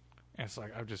 And it's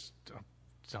like I've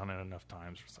done it enough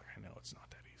times. Where it's like I know it's not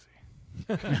that easy.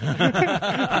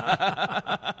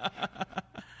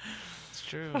 It's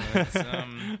true. It's,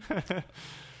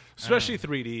 Especially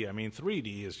 3D. I mean,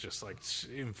 3D is just like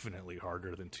infinitely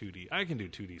harder than 2D. I can do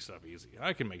 2D stuff easy.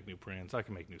 I can make new prints. I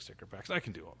can make new sticker packs. I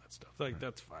can do all that stuff. Like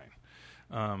that's fine.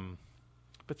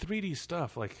 But 3D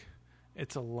stuff, like,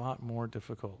 it's a lot more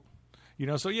difficult. You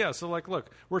know, so yeah, so like,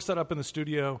 look, we're set up in the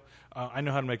studio. I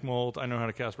know how to make mold. I know how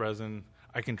to cast resin.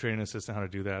 I can train an assistant how to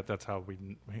do that. That's how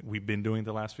we've been doing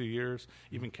the last few years,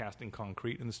 even casting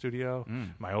concrete in the studio.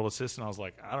 My old assistant, I was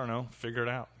like, I don't know, figure it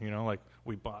out. You know, like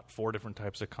we bought 4 different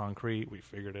types of concrete. We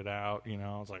figured it out. You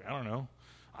know, I was like, I don't know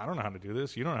how to do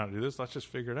this. You don't know how to do this. Let's just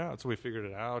figure it out. So we figured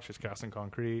it out, just casting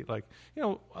concrete. Like, you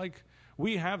know, like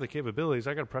we have the capabilities.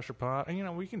 I got a pressure pot, and, you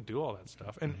know, we can do all that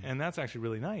stuff. And that's actually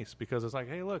really nice because it's like,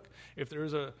 hey, look, if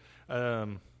there's a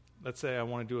let's say I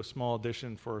want to do a small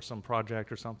addition for some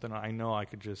project or something, I know I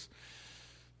could just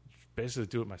basically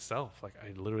do it myself. Like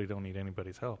I literally don't need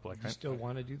anybody's help. Like Do you still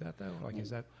want to do that though? Like,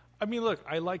 is that I mean, look,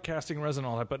 I like casting resin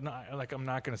and all that, but I'm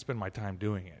not going to spend my time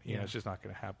doing it. You know, it's just not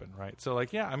going to happen, right? So,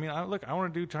 like, yeah, I mean, I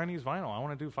want to do Chinese vinyl. I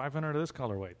want to do 500 of this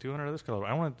colorway, 200 of this colorway.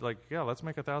 I want to, like, let's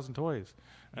make 1,000 toys,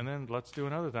 and then let's do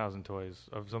another 1,000 toys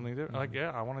of something different. Like,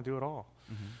 I want to do it all.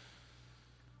 Mm-hmm.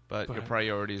 But your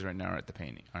priorities right now are at the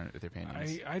painting, aren't with your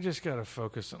paintings. I just got to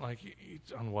focus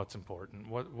on what's important.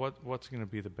 What's going to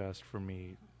be the best for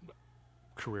me,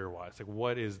 career-wise? Like,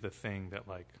 what is the thing that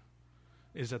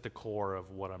is at the core of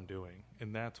what I'm doing,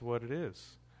 and that's what it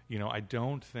is. You know, I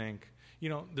don't think,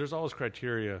 there's always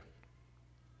criteria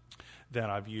that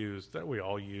I've used, that we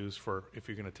all use for if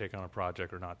you're going to take on a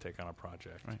project or not take on a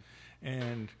project. Right.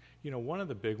 And, one of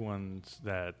the big ones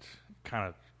that kind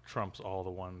of trumps all the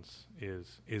ones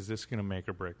is this going to make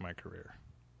or break my career?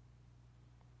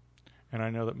 And I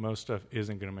know that most stuff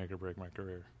isn't going to make or break my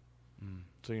career.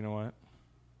 So you know what?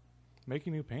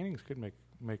 Making new paintings could make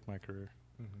my career.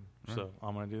 Mm-hmm. So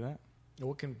I'm going to do that.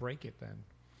 What can break it then?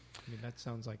 I mean, that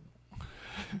sounds like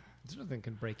there's nothing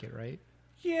can break it, right?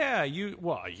 Yeah,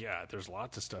 there's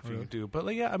lots of stuff you can do. But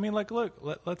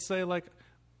let's say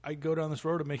I go down this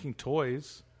road of making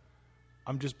toys.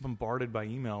 I'm just bombarded by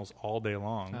emails all day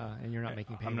long. And you're not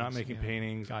making paintings. I'm not making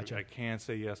paintings. Gotcha. I can't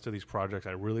say yes to these projects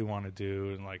I really want to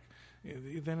do.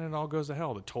 And then it all goes to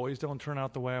hell. The toys don't turn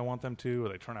out the way I want them to, or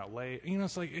they turn out late.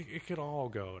 It's like it could all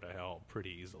go to hell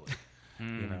pretty easily.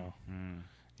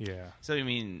 Yeah. So you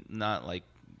mean not like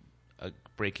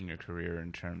breaking your career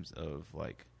in terms of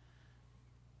like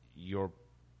your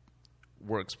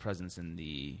work's presence in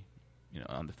the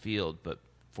on the field, but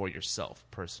for yourself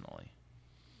personally.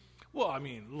 Well, I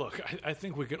mean, look, I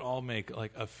think we could all make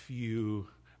like a few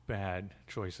bad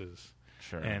choices,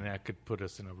 and that could put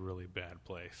us in a really bad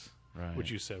place. Right.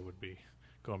 Which you said would be,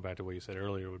 going back to what you said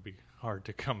earlier, would be hard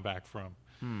to come back from.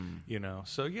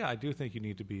 So yeah, I do think you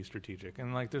need to be strategic,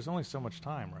 and there's only so much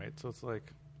time, right? So it's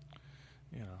like,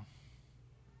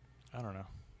 I don't know,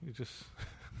 you just,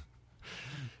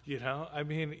 I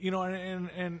mean,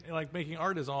 and like making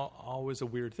art is always a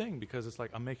weird thing, because it's like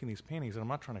I'm making these paintings and I'm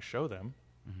not trying to show them.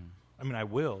 Mm-hmm. I mean, I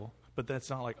will, but that's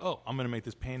not like, oh, I'm going to make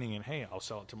this painting and hey, I'll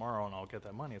sell it tomorrow and I'll get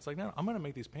that money. It's like, no, I'm going to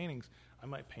make these paintings. I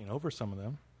might paint over some of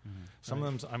them. Mm-hmm. Some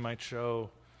of them I might show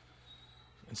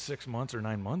in 6 months or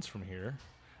 9 months from here.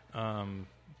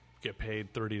 Get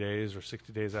paid 30 days or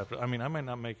 60 days after. I mean, I might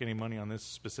not make any money on this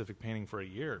specific painting for a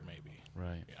year, maybe.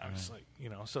 Right. I'm just like,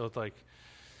 so it's like,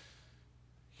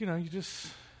 you just,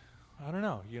 I don't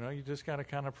know, you just got to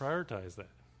kind of prioritize that.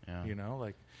 Yeah.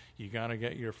 You got to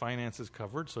get your finances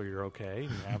covered so you're okay and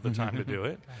you have the time to do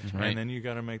it. Right. And then you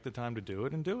got to make the time to do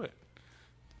it and do it.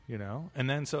 And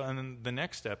then the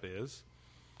next step is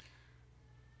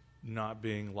not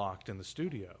being locked in the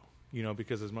studio.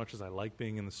 Because as much as I like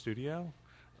being in the studio,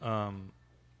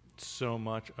 so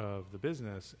much of the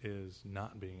business is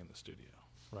not being in the studio,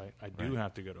 right? I do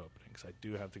have to go to openings. I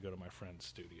do have to go to my friends'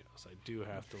 studios. I do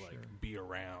have to be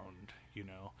around,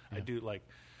 Yeah.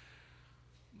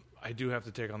 I do have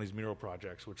to take on these mural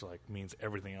projects, which means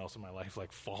everything else in my life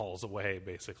falls away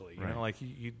basically.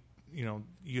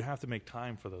 You have to make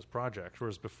time for those projects.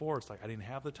 Whereas before it's I didn't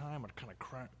have the time. I'd kind of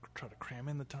try to cram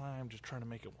in the time, just trying to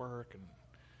make it work, and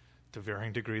to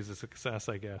varying degrees of success,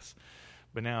 I guess.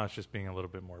 But now it's just being a little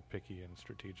bit more picky and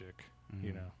strategic.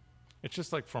 Mm-hmm. It's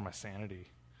just for my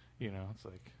sanity. It's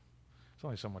it's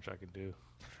only so much I can do.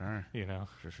 Sure.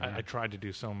 For sure. I tried to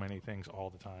do so many things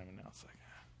all the time, and now it's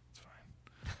it's fine.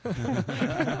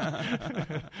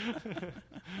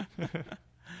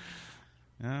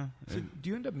 Yeah. So do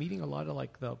you end up meeting a lot of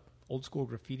the old school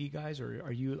graffiti guys, or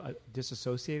are you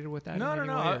disassociated with that? No. Way,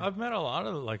 I've met a lot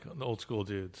of the old school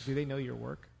dudes. Do they know your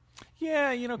work?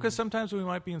 Yeah, because sometimes we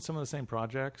might be in some of the same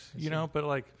projects,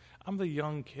 but I'm the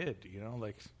young kid,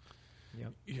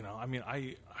 Yep. I mean,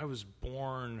 I was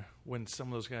born when some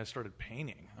of those guys started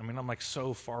painting. I mean, I'm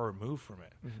so far removed from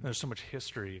it. Mm-hmm. There's so much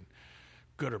history,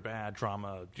 good or bad,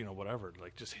 drama, whatever,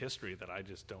 just history that I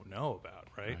just don't know about,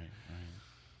 right?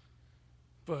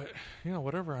 But,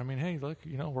 whatever. I mean, hey, look,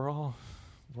 we're all,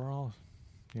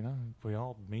 we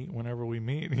all meet whenever we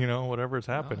meet, whatever's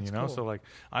happened, cool. So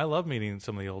I love meeting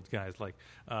some of the old guys,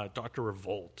 Dr.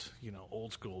 Revolt,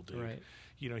 old school dude. Right.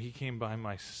 He came by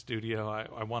my studio.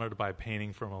 I wanted to buy a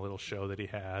painting from a little show that he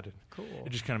had. And cool. It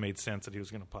just kind of made sense that he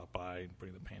was going to pop by and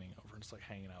bring the painting over and just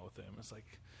hanging out with him. It's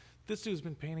this dude's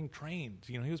been painting trains.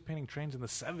 He was painting trains in the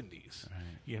 70s.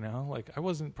 Right. I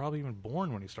wasn't probably even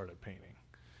born when he started painting.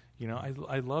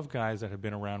 I love guys that have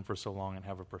been around for so long and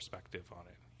have a perspective on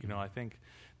it. I think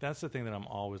that's the thing that I'm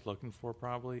always looking for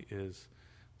probably is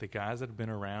the guys that have been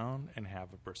around and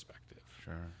have a perspective.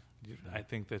 Sure. I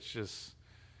think that's just,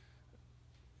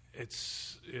 I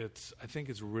think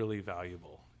it's really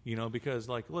valuable, You know, because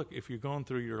like, look, if you're going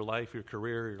through your life, your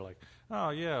career, you're like, oh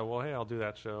yeah, well, hey, I'll do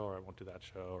that show, or I won't do that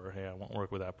show, or hey, I won't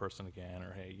work with that person again,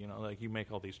 or hey, you know, like you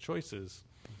make all these choices.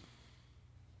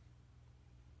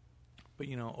 But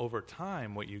you know, over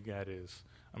time, what you get is,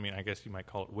 I mean, I guess you might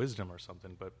call it wisdom or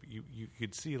something, but you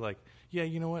could see like, yeah,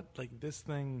 you know what, like this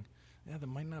thing, yeah, that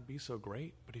might not be so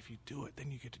great, but if you do it,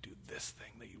 then you get to do this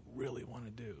thing that you really want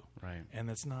to do, Right. and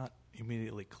that's not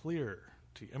immediately clear.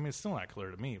 I mean, it's still not clear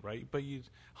to me, right? But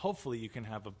hopefully you can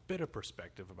have a bit of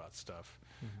perspective about stuff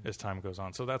as time goes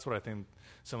on. So that's what I think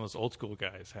some of those old school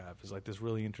guys have, is like this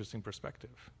really interesting perspective.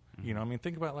 You know, I mean,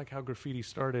 think about like how graffiti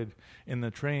started in the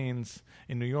trains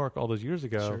in New York all those years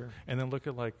ago, Sure. and then look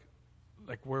at like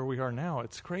where we are now.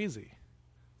 It's crazy,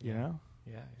 you know?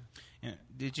 Yeah. Yeah.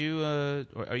 Did you? Or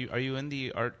are you in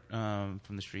the Art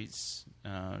from the Streets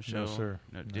show? No, sir.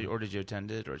 No, No. or did you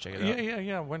attend it or check it out?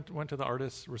 Yeah. Went to the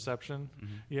artist reception.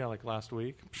 Yeah, like last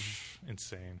week.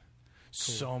 Insane.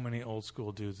 So many old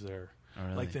school dudes there. Oh,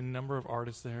 really? Like the number of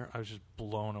artists there, I was just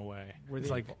blown away. Were they It's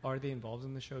like are they involved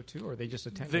in the show too, or are they just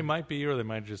attending? they might be, or they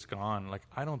might have just gone. Like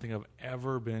I don't think I've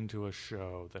ever been to a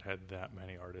show that had that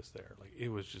many artists there. Like it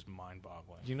was just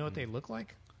mind-boggling. Do you know what they look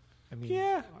like? I mean,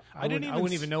 Yeah. I didn't wouldn't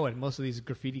even even know what most of these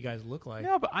graffiti guys look like.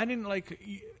 Yeah, but I didn't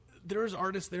there's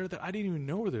artists there that I didn't even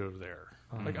know they were there.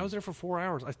 Like I was there for 4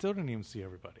 hours. I still didn't even see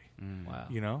everybody. Wow.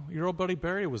 You know, your old buddy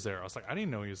Barry was there. I was like, I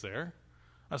didn't know he was there.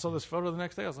 I saw this photo the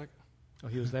next day. I was like, Oh,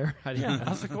 he was there. I didn't yeah. know. I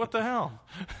was like, what the hell?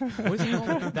 What's it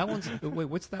called? That one's wait.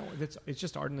 What's that one? It's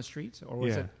just Art in the Streets, or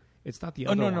was Yeah. it? It's not the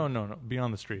Oh other. no, one. no.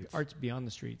 Beyond the Streets. Art's Beyond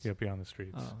the Streets. Yeah, Beyond the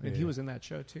Streets. Oh, and Yeah, he yeah. was in that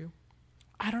show too.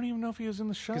 I don't even know if he was in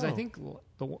the show. Because I think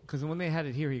because when they had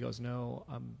it here, he goes, "No,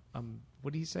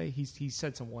 what did he say? He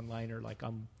said some one-liner like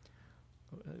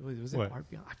was it What? Art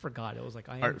Beyond? I forgot. It was like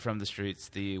Art from the Streets,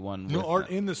 the one. no, with, Art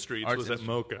in the Streets Art was in at the-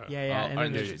 Mocha. Yeah, Oh, and Art then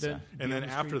in the the, Streets, the, yeah. And Beyond then the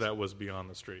after Streets. that was Beyond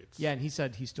the Streets. Yeah, and he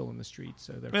said he's still in the streets,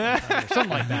 so they're something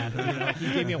like that. You know,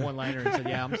 he gave me a one-liner and said,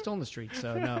 "Yeah, I'm still in the streets,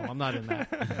 so no, I'm not in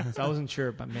that." So I wasn't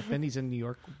sure, but then he's in New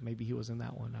York. Maybe he was in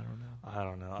that one. I don't know. I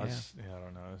don't know. Yeah. I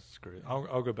don't know. It's great.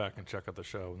 I'll go back and check out the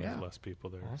show when Yeah. there's less people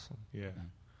there. Awesome. Yeah.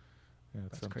 Yeah,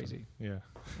 it's That's something. crazy. Yeah.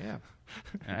 Yeah,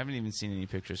 I haven't even seen any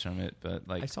pictures from it, but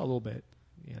like I saw a little bit.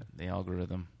 Yeah. the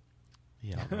algorithm.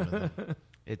 The algorithm.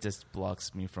 It just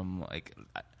blocks me from like.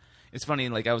 It's funny.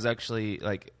 Like I was actually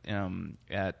like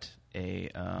at a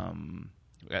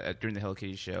during the Hello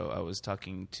Kitty show. I was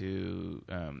talking to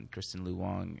Kristen Lu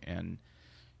Wong, and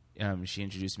she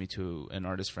introduced me to an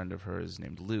artist friend of hers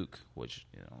named Luke, which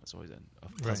it's always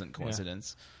a pleasant yeah.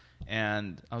 coincidence.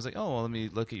 And I was like, oh, well, let me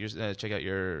look at your check out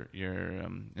your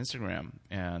Instagram,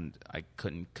 and I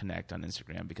couldn't connect on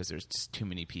Instagram because there's just too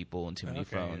many people and too many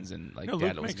Okay, phones, yeah. and like No,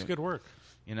 data Luke was makes good work.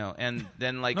 and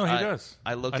then like No, he does.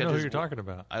 I looked I at know who his you're talking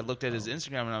about. I looked at his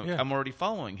Instagram, and Yeah. I'm already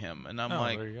following him, and I'm Oh,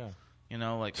 like, there you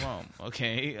go. like, well,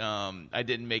 okay, I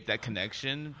didn't make that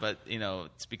connection, but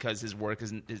it's because his work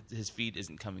isn't his feed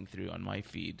isn't coming through on my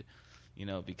feed,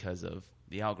 because of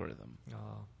the algorithm. Oh,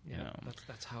 yeah. You know.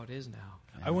 That's how it is now.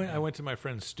 I went to my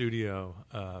friend's studio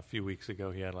a few weeks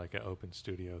ago. He had like an open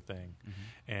studio thing,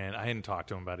 and I hadn't talked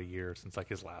to him about a year since like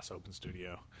his last open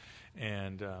studio,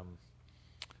 and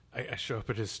I show up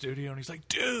at his studio and he's like,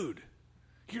 "Dude,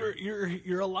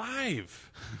 you're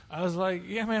alive." I was like,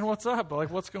 "Yeah, man, what's up? Like,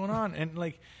 what's going on?" And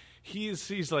like,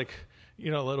 he's like, a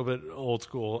little bit old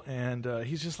school, and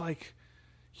he's just like,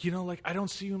 like, I don't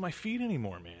see you in my feed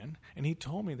anymore, man. And he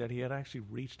told me that he had actually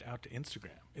reached out to Instagram.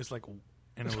 It's like,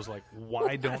 and it was like,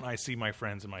 why don't I see my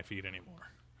friends in my feed anymore?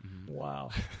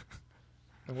 Wow.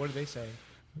 And what do they say?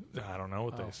 I don't know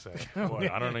what they say. What,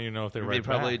 I don't even know if they They write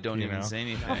probably back, don't you even know? say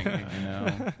anything.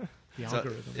 The It's,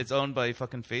 algorithm. it's owned by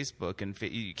fucking Facebook, and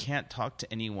you can't talk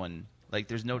to anyone. Like,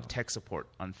 there's no tech support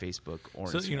on Facebook or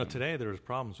So Instagram. today there's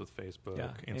problems with Facebook,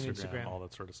 Yeah, and Instagram, Instagram. all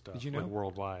that sort of stuff. Did you know? Like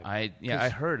worldwide. I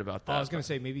heard about that. I was going to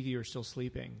say maybe you were still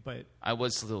sleeping, but I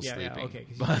was still yeah, sleeping. okay.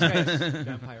 'Cause you guys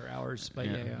vampire hours, but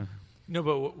Yeah. yeah. No,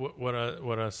 but what I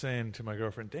was saying to my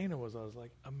girlfriend Dana was, I was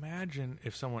like, imagine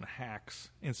if someone hacks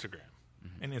Instagram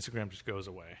and Instagram just goes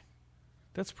away.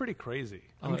 That's pretty crazy.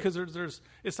 I mean, because there's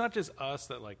it's not just us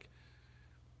that like.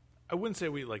 I wouldn't say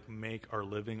we like make our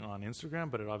living on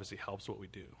Instagram, but it obviously helps what we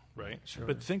do, right? Sure.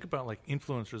 But think about like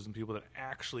influencers and people that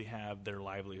actually have their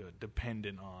livelihood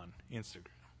dependent on Instagram.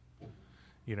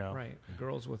 Right.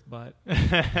 Girls with butt.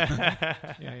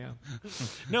 yeah.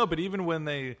 No, but even when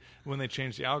they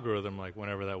changed the algorithm, like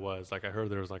whenever that was, like I heard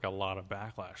there was like a lot of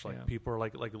backlash. Like Yeah. people are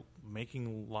like making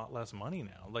a lot less money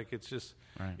now. Like it's just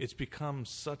Right. it's become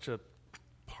such a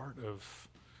part of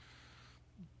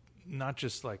not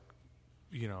just like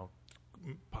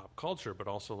pop culture, but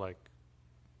also like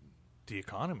the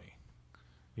economy.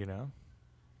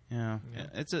 Yeah.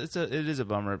 It is a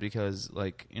bummer because,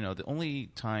 like, you know, the only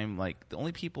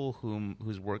people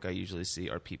whose work I usually see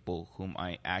are people whom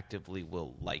I actively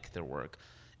will like their work.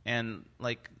 And,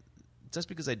 like, just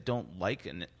because I don't like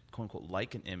quote unquote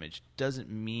like an image doesn't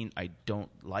mean I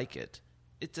don't like it.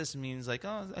 It just means, like,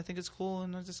 oh, I think it's cool,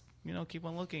 and I just, you know, keep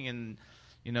on looking. And,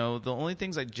 you know, the only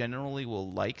things I generally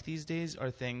will like these days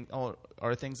are things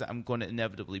that I'm going to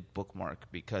inevitably bookmark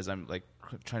because I'm, like,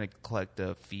 trying to collect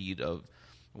a feed of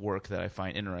work that I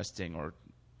find interesting or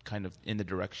kind of in the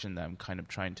direction that I'm kind of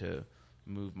trying to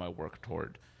move my work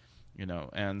toward, you know.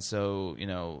 And so, you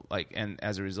know, like, and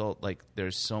as a result, like,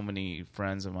 there's so many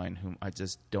friends of mine whom I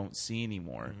just don't see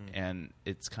anymore. And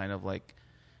it's kind of like,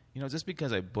 you know, just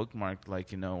because I bookmarked,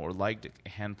 like, you know, or liked a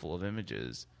handful of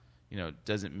images, you know,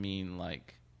 doesn't mean,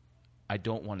 like, I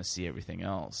don't want to see everything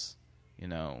else. You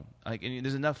know, like, and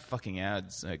there's enough fucking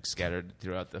ads, like, scattered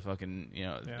throughout the fucking, you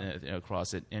know,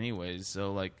 across it anyways.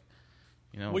 So, like,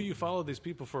 you know. Well, you follow these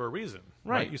people for a reason.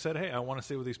 Right. You said, hey, I want to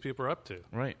see what these people are up to.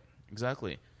 Right.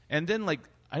 Exactly. And then, like,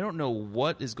 I don't know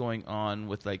what is going on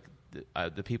with, like,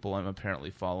 the people I'm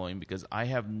apparently following because I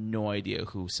have no idea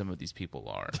who some of these people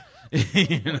are.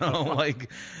 You know, like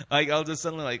I'll just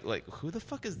suddenly like who the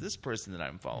fuck is this person that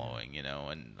I'm following? You know,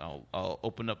 and I'll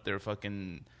open up their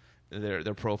fucking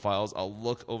their profiles. I'll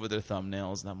look over their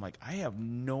thumbnails, and I'm like, I have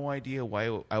no idea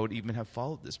why I would even have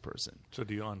followed this person. So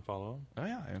do you unfollow them? Oh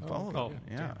yeah, I unfollowed them.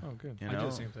 Yeah. Oh, good. You I do know?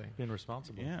 the same thing. Being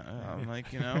responsible. Yeah, I'm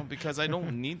like, you know, because I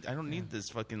don't need this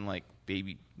fucking like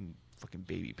baby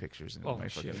pictures in my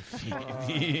fucking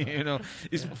feed. You know,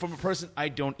 it's from a person I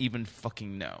don't even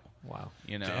fucking know. Wow.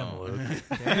 You know, Damn, Luke.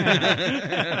 You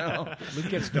know? Luke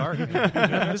gets dark.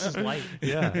 This is light.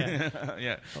 Yeah.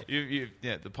 Yeah.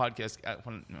 Yeah. The podcast.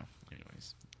 No.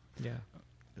 Anyways. Yeah.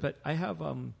 But I have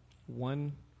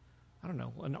one, I don't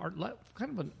know, an art,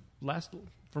 kind of a last,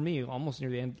 for me, almost near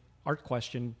the end, art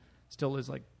question still is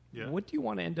like, what do you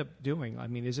want to end up doing? I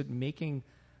mean, is it making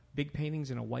big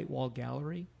paintings in a white wall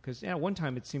gallery? Because at one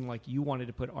time it seemed like you wanted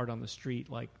to put art on the street,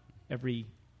 like every,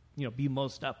 you know, be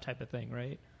most up type of thing,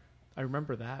 right? I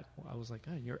remember that. I was like,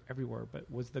 oh, you're everywhere. But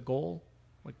was the goal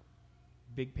like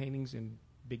big paintings in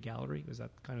big gallery? Was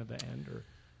that kind of the end? Or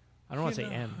I don't want to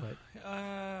say end, but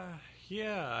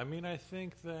yeah. I mean, I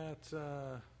think that.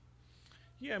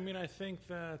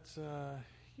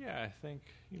 I think,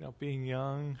 you know, being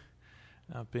young,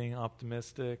 being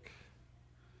optimistic,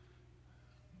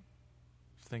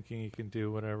 thinking you can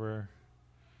do whatever,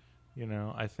 you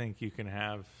know, I think you can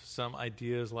have some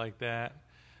ideas like that.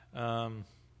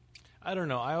 I don't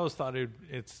know. I always thought I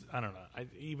don't know.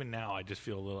 Even now, I just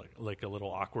feel a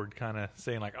little awkward kind of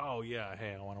saying like, oh yeah,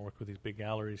 hey, I want to work with these big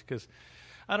galleries. Cause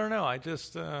I don't know. I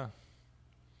just, I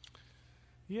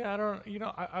don't, you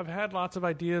know, I've had lots of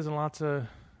ideas and lots of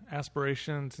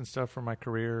aspirations and stuff for my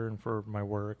career and for my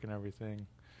work and everything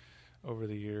over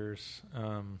the years.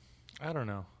 I don't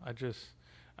know. I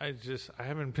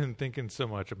haven't been thinking so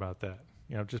much about that.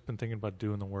 You know, I've just been thinking about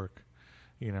doing the work,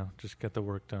 you know, just get the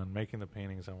work done, making the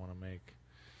paintings I want to make.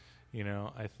 You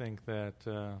know, I think that,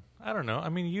 I don't know. I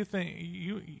mean,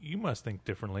 you must think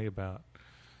differently about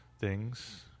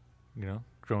things, you know,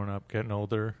 growing up, getting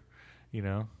older, you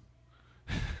know.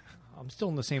 I'm still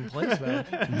in the same place, though.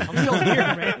 I'm still here,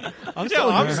 man. I'm still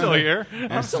here.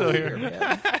 I'm still here,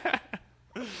 man.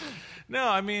 No,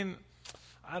 I mean,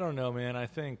 I don't know, man. I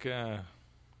think, I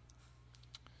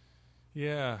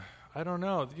don't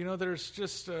know. You know, there's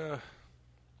just, I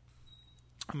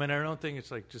mean, I don't think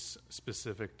it's like just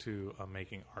specific to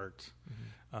making art,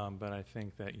 but I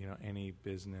think that, you know, any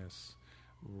business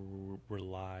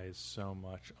relies so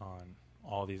much on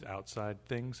all these outside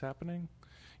things happening.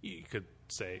 You could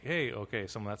say, hey, okay,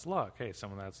 some of that's luck. Hey,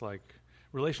 some of that's like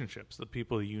relationships, the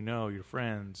people you know, your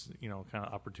friends, you know, kind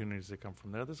of opportunities that come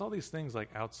from there. There's all these things like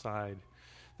outside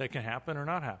that can happen or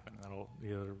not happen. That'll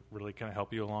either really kind of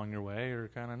help you along your way or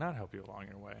kind of not help you along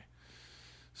your way.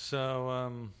 So, I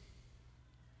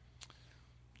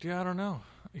don't know.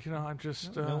 You know, I'm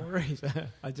just... no worries.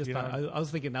 I just thought, know, I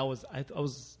was thinking that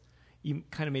was... You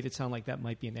kind of made it sound like that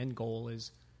might be an end goal,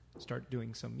 is start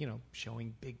doing some, you know,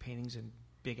 showing big paintings in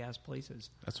big-ass places.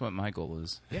 That's what my goal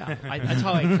is. Yeah. That's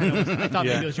how I kind of... I thought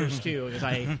maybe it was yours, too, because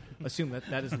I assume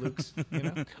that is Luke's, you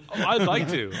know? Oh, I'd like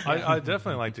to. I'd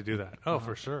definitely like to do that. Oh,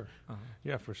 for sure.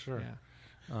 Yeah, for sure.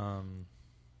 Yeah.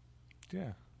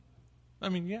 Yeah. I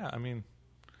mean,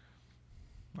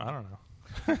 I don't know.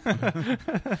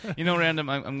 You know, Random,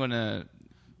 I'm going to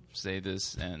say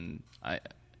this, and I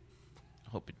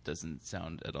hope it doesn't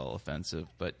sound at all offensive,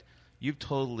 but you've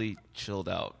totally chilled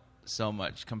out so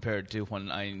much compared to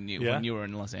when I knew when you were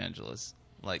in Los Angeles.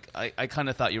 like I kind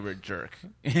of thought you were a jerk,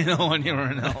 you know, when you were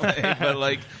in LA. But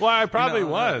like, well, I probably you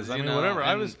know, was. I you mean, know, whatever.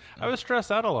 I and- was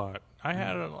stressed out a lot. I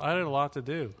had a lot to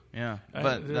do. Yeah, I-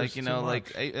 but there's like, you know, too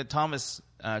like much. Thomas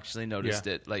actually noticed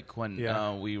Yeah. it, like when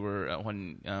Yeah. we were at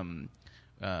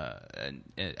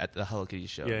the Hello Kitty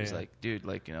show. Yeah, He's yeah. like, dude,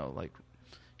 like, you know,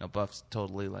 Buff's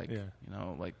totally like, Yeah. you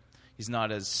know, like he's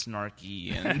not as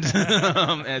snarky and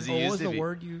as he What used was to the be.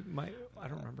 word you might? I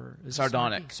don't remember. Is it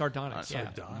Sardonic. snarky? Sardonic.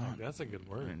 Yeah. Sardonic. That's a good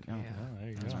word. Yeah. Yeah. Oh, there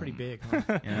you That's go. pretty big.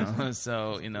 Huh? You know,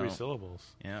 so you know, 3 syllables.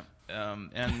 yeah,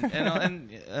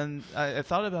 and I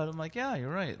thought about it. I'm like, yeah,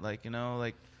 you're right. Like, you know,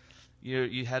 like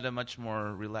you had a much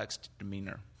more relaxed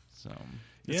demeanor. So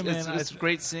Yeah, it's, man, it's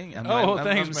great seeing. I'm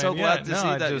thanks, so man. glad Yeah, to no, see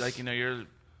I that. just- Like, you know, you're,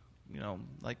 you know,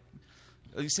 like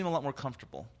you seem a lot more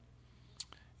comfortable.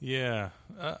 Yeah,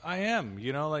 I am.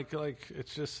 You know, like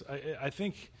it's just I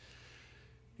think.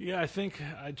 Yeah, I think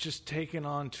I'd just taken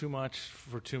on too much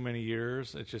for too many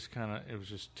years. It was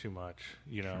just too much,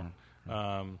 you know.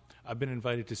 I've been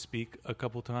invited to speak a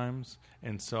couple times,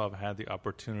 and so I've had the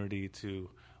opportunity to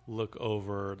look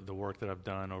over the work that I've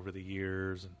done over the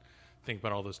years and think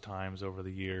about all those times over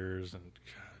the years, and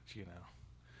God, you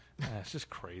know, it's just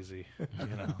crazy,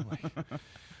 you know. Like,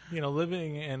 you know,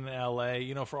 living in LA,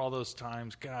 you know, for all those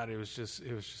times, God, it was just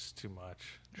too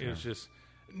much. It was just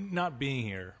not being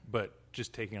here, but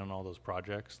just taking on all those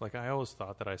projects. Like, I always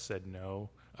thought that I said no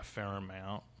a fair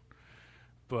amount,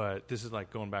 but this is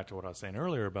like going back to what I was saying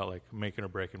earlier about like making or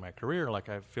breaking my career. Like,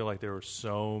 I feel like there were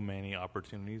so many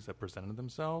opportunities that presented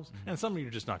themselves, and some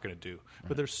you're just not going to do.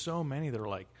 But there's so many that are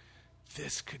like,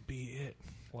 this could be it.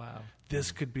 Wow.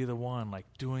 This could be the one. Like,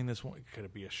 doing this one, could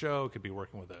it be a show? Could be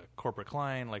working with a corporate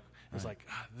client. Like, it's like,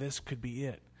 this could be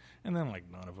it. And then, like,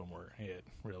 none of them were it,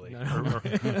 really.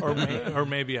 Or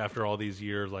maybe after all these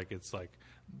years, like, it's like,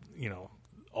 you know,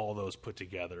 all those put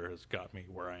together has got me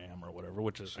where I am or whatever,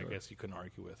 which is, I guess you couldn't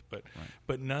argue with.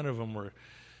 But none of them were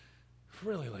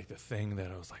really, like, the thing that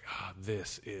I was like,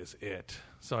 this is it.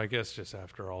 So I guess just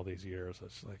after all these years,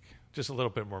 it's like just a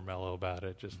little bit more mellow about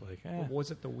it. Just like,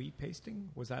 Was it the wheat pasting?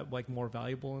 Was that like more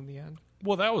valuable in the end?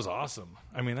 Well, that was awesome.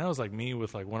 I mean, that was like me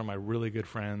with like one of my really good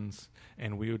friends,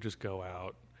 and we would just go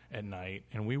out at night,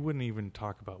 and we wouldn't even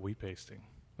talk about wheat pasting.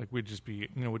 Like, we'd just be,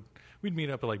 you know, we'd meet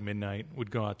up at like midnight.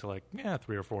 We'd go out to like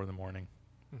 3 or 4 in the morning,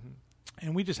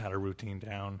 and we just had a routine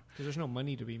down. Because there's no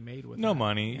money to be made with No that.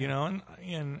 money, you know,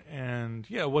 and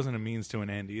yeah, it wasn't a means to an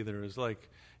end either. It was like,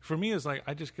 for me, it's like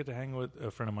I just get to hang with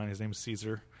a friend of mine. His name's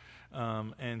Caesar.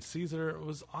 And Caesar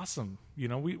was awesome. You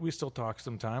know, we still talk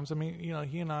sometimes. I mean, you know,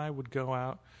 he and I would go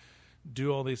out,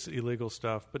 do all this illegal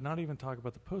stuff, but not even talk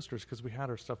about the posters because we had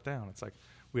our stuff down. It's like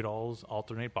we'd always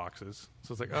alternate boxes.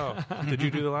 So it's like, oh, did you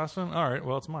do the last one? All right,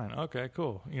 well, it's mine. Okay,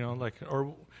 cool. You know, like,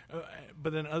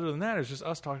 but then other than that, it's just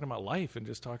us talking about life and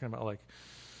just talking about like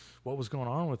what was going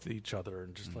on with each other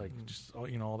and just like,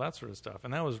 you know, all that sort of stuff.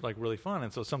 And that was like really fun.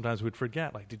 And so sometimes we'd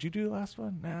forget, like, did you do the last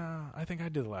one? Nah, I think I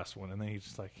did the last one. And then you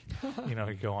just like, you know,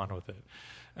 you go on with it.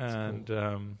 And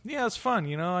yeah, it's fun,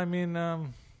 you know, I mean,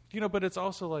 you know, but it's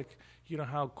also like, you know,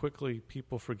 how quickly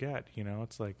people forget, you know,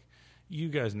 it's like, you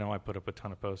guys know I put up a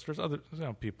ton of posters. Other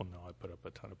people know I put up a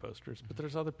ton of posters, but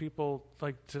there's other people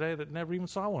like today that never even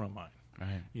saw one of mine.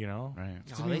 Right. You know, Right.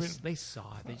 Oh, they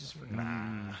saw it. They just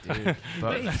forgot. Dude,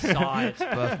 They saw it.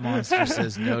 Buff Monster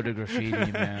says no to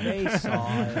graffiti, man. They saw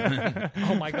it.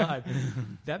 Oh my God,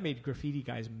 that made graffiti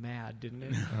guys mad, didn't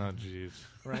it? Oh, jeez.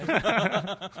 Right?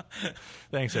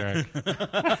 Thanks, Eric.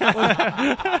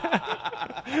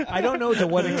 I don't know to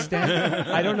what extent.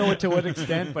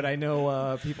 But I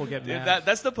know people get Dude, mad.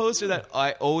 that's the poster that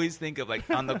I always think of, like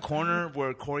on the corner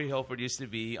where Corey Helford used to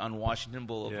be on Washington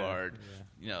Boulevard.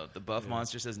 You know, the Buff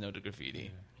Monster says no to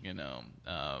graffiti. You know,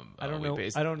 I don't know.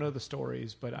 I don't know the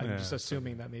stories, but I'm just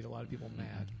assuming that made a lot of people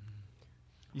mad.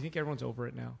 You think everyone's over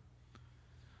it now?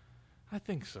 I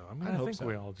think so. I mean, I I hope think so.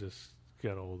 we all just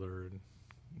get older, and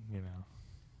you know,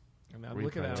 I mean, I'm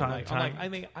looking at it. I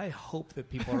mean, I hope that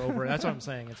people are over it. That's what I'm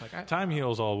saying. It's like time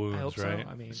heals all wounds, I hope right?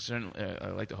 so. I mean, Certainly, I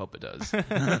like to hope it does.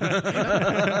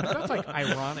 that's like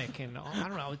ironic, and I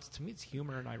don't know. To me, it's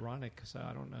humor and ironic. So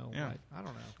I don't know. Yeah. I don't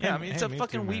know. Yeah, I mean, it's a me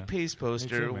fucking too, wheat man. paste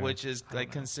poster, too, man. which is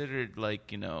like considered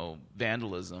like, you know,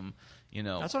 vandalism. You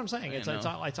know, That's what I'm saying. It's you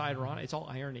know. it's ironic. It's all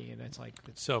irony, and it's like,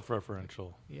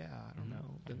 Self-referential yeah, I don't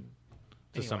know. Then,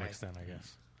 to some anyway, extent, I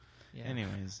guess. yeah.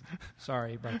 Anyways,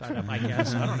 Sorry about that. I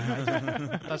guess I don't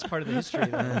know. That's part of the history.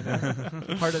 Though.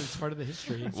 It's part of the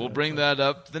history. we'll so bring it's that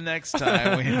up the next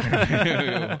time we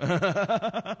interview.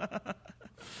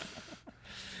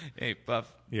 Hey,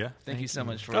 Buff. Yeah. Thank you so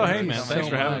much for. Oh, hey, coming. man. Thanks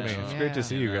for having me. much. It's great to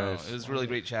see you know, guys. It was really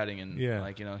great chatting and Yeah.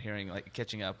 hearing,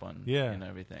 catching up on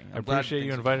everything. I I'm glad appreciate you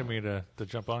things are inviting going me to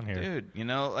jump on here. Dude,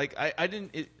 I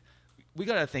didn't. We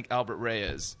gotta thank Albert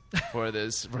Reyes for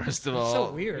this. First of all,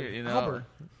 so weird. Albert,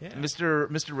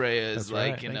 Mr. Reyes, That's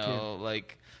right.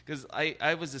 like because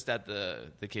I was just at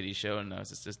the kiddie show and I was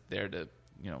just there to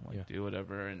do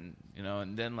whatever and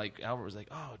and then Albert was like,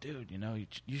 oh dude,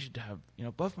 you should have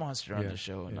Buff Monster on the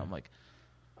show and I'm like,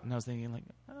 and I was thinking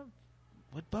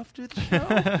would Buff do the show?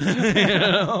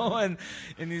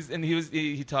 and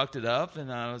he talked it up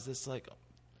and I was just like.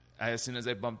 As soon as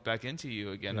I bumped back into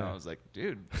you again, I was like,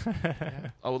 dude,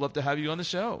 I would love to have you on the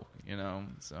show,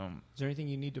 so. Is there anything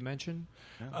you need to mention?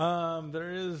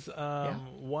 There is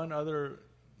one other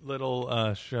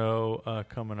little show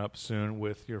coming up soon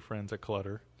with your friends at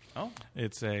Clutter. Oh.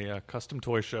 It's a custom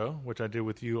toy show, which I did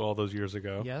with you all those years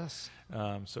ago. Yes.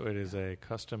 So it is a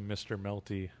custom Mr.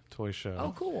 Melty toy show.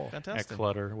 Oh, cool. Fantastic. At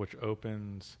Clutter, which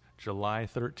opens July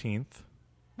 13th.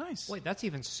 Nice. Wait, that's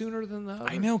even sooner than the other?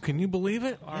 I know. Can you believe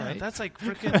it? All right. That's like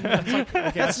freaking.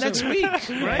 That's next week, right?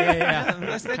 Yeah.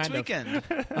 That's next Kind of. weekend.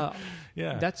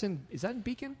 Yeah. Is that in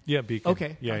Beacon? Yeah, Beacon.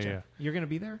 Okay. Yeah, gotcha. yeah. You're going to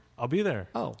be there? I'll be there.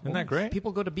 Oh. Isn't that great?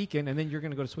 People go to Beacon, and then you're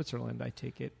going to go to Switzerland, I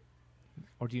take it.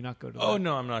 Or do you not go to Oh, that?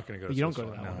 no, I'm not going to go to You don't go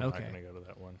Switzerland. to that No, one. I'm Okay. not going to go to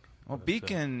that one. Well, But,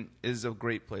 Beacon is a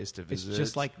great place to It's visit.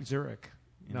 just like Zurich.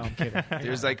 No, I'm kidding.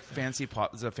 There's there's a fancy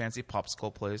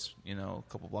popsicle place, a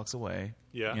couple blocks away.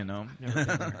 Yeah. Never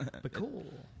been there. But cool.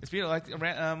 It's beautiful.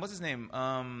 What's his name? What?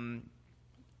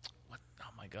 Oh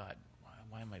my God!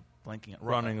 Why am I blanking?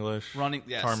 Ron English.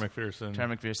 Yes. Tar McPherson. Tar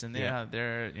McPherson. Yeah. Yeah,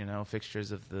 they're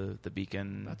fixtures of the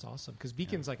Beacon. That's awesome. Because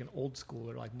Beacon's like an old school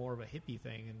or like more of a hippie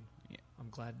thing. And I'm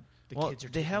glad the kids are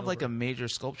they have taking like a over. major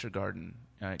sculpture garden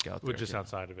out there. Which is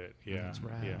outside of it. Yeah. That's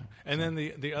rad. Yeah. And then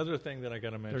the other thing that I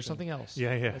got to mention. There's something else.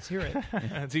 Yeah, yeah. Let's hear it.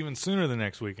 It's even sooner than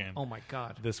next weekend. Oh, my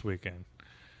God. This weekend.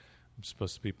 I'm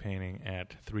supposed to be painting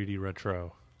at 3D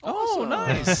Retro. Oh,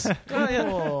 nice! Oh, yeah.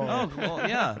 Cool. Oh, well,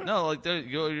 yeah. No,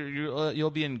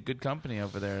 you'll be in good company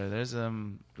over there. There's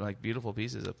beautiful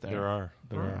pieces up there. There are.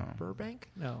 Burbank?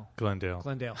 No. Glendale.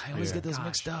 I always Yeah. get those Gosh,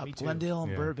 mixed up. me too. Glendale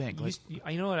and Yeah. Burbank.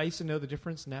 You know what? I used to know the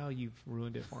difference. Now you've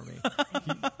ruined it for me.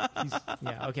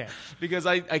 Yeah, okay. Because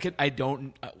I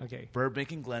don't. Okay.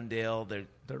 Burbank and Glendale. They're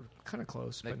kind of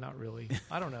close, but not really.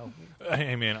 I don't know.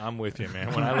 Hey, man, I'm with you,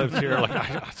 man. When I lived here, I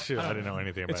didn't know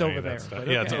anything about It's any over of that there, stuff. but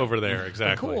Yeah, okay. it's over there,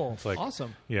 exactly. Cool. It's like,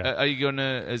 Awesome. yeah. Are you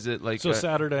gonna? Is it like So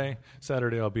Saturday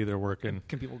I'll be there working.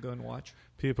 Can people go and watch?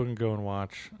 People can go and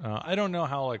watch. I don't know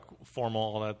how formal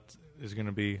all that is going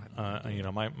to be.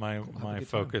 My good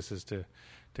focus is to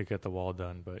get the wall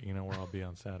done, but where I'll be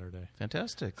on Saturday.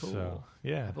 fantastic? Cool. So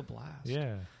yeah, Have a blast.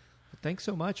 yeah. Thanks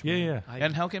so much, Yeah, man. yeah.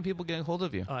 And how can people get a hold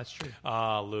of you? Oh, that's true.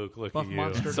 Luke, look at you.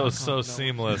 BuffMonster.com, So no.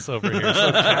 seamless over here,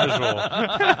 so casual.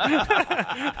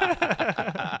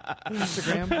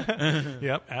 Instagram?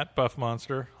 Yep, at Buff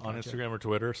Monster on Instagram or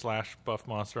Twitter, /Buff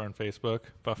Monster on Facebook,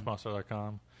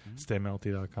 buffmonster.com,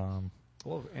 staymelty.com.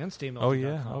 Well, and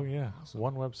staymelty.com. Oh yeah. Awesome.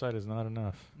 One website is not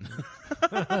enough.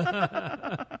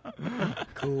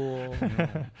 Cool.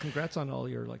 Congrats on all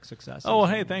your successes. Oh, well,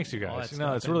 hey, and thanks, you all guys. that No,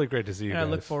 stuff. it's really great to see you And guys.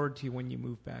 I look forward to when you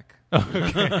move back. Yeah,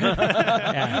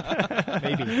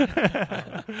 maybe.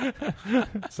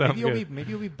 Sounds Maybe good.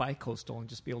 you'll be bi-coastal and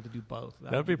just be able to do both.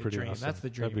 That'd be the pretty dream. awesome. That's the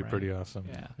dream. That'd be right? pretty awesome.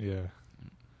 Yeah. Yeah.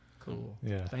 Cool.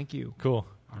 Yeah. Thank you. Cool.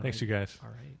 All Thanks, right. you guys. All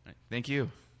right. Thank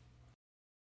you.